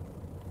shit.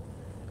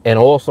 And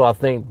also, I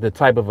think the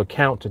type of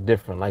accounts are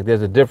different. Like,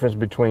 there's a difference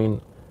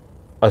between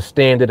a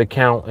standard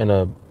account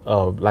and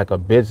like a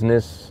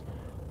business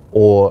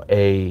or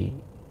a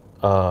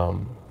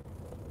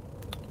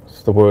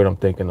what's the word I'm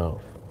thinking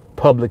of?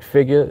 Public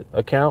figure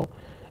account.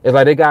 It's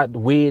like they got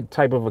weird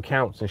type of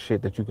accounts and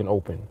shit that you can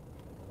open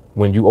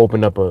when you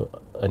open up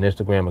an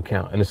Instagram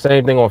account. And the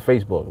same thing on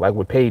Facebook, like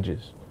with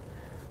pages.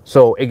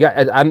 So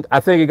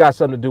I think it got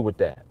something to do with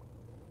that.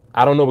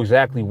 I don't know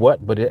exactly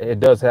what, but it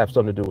does have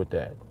something to do with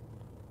that.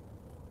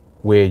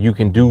 Where you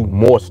can do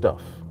more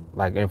stuff,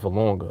 like, and for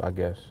longer, I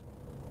guess.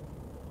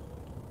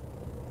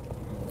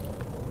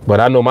 But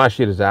I know my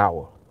shit is an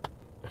hour.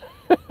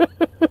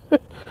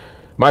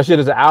 My shit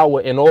is an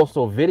hour, and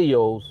also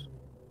videos,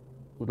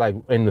 like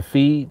in the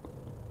feed,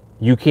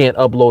 you can't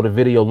upload a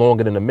video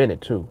longer than a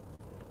minute too.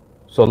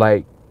 So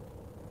like,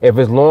 if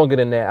it's longer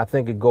than that, I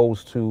think it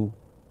goes to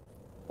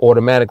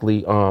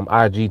automatically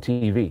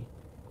IGTV.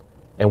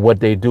 And what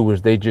they do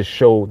is they just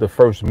show the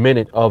first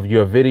minute of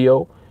your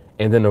video,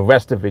 and then the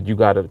rest of it you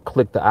gotta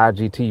click the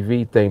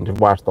IGTV thing to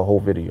watch the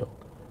whole video.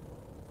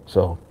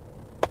 So,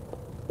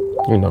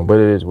 but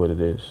it is what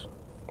it is.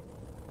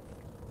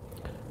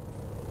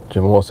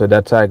 Jamal said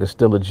that Tiger's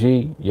still a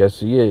G. Yes,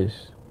 he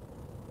is.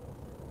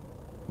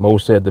 Mo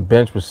said the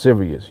bench was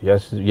serious.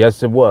 Yes,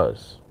 it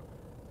was,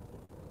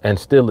 and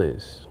still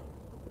is.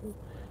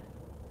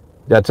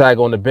 That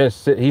Tiger on the bench,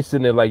 he's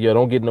sitting there like, yo,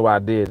 don't get no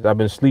ideas. I've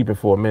been sleeping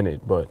for a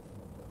minute, but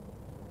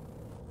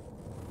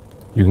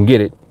you can get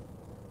it.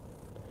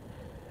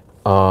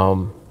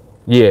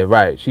 Yeah,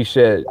 right. She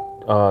shared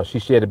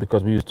it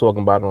because we was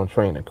talking about it on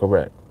training.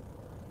 Correct.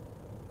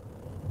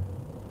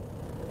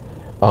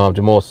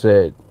 Jamal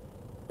said,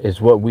 it's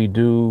what we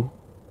do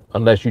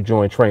unless you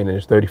join training.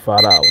 It's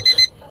 $35.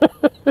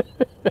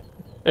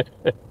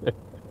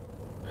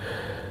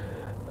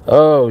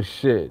 Oh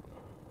shit.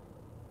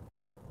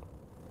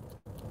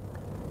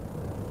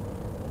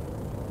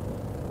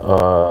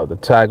 The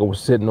Tiger was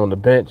sitting on the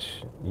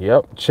bench.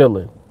 Yep,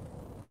 chilling.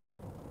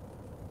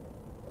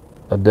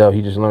 Adele,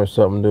 he just learned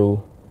something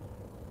new.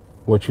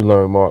 What you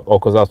learned, Mark? Oh,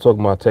 because I was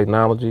talking about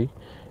technology.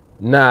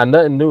 Nah,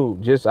 nothing new.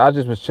 I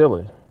just was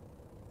chilling.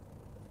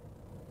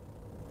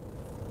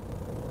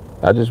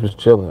 I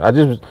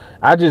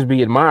just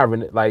be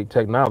admiring it, like,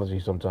 technology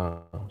sometimes.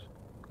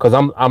 Cause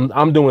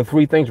I'm doing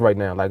three things right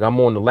now. Like, I'm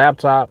on the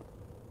laptop,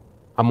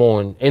 I'm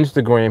on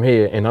Instagram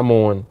here, and I'm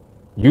on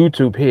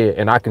YouTube here,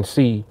 and I can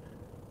see,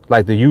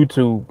 like, the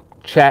YouTube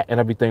chat and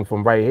everything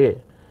from right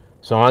here.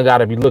 So I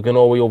gotta be looking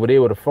all the way over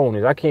there where the phone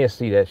is. I can't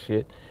see that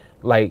shit.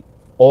 Like,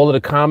 all of the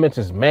comments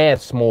is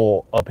mad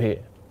small up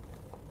here,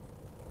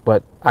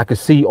 but I can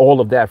see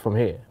all of that from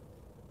here.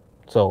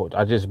 So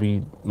I just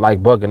be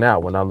like bugging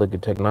out when I look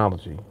at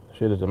technology.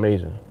 Shit is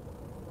amazing.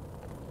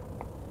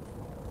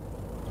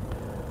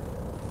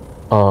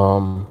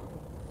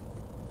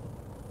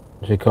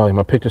 Jay Carly,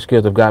 my picture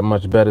skills have gotten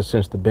much better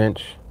since the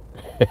bench.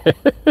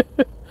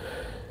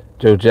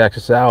 Joe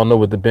Jackson said, I don't know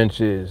what the bench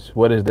is.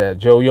 What is that?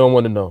 Joe, you don't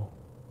want to know.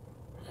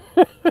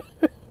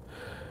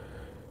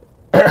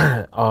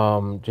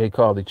 Jay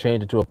Carly,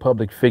 change it to a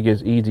public figure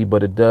is easy,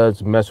 but it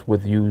does mess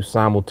with you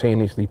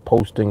simultaneously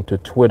posting to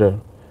Twitter,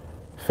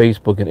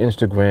 Facebook, and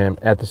Instagram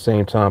at the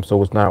same time,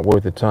 so it's not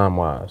worth it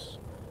time-wise.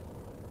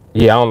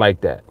 Yeah, I don't like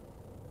that.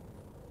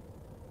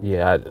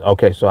 Yeah,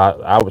 okay, so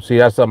I would see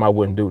that's something I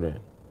wouldn't do then.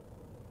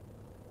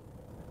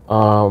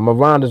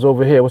 Miranda's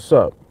over here. What's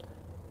up?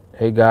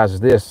 Hey guys, is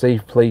there a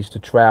safe place to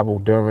travel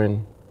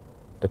during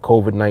the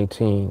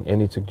COVID-19?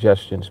 Any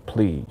suggestions,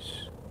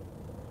 please?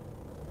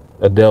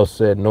 Adele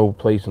said no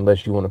place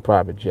unless you on a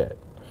private jet.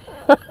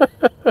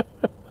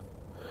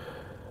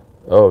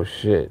 Oh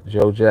shit,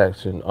 Joe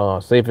Jackson.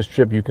 Safest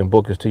trip you can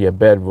book is to your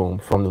bedroom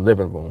from the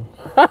living room.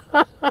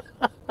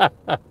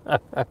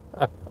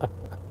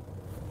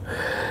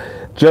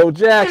 Joe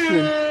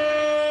Jackson.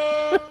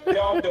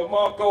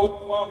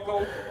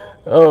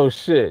 Oh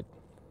shit.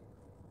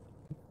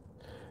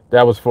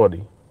 That was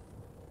funny.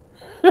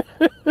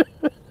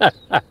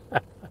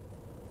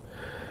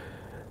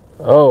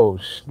 Oh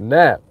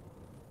snap.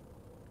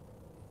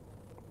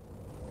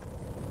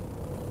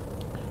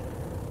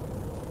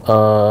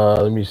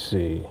 Let me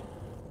see.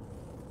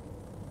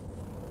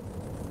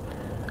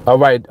 All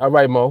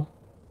right, Mo.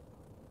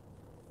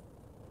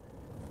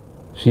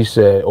 She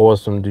said,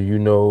 awesome. Do you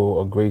know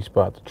a great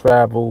spot to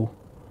travel?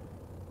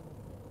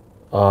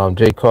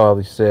 Jay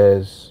Carly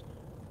says,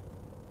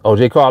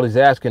 Jay Carly's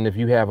asking if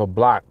you have a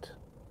blocked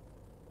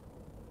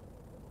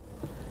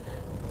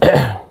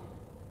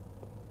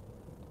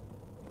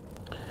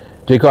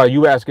J. Carl,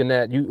 you asking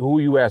that? Who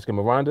are you asking,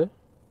 Miranda?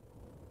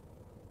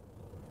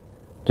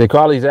 J.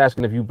 Carly's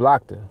asking if you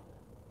blocked her.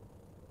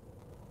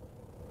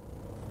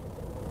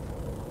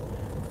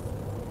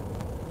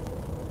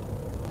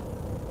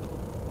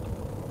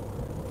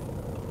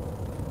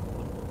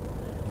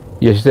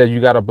 Yeah, she said you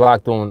got her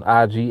blocked on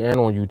IG and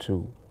on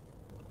YouTube.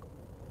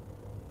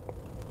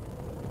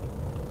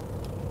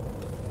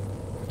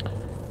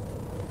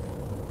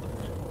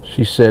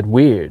 She said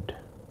weird.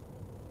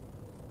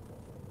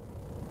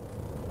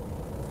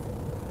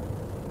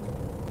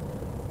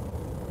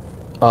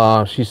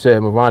 She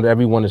said, Miranda,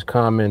 everyone is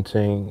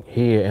commenting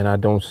here and I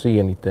don't see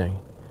anything.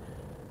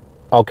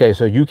 Okay,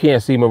 so you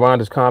can't see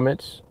Miranda's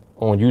comments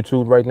on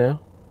YouTube right now?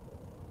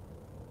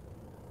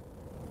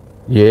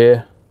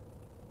 Yeah.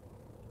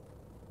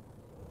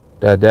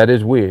 That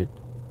is weird.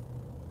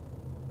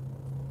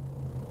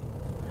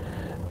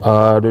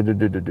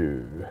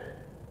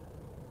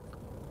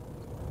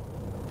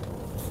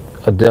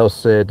 Adele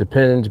said,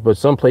 depends, but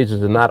some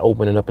places are not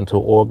opening up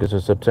until August or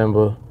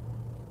September.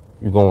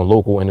 You're going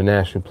local,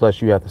 international,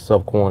 plus you have to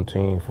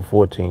self-quarantine for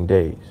 14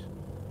 days.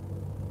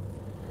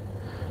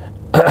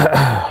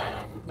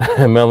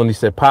 Melanie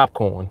said,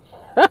 popcorn.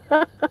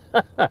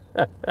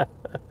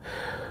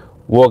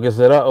 Walker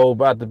said, uh-oh,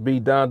 about to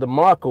be Don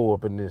DeMarco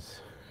up in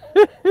this.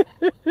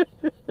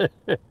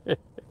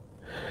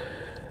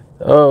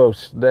 Oh,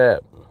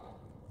 snap.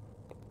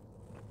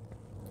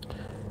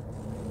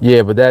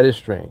 Yeah, but that is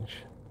strange.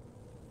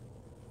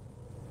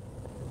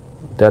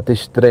 That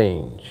is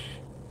strange.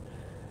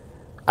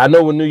 I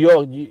know in New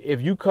York,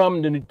 if you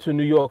come to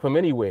New York from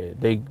anywhere,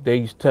 they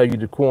tell you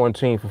to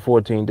quarantine for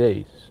 14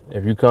 days.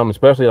 If you come,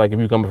 especially like if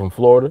you're coming from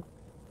Florida,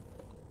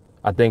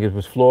 I think it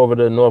was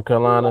Florida, North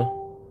Carolina,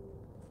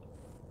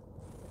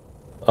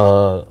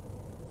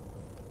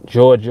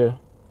 Georgia.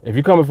 If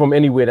you're coming from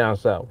anywhere down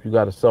south, you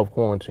got to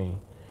self-quarantine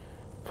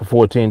for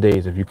 14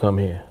 days if you come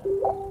here.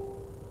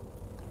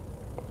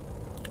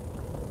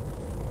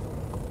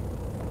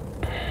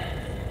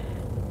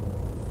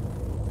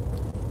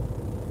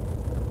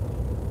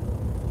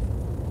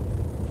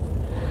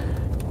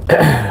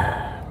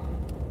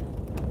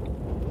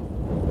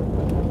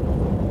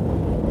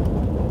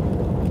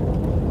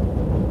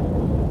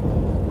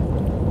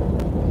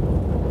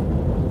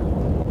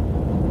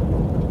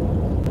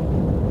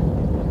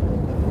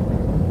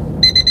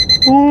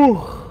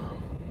 Ooh.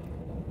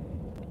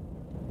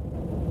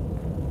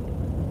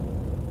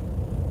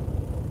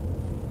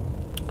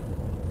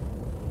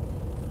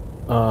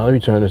 Let me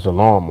turn this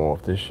alarm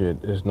off. This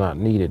shit is not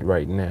needed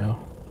right now.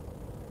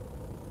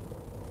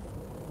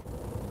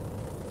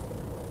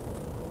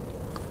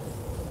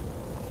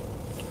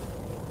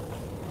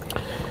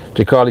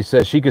 Carly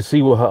says she could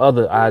see with her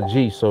other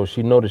IG, so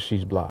she noticed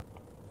she's blocked.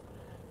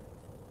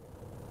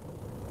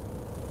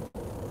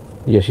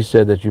 Yeah, she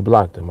said that you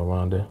blocked her,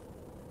 Miranda.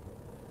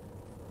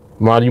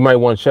 Miranda, you might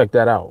want to check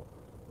that out.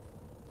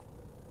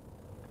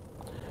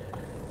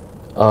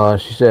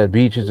 She said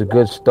beach is a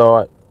good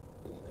start.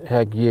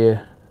 Heck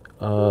yeah.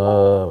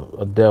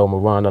 Adele,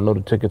 Miranda, I know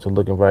the tickets are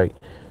looking right.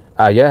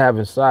 You're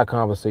having side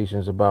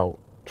conversations about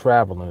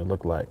traveling, it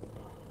look like.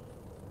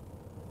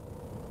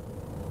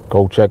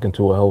 Go check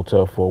into a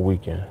hotel for a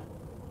weekend.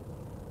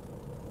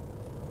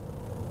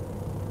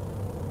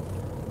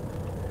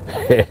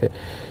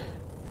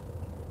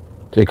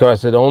 J. Carr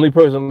said, the only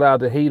person allowed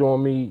to hate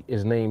on me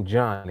is named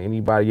John.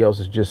 Anybody else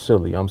is just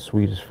silly. I'm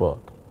sweet as fuck.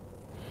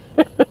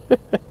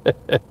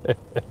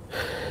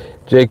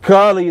 J.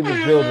 Carly in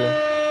the building.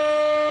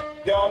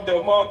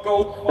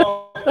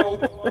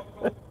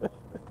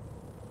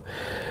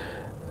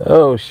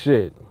 Oh,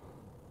 shit.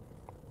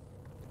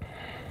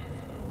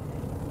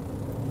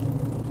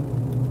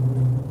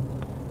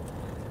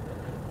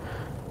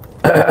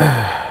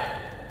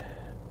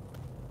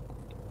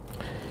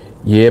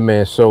 Yeah,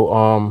 man. So,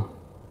 all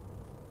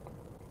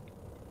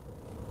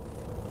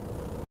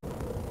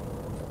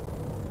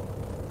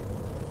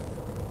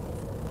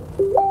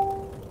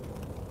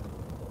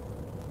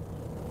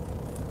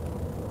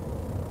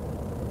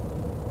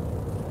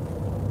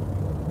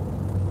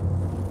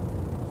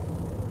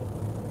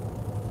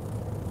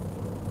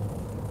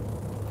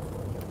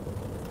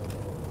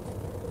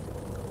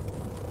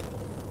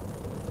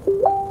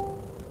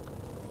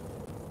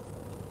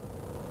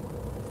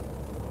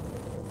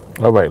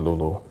right,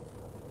 Lulu.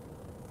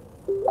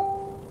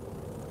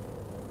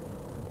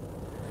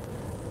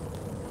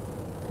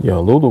 Yo,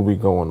 Lulu be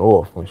going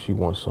off when she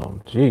wants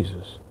something.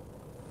 Jesus.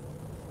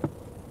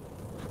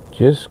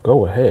 Just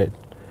go ahead.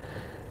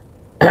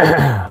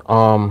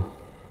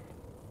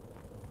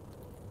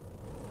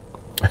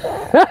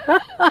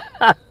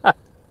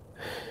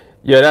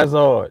 Yeah, that's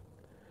hard.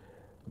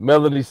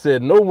 Melody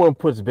said, no one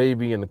puts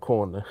baby in the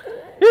corner.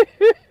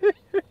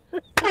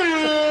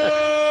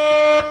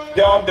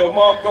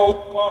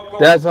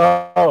 That's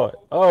hard.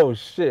 Oh,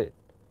 shit.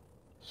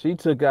 She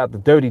took out the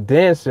Dirty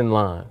Dancing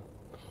line.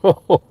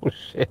 Oh,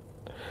 shit.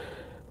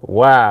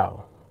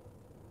 Wow.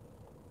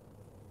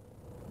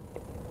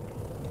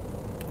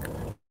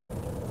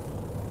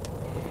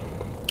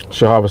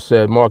 Shahara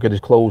said, market is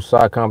closed.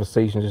 Side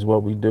conversations is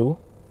what we do.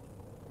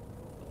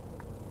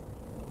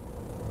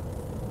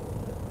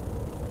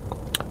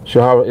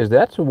 Shahara, is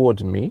that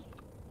towards me?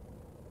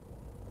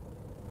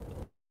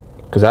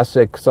 Because I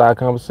said side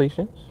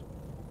conversations.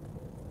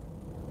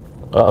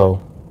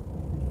 Uh-oh.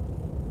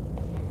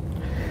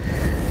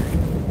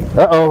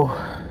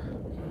 Uh-oh.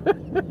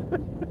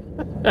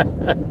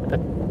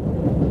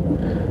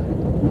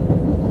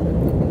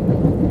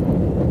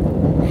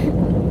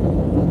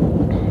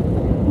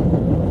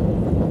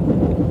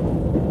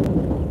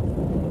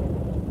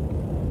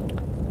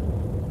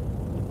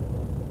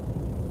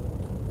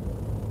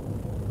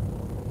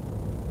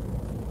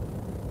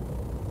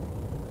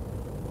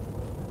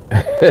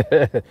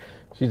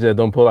 She said,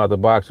 "Don't pull out the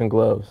boxing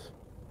gloves."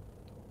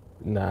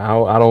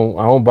 Nah, I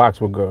don't box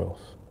with girls.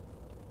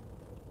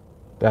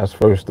 That's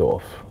first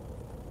off.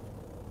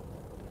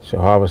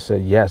 Shahara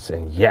said yes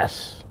and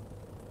yes.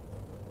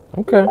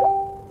 Okay.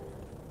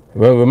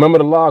 Remember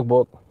the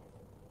logbook.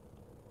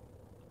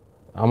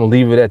 I'm gonna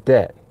leave it at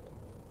that.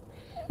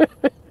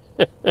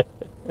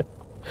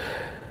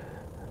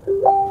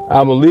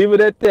 I'm gonna leave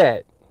it at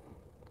that.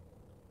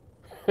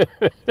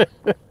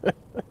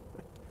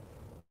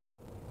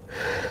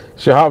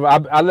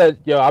 Shahara,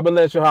 I've been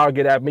letting Shahara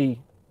get at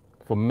me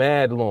for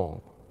mad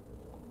long,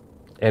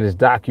 and it's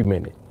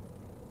documented,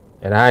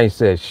 and I ain't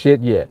said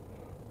shit yet.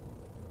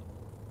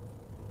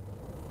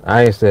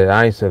 I ain't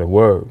said a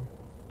word.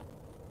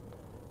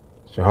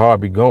 Shahara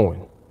be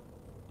going,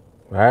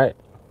 right?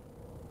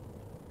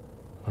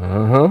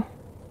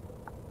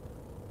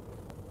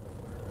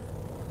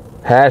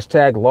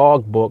 Hashtag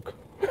logbook.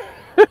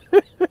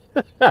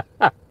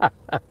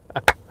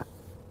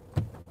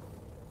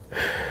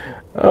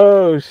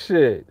 Oh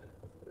shit!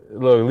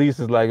 Look,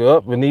 Lisa's like,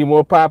 "Up, we need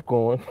more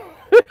popcorn."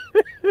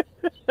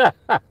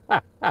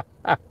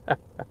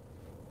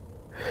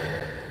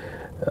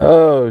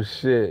 Oh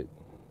shit!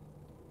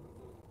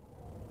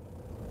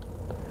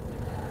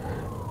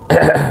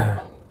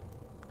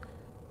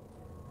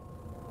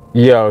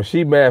 Yo,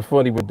 she mad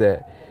funny with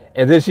that,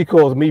 and then she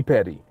calls me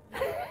petty.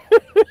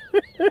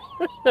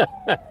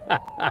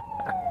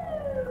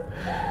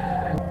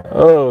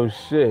 Oh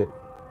shit!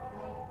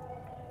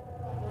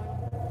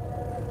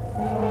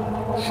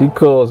 She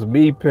calls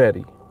me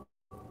petty.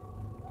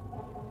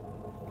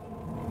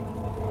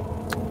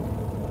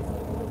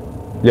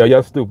 Yo,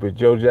 y'all stupid.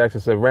 Joe Jackson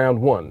said, "Round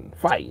one,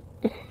 fight."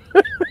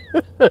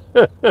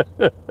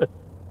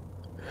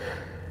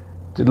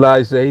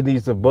 July said he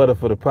needs some butter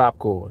for the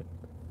popcorn.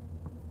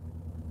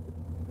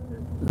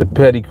 The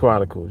Petty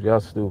Chronicles. Y'all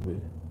stupid.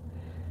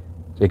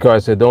 J. Carter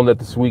said, "Don't let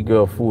the sweet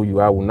girl fool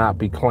you. I will not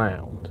be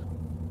clowned."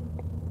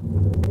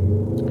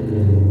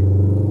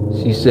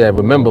 She said,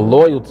 "Remember,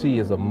 loyalty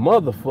is a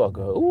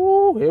motherfucker."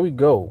 Ooh, here we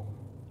go.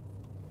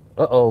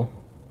 Uh-oh.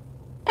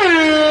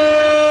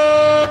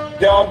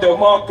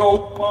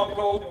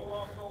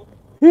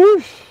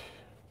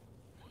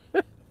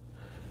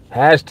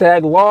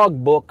 Hashtag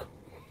logbook.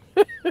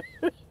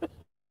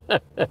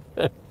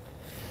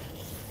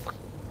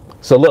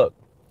 So look,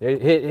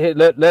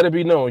 let it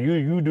be known,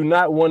 you do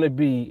not want to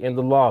be in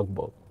the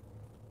logbook.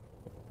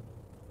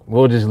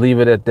 We'll just leave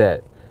it at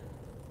that.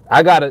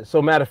 I got it.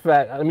 So matter of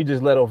fact, let me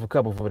just let off a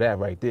couple for that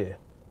right there.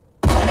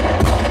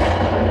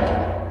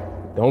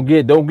 Don't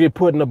get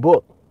put in the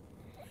book.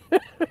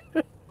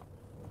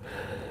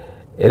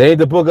 It ain't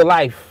the book of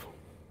life.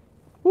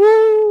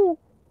 Woo!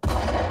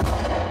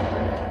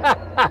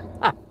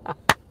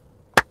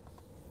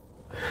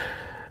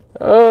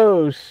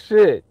 Oh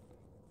shit!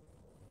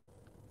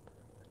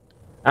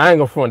 I ain't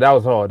gonna front. That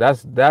was hard.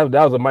 That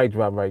was a mic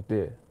drop right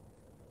there.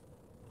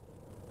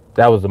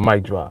 That was a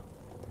mic drop.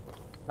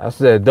 I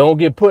said, "Don't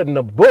get put in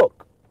the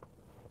book.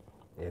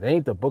 It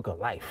ain't the book of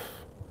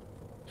life."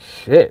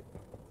 Shit.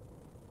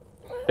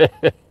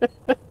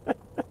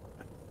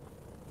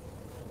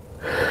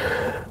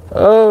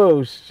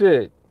 Oh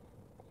shit.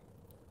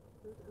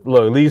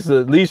 Look,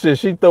 Lisa,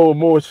 she throwing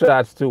more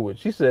shots to it.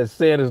 She said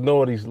Santa's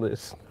naughties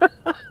list.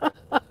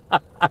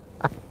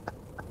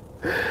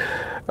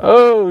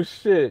 Oh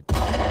shit.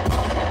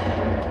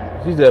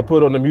 She said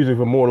put on the music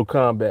for Mortal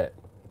Kombat.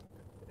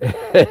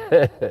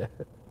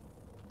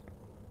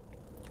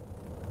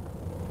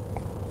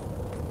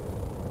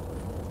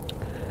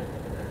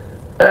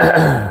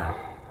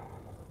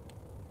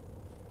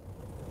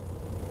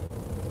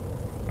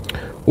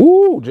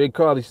 Ooh, Jay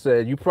Carly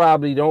said, "You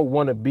probably don't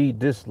want to be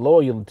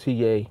disloyal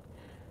to TA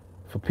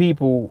for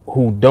people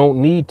who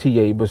don't need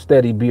TA but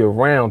steady be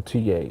around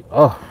TA."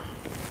 Oh.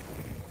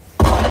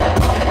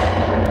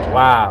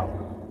 Wow.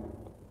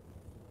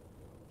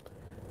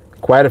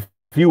 Quite a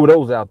few of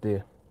those out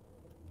there.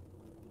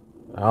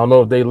 I don't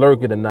know if they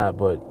lurking or not,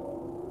 but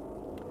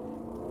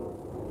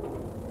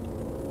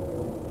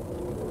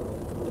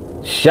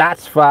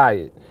shots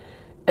fired.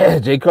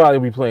 Jay Carly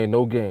be playing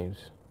no games.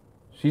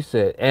 She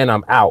said, "And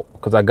I'm out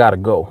because I gotta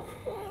go."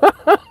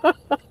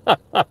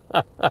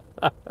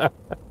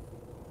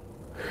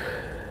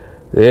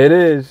 There it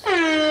is.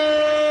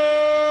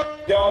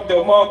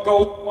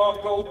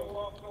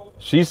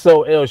 She's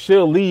so ill,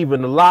 she'll leave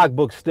and the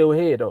logbook's still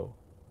here though.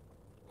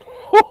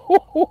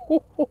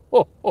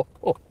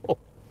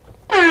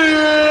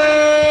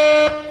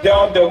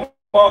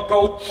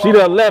 She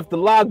done left, the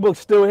logbook's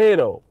still here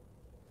though.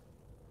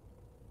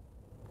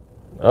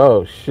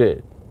 Oh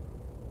shit.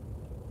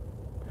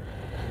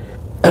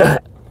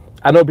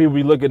 I know people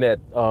be looking at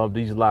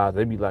these lives,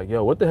 they be like,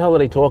 yo, what the hell are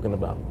they talking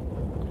about?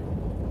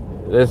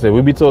 Listen,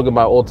 we be talking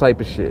about all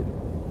type of shit.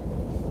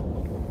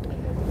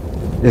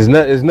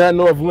 It's not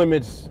north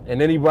limits and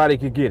anybody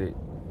could get it.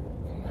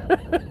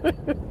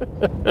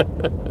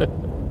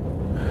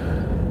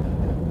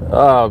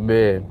 Oh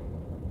man.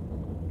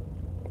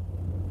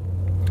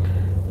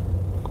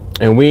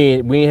 And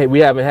we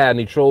haven't had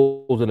any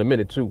trolls in a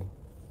minute too.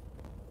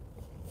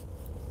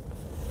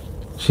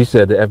 She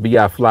said the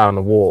FBI fly on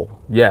the wall.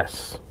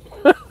 Yes.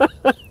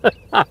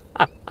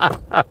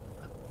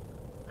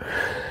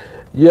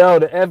 Yo,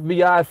 the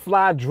FBI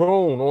fly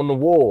drone on the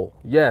wall.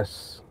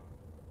 Yes.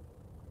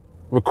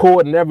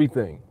 Recording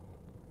everything.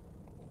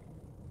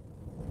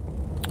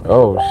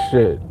 Oh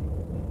shit.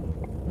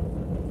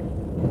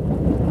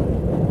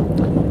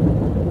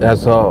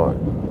 That's hard.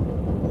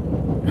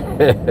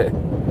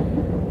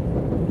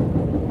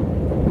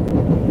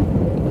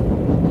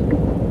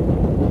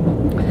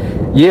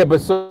 Yeah,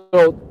 but so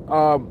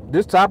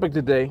this topic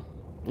today,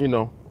 you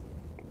know,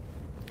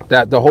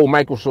 that the whole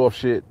Microsoft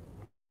shit,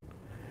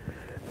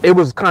 it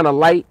was kind of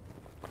light.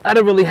 I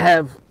didn't really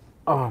have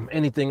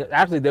anything.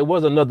 Actually, there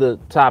was another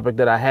topic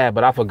that I had,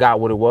 but I forgot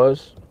what it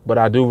was. But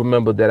I do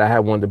remember that I had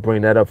wanted to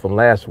bring that up from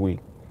last week.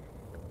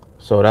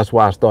 So that's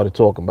why I started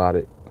talking about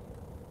it.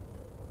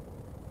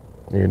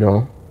 You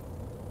know?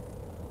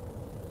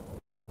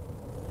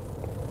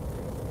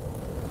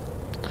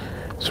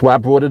 That's why I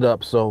brought it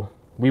up. So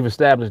we've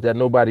established that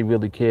nobody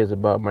really cares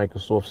about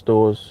Microsoft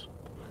stores.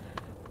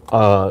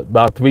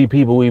 About 3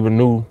 people even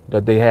knew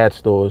that they had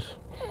stores.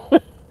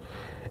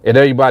 And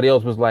everybody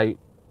else was like,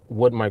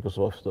 what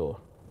Microsoft store?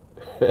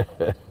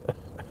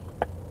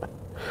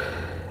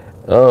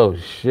 Oh,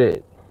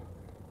 shit.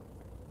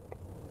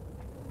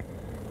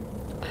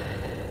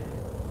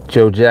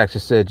 Joe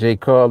Jackson said, Jay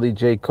Carly,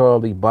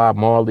 Bob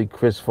Marley,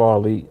 Chris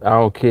Farley. I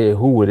don't care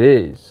who it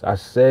is. I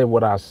said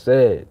what I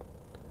said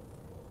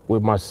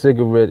with my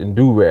cigarette and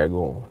do-rag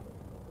on.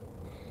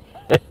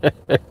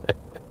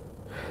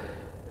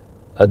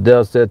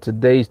 Adele said,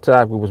 today's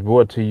topic was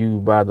brought to you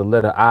by the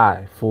letter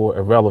I for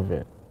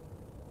irrelevant.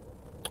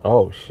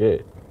 Oh,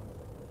 shit.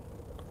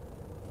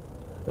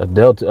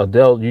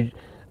 Adele, you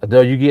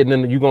getting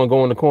in? You gonna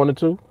go in the corner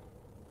too?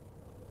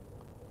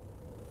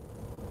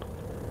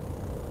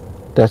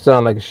 That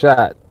sounds like a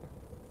shot.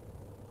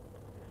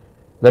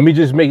 Let me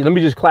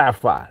just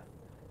clarify.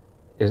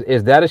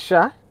 Is that a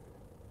shot?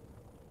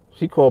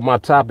 She called my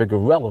topic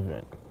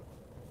irrelevant.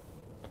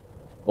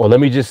 Or let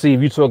me just see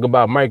if you talk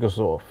about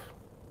Microsoft.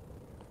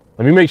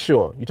 Let me make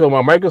sure. You talk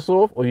about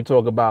Microsoft or you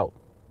talk about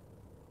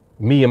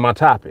me and my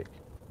topic?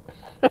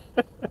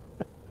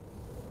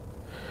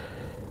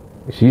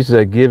 She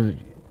said, give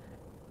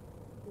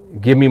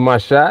me my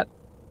shot.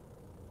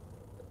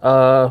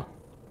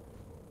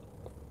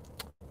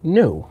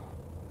 No.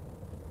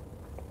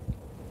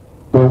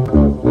 Come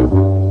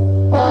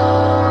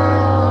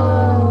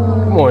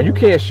on, you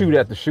can't shoot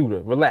at the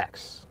shooter.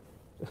 Relax.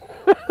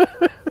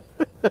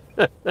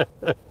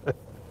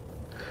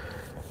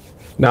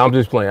 No, I'm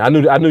just playing.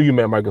 I knew you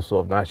meant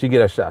Microsoft. Nah, she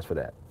get her shots for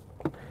that.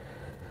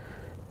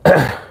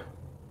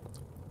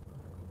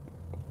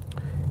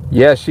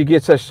 Yeah, she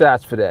gets her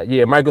shots for that.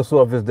 Yeah,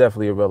 Microsoft is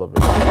definitely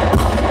irrelevant.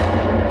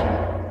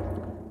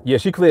 Yeah,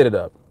 she cleared it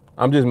up.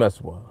 I'm just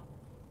messing with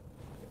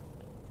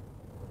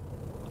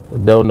her.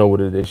 Don't know what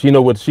it is. She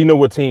know what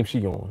team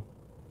she on.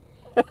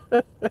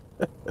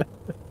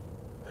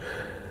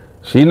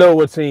 She know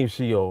what team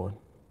she on.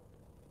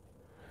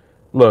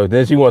 Look,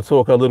 then she want to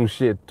talk her little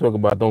shit, talk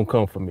about don't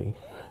come for me.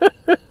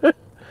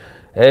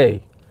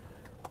 Hey,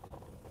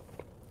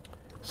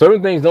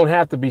 certain things don't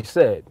have to be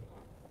said.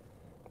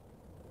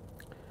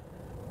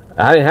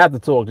 I didn't have to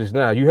talk just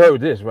now. You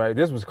heard this, right?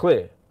 This was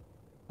clear.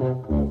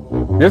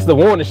 This is the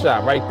warning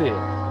shot right there.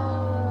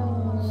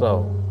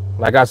 So,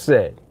 like I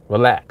said,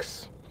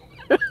 relax.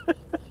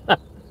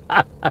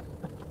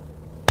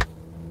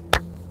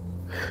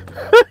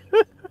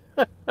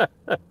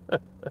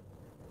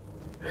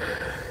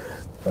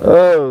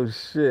 Oh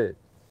shit.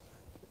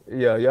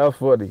 Yeah, y'all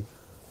funny.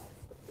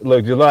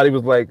 Look, Jelani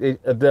was like, hey,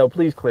 Adele,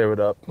 please clear it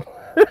up.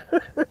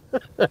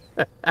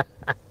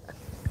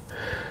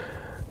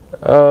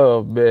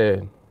 Oh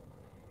man.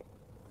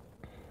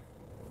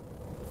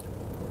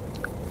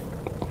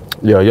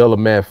 Yo, y'all are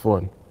mad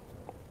fun.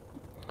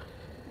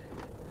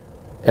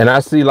 And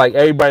I see like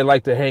everybody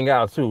like to hang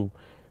out too.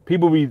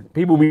 People be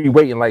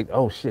waiting like,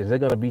 oh shit, is there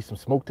gonna be some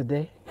smoke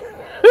today?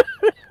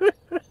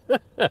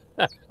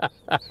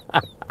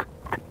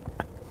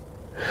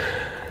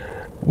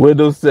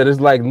 Windows said it's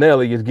like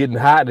Nelly, it's getting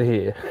hot in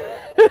here.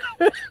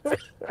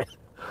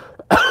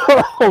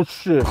 Oh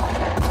shit.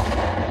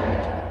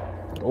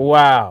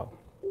 Wow.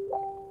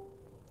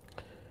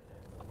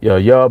 Yo,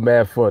 y'all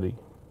mad funny.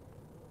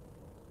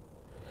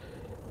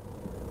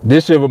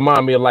 This shit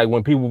remind me of like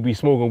when people be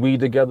smoking weed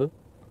together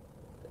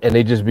and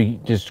they just be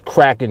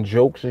cracking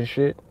jokes and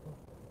shit.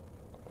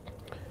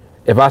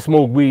 If I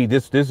smoke weed,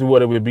 this is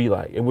what it would be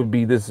like. It would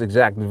be this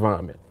exact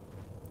environment.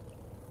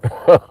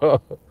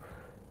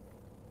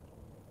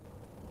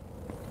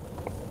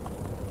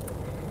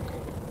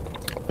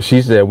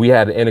 She said we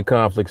had an inner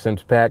conflict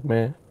since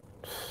Pac-Man.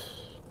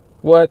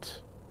 What?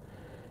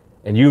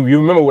 And you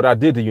remember what I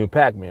did to you in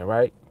Pac-Man,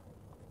 right?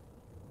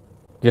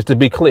 Just to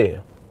be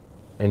clear.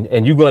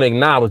 And you're gonna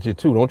acknowledge it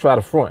too. Don't try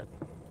to front.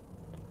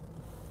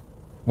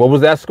 What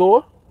was that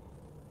score?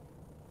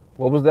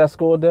 What was that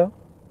score, Del?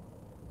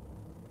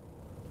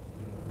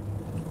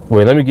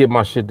 Wait, let me get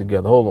my shit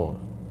together. Hold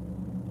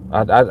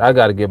on. I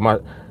gotta get my.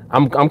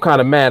 I'm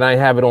kind of mad. I ain't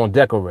have it on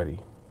deck already.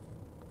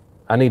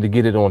 I need to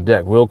get it on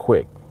deck real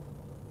quick.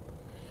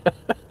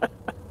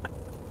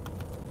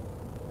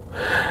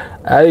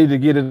 I need to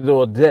get it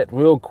on deck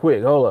real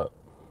quick. Hold up.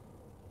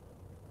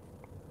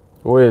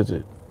 Where is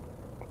it?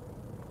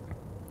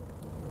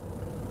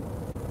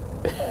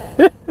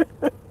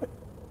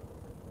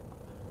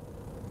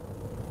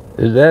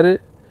 Is that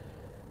it?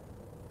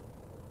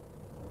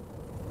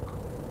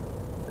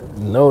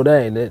 No,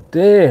 that ain't it.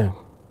 Damn.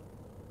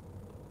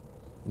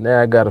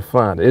 Now I gotta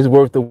find it. It's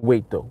worth the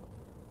wait though.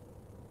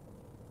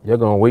 You're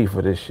gonna wait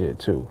for this shit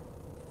too.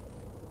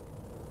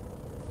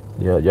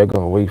 Yeah, you're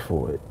gonna wait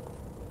for it.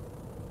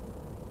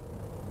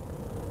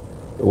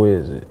 Where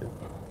is it?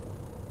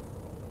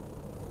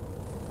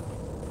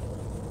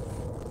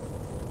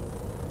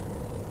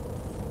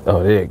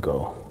 Oh, there it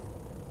go.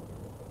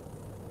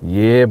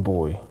 Yeah,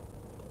 boy.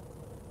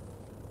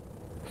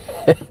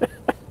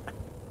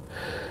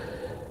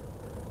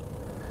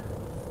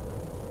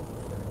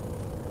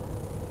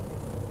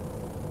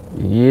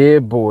 Yeah,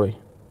 boy.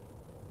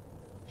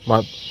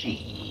 My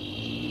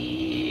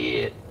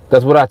shit.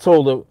 That's what I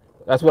told her.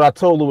 That's what I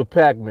told her with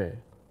Pac-Man.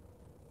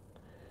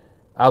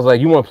 I was like,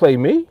 "You want to play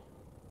me?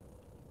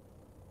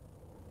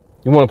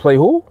 You want to play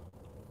who?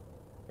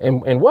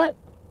 And what?"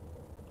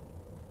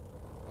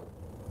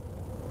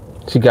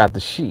 She got the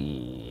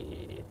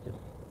shit.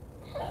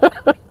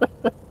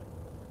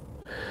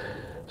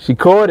 She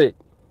caught it.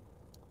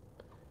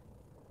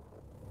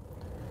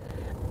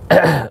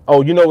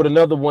 Oh, you know what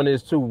another one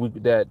is too?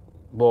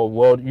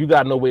 Well, you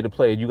got no way to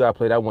play it. You got to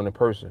play that one in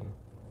person.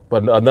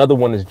 But another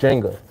one is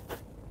Jenga.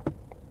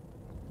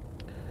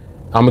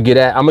 I'm gonna get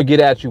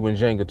at you in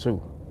Jenga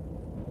too.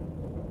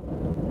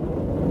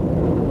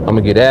 I'm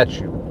gonna get at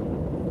you.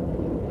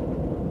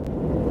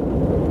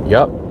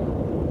 Yup.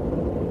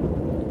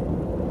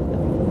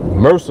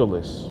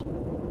 Merciless.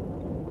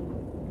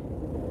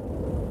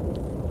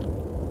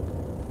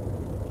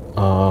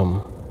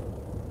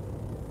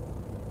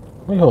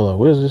 Wait, hold on.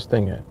 Where's this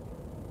thing at?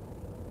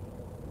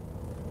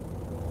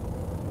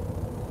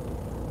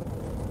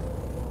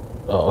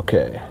 Oh,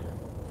 okay.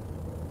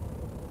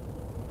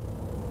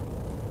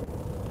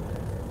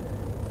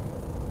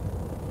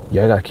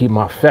 Yeah, I gotta keep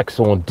my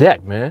effects on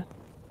deck, man.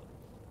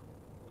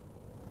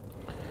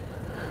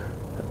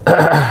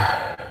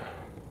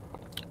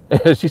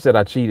 She said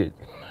I cheated.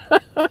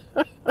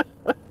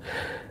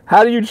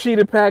 How do you cheat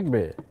at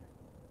Pac-Man?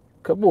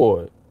 Come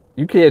on.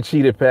 You can't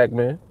cheat at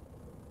Pac-Man.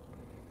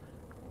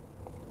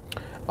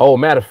 Oh,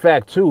 matter of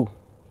fact, too.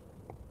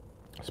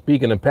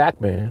 Speaking of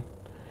Pac-Man,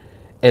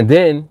 and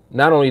then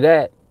not only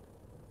that,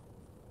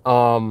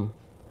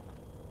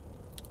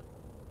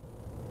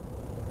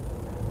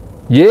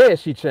 yeah,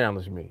 she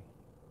challenged me.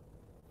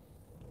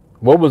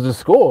 What was the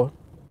score?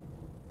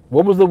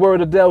 What was the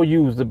word Adele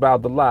used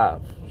about the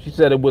live? She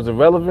said it was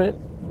irrelevant.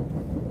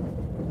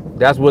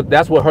 That's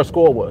what her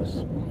score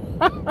was.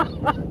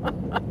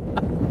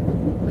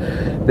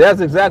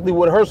 That's exactly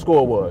what her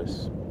score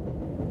was.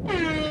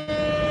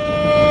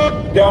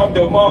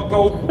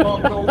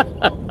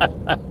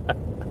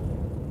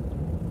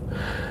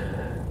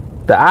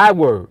 The I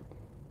word.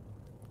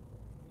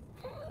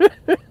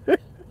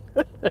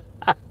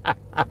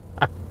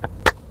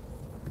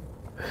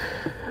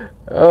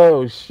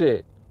 Oh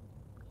shit.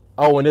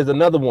 Oh, and there's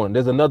another one.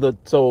 There's another.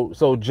 So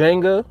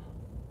Jenga,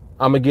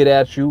 I'm gonna get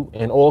at you,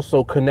 and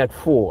also Connect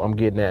 4, I'm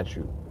getting at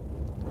you,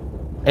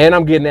 and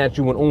I'm getting at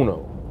you in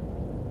Uno.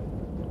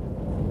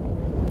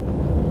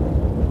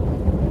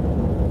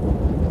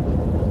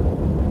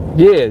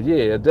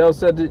 Yeah. Adele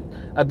said that.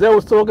 Adele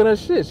was talking her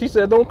shit. She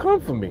said, "Don't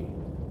come for me."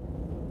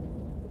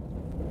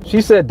 She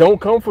said, "Don't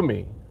come for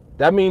me."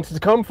 That means to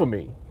come for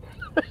me.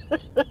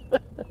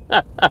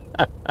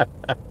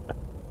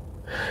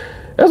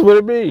 That's what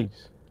it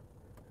means.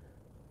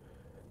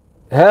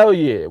 Hell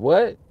yeah.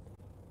 What?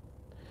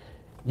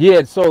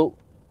 Yeah, so,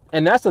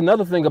 and that's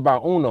another thing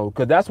about Uno,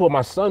 because that's what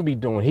my son be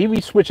doing. He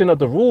be switching up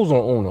the rules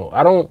on Uno.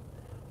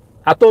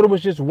 I thought it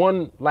was just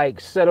one,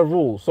 like, set of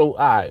rules. So,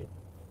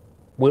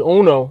 with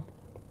Uno,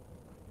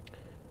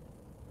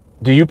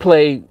 do you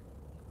play,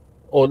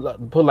 or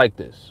put like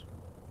this,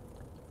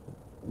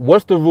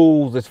 what's the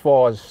rules as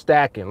far as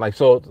stacking? Like,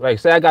 so, like,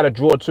 say I got a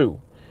draw 2.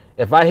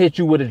 If I hit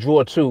you with a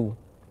draw 2,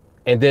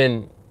 and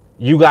then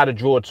you got a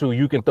draw 2,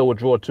 you can throw a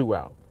draw 2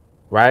 out,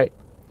 right?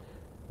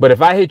 But if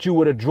I hit you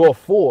with a draw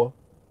 4,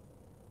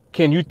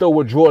 can you throw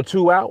a draw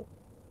 2 out?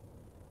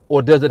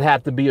 Or does it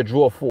have to be a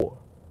draw 4?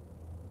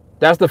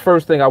 That's the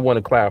first thing I want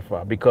to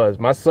clarify, because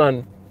my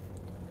son,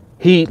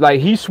 he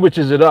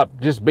switches it up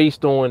just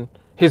based on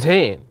his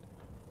hand.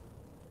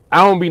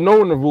 I don't be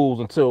knowing the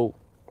rules until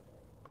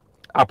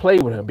I play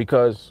with him,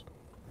 because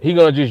he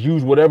gonna just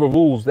use whatever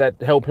rules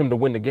that help him to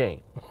win the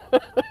game.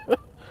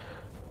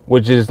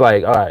 Which is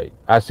like, all right,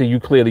 I see you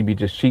clearly be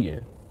just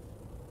cheating.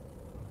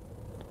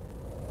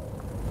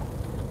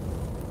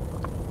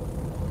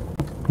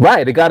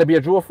 Right, it got to be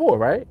a draw 4,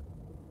 right?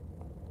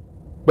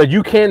 But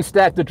you can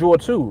stack the draw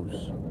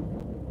 2s.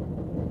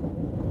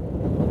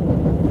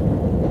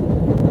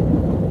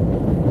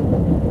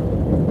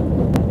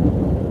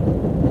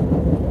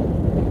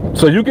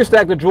 So you can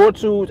stack the draw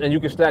 2s and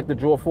you can stack the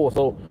draw 4.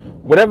 So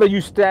whatever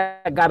you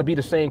stack got to be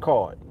the same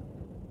card.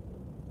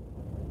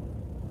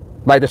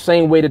 Like the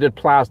same way that it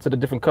applies to the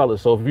different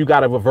colors. So if you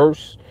got a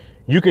reverse,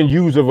 you can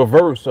use a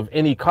reverse of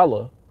any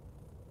color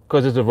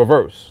because it's a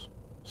reverse.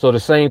 So the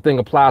same thing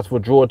applies for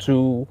draw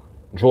 2,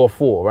 draw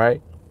 4,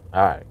 right?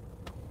 All right.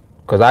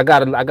 Because I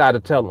gotta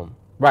tell him,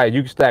 right,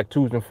 you can stack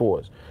 2s and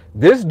 4s.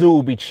 This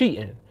dude be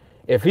cheating.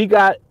 If he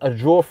got a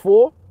draw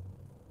 4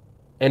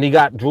 and he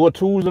got draw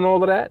 2s and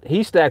all of that,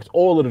 he stacks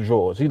all of the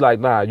drawers. He's like,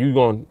 nah, you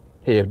going,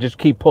 here, just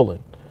keep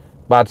pulling.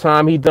 By the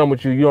time he's done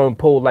with you, you don't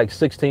pull like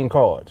 16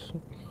 cards.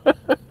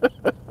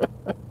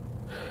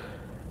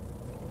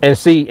 and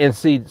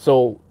see,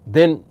 so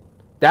then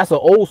that's an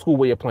old school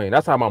way of playing.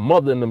 That's how my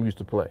mother and them used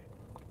to play.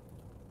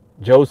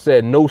 Joe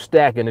said no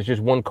stacking, it's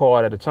just one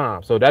card at a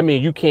time. So that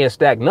means you can't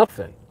stack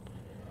nothing.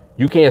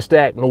 You can't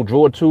stack no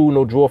draw 2,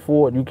 no draw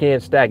 4. You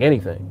can't stack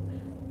anything.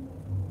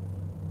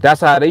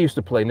 That's how they used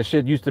to play. And the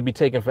shit used to be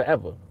taking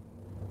forever.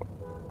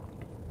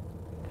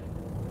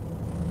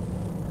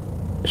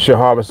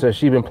 Shahara says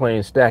she been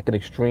playing stacking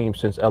extreme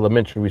since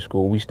elementary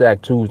school. We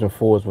stack 2s and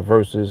 4s,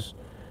 reverses,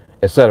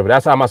 etc.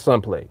 That's how my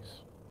son plays.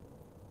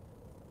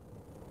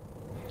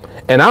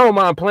 And I don't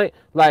mind playing,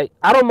 like,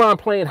 I don't mind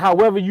playing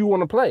however you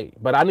want to play,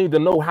 but I need to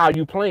know how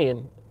you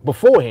playing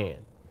beforehand.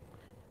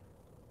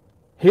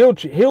 He'll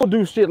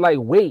do shit like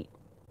wait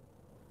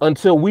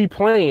until we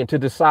playing to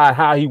decide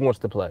how he wants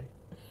to play.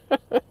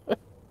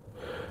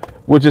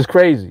 Which is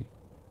crazy.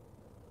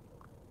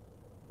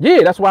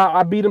 Yeah, that's why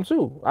I beat him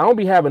too. I don't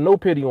be having no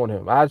pity on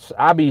him. I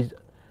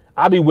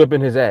be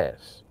whipping his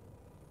ass.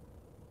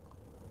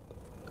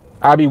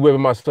 I be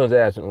whipping my son's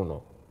ass in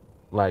Uno.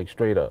 Like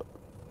straight up.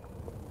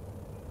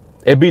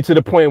 It be to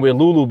the point where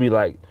Lulu be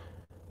like,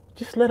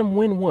 just let him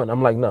win one.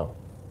 I'm like, no.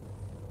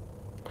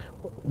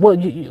 Well,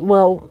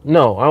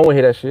 no, I don't want to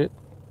hear that shit.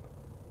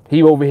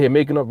 He over here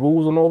making up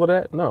rules and all of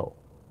that? No.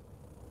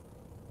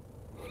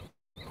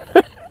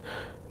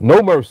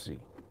 No mercy.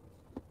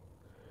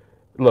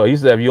 Look, he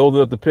said, if you're old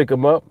enough to pick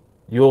him up,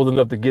 you're old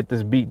enough to get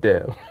this beat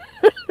down.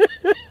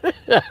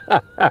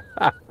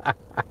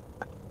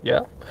 Yeah,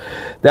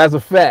 that's a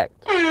fact.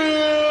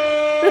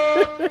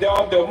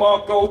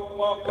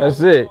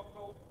 That's it.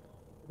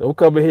 Don't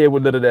come in here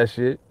with none of that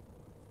shit.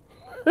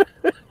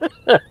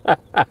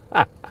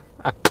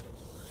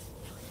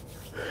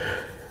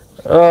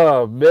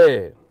 Oh,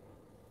 man.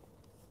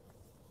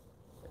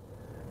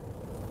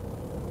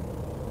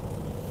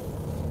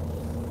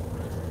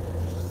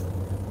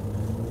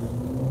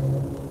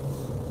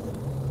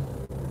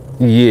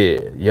 Yeah,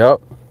 yep.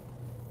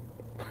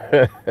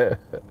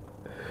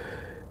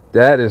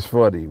 That is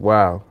funny.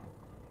 Wow.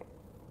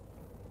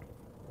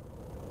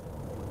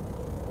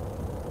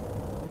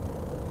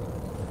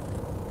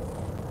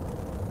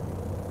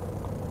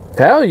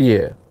 Hell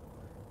yeah.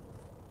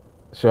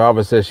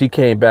 Sharva says she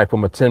came back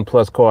from a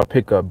 10+ card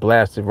pickup,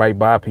 blasted right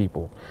by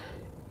people.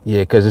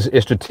 Yeah, because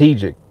it's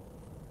strategic.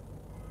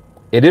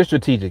 It is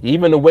strategic.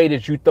 Even the way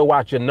that you throw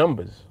out your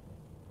numbers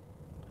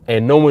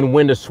and knowing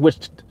when to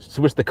switch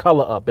the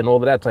color up and all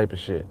of that type of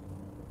shit.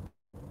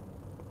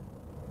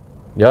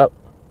 Yep.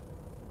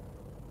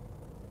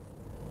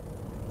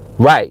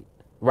 Right.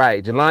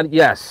 Jelani,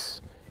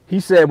 yes. He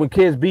said when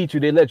kids beat you,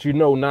 they let you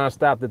know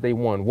nonstop that they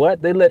won.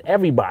 What? They let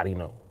everybody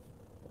know.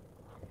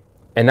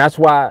 And that's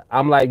why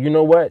I'm like, you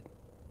know what?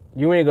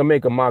 You ain't gonna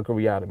make a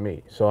mockery out of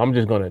me. So I'm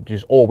just gonna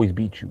always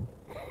beat you.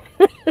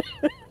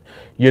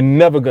 You're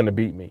never gonna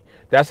beat me.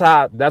 That's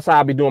how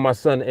I be doing my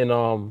son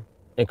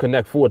in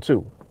Connect 4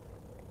 too.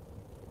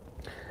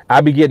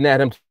 I be getting at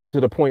him to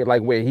the point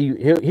like where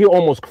he'll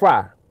almost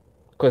cry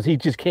because he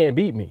just can't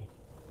beat me.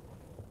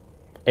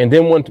 And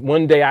then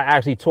one day I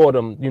actually taught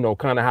him, you know,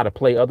 kind of how to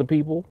play other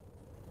people.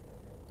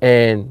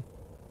 And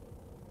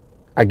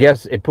I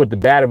guess it put the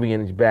battery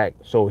in his back.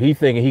 So he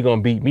thinking he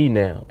gonna beat me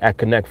now at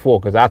Connect 4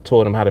 because I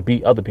taught him how to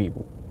beat other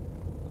people.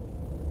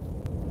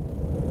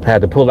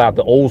 Had to pull out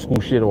the old school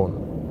shit on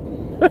him.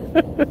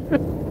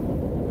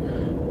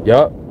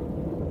 Yup.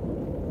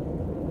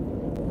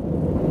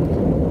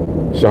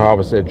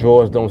 Shahava said,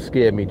 drawers don't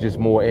scare me, just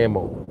more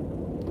ammo.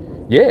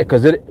 Yeah,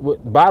 because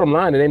bottom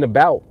line, it ain't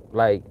about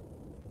like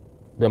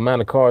the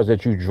amount of cards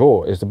that you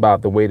draw. It's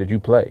about the way that you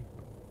play.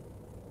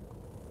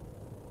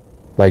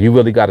 Like you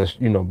really got to,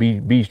 you know,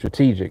 be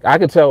strategic. I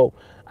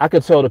I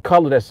could tell the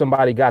color that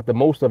somebody got the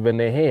most of in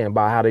their hand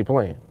by how they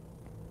playing.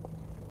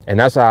 And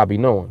that's how I be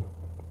knowing.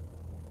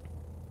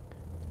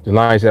 The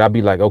lion said, I'd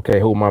be like,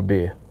 okay, hold my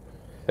beer.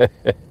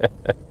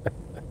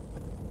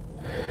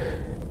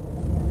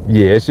 Yeah,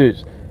 it's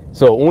just,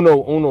 so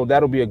Uno,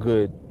 that'll be a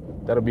good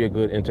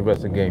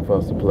interesting game for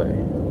us to play.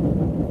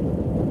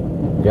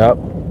 Yep.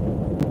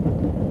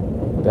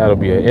 That'll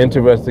be an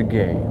interesting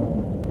game.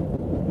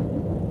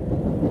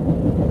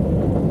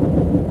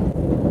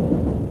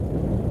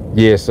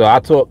 Yeah, so I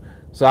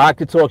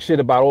could talk shit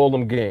about all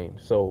them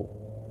games. So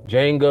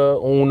Jenga,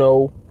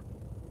 Uno,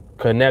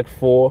 Connect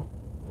 4.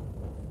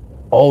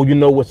 Oh, you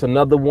know what's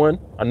another one?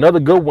 Another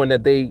good one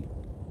that I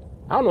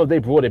don't know if they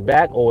brought it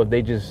back or if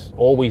they just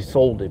always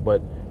sold it,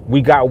 but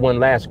we got one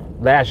last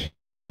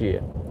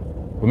year.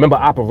 Remember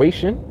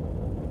Operation?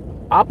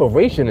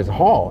 Operation is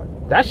hard.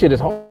 That shit is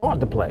hard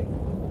to play.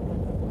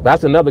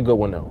 That's another good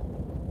one though.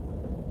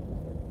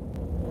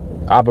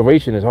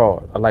 Operation is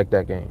hard. I like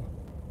that game.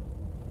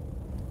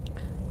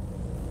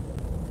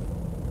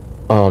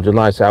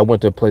 July said, I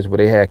went to a place where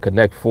they had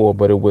Connect 4,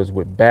 but it was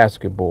with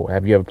basketball.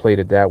 Have you ever played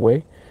it that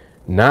way?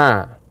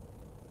 Nah.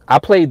 I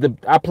played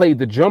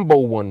the jumbo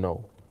one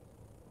though.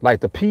 Like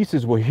the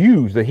pieces were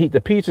huge.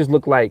 The pieces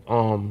looked like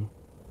frisbees.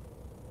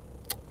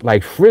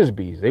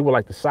 They were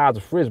like the size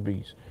of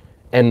frisbees.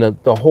 And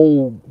the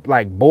whole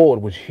like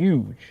board was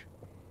huge.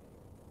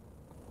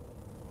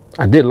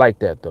 I did like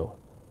that though.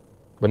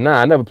 But nah,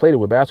 I never played it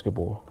with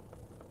basketball.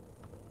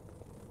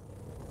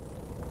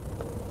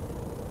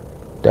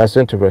 That's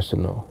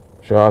interesting though.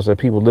 Charles said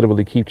people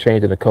literally keep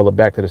changing the color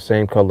back to the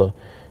same color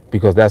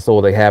because that's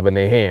all they have in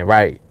their hand,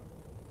 right?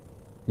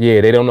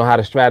 Yeah, they don't know how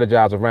to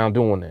strategize around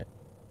doing that.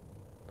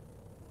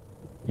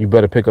 You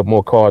better pick up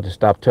more cards and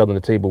stop telling the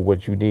table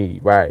what you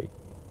need, right?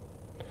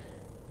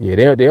 Yeah,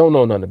 they don't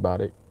know nothing about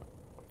it.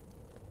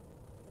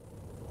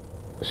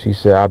 She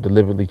said, I've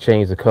deliberately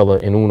changed the color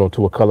in Uno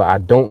to a color I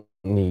don't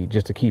need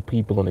just to keep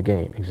people in the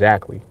game.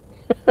 Exactly.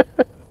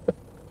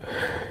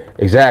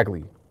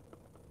 Exactly.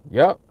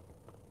 Yep.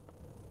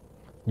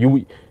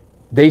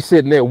 They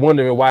sitting there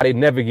wondering why they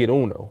never get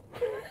Uno.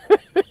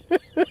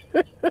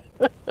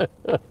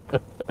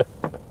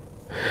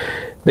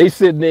 They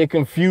sitting there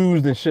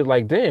confused and shit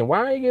like, damn,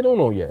 why I ain't get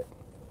Uno yet?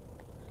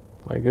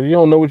 Like, you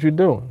don't know what you're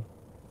doing.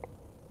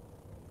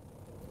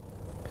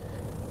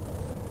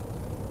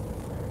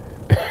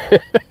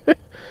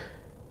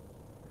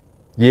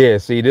 Yeah,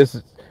 see, this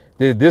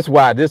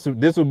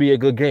would be a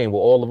good game with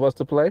all of us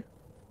to play.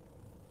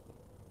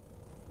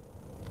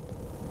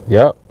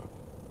 Yep.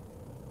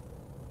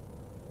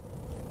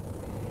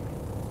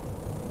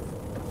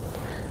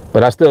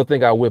 But I still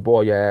think I whip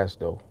all your ass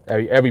though.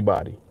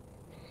 Everybody.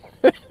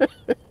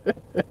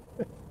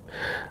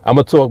 I'm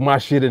gonna talk my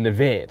shit in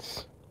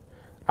advance.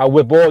 I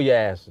whip all your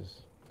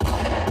asses.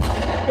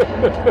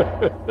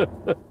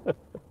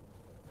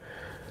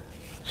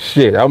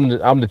 Shit, I'm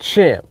the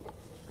champ.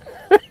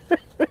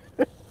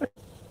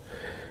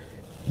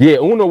 Yeah,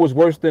 Uno was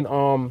worse than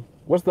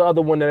what's the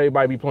other one that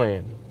everybody be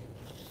playing?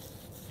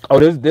 Oh,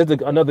 there's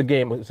another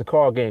game. It's a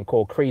card game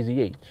called Crazy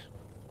H.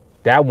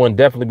 That one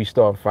definitely be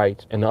starting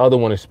fights, and the other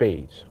one is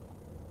Spades.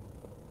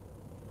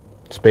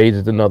 Spades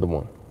is another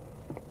one.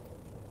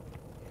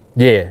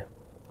 Yeah,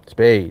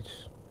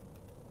 Spades.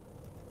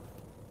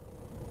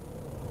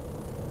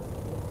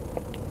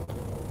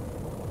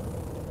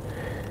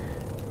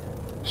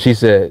 She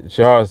said,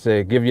 Charles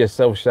said, give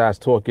yourself shots,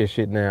 talk your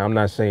shit now. I'm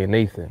not saying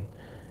Nathan.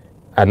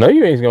 I know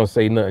you ain't gonna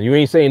say nothing. You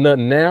ain't saying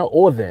nothing now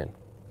or then.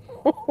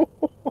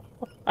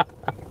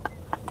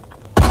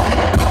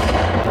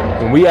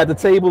 When we at the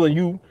table and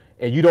you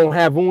don't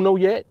have Uno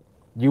yet,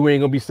 you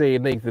ain't gonna be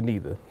saying Nathan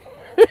either.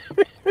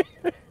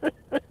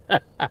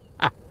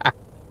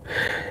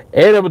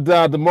 And I'm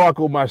gonna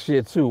DeMarco my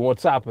shit too, on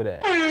top of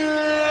that.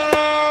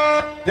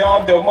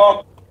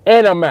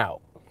 And I'm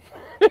out.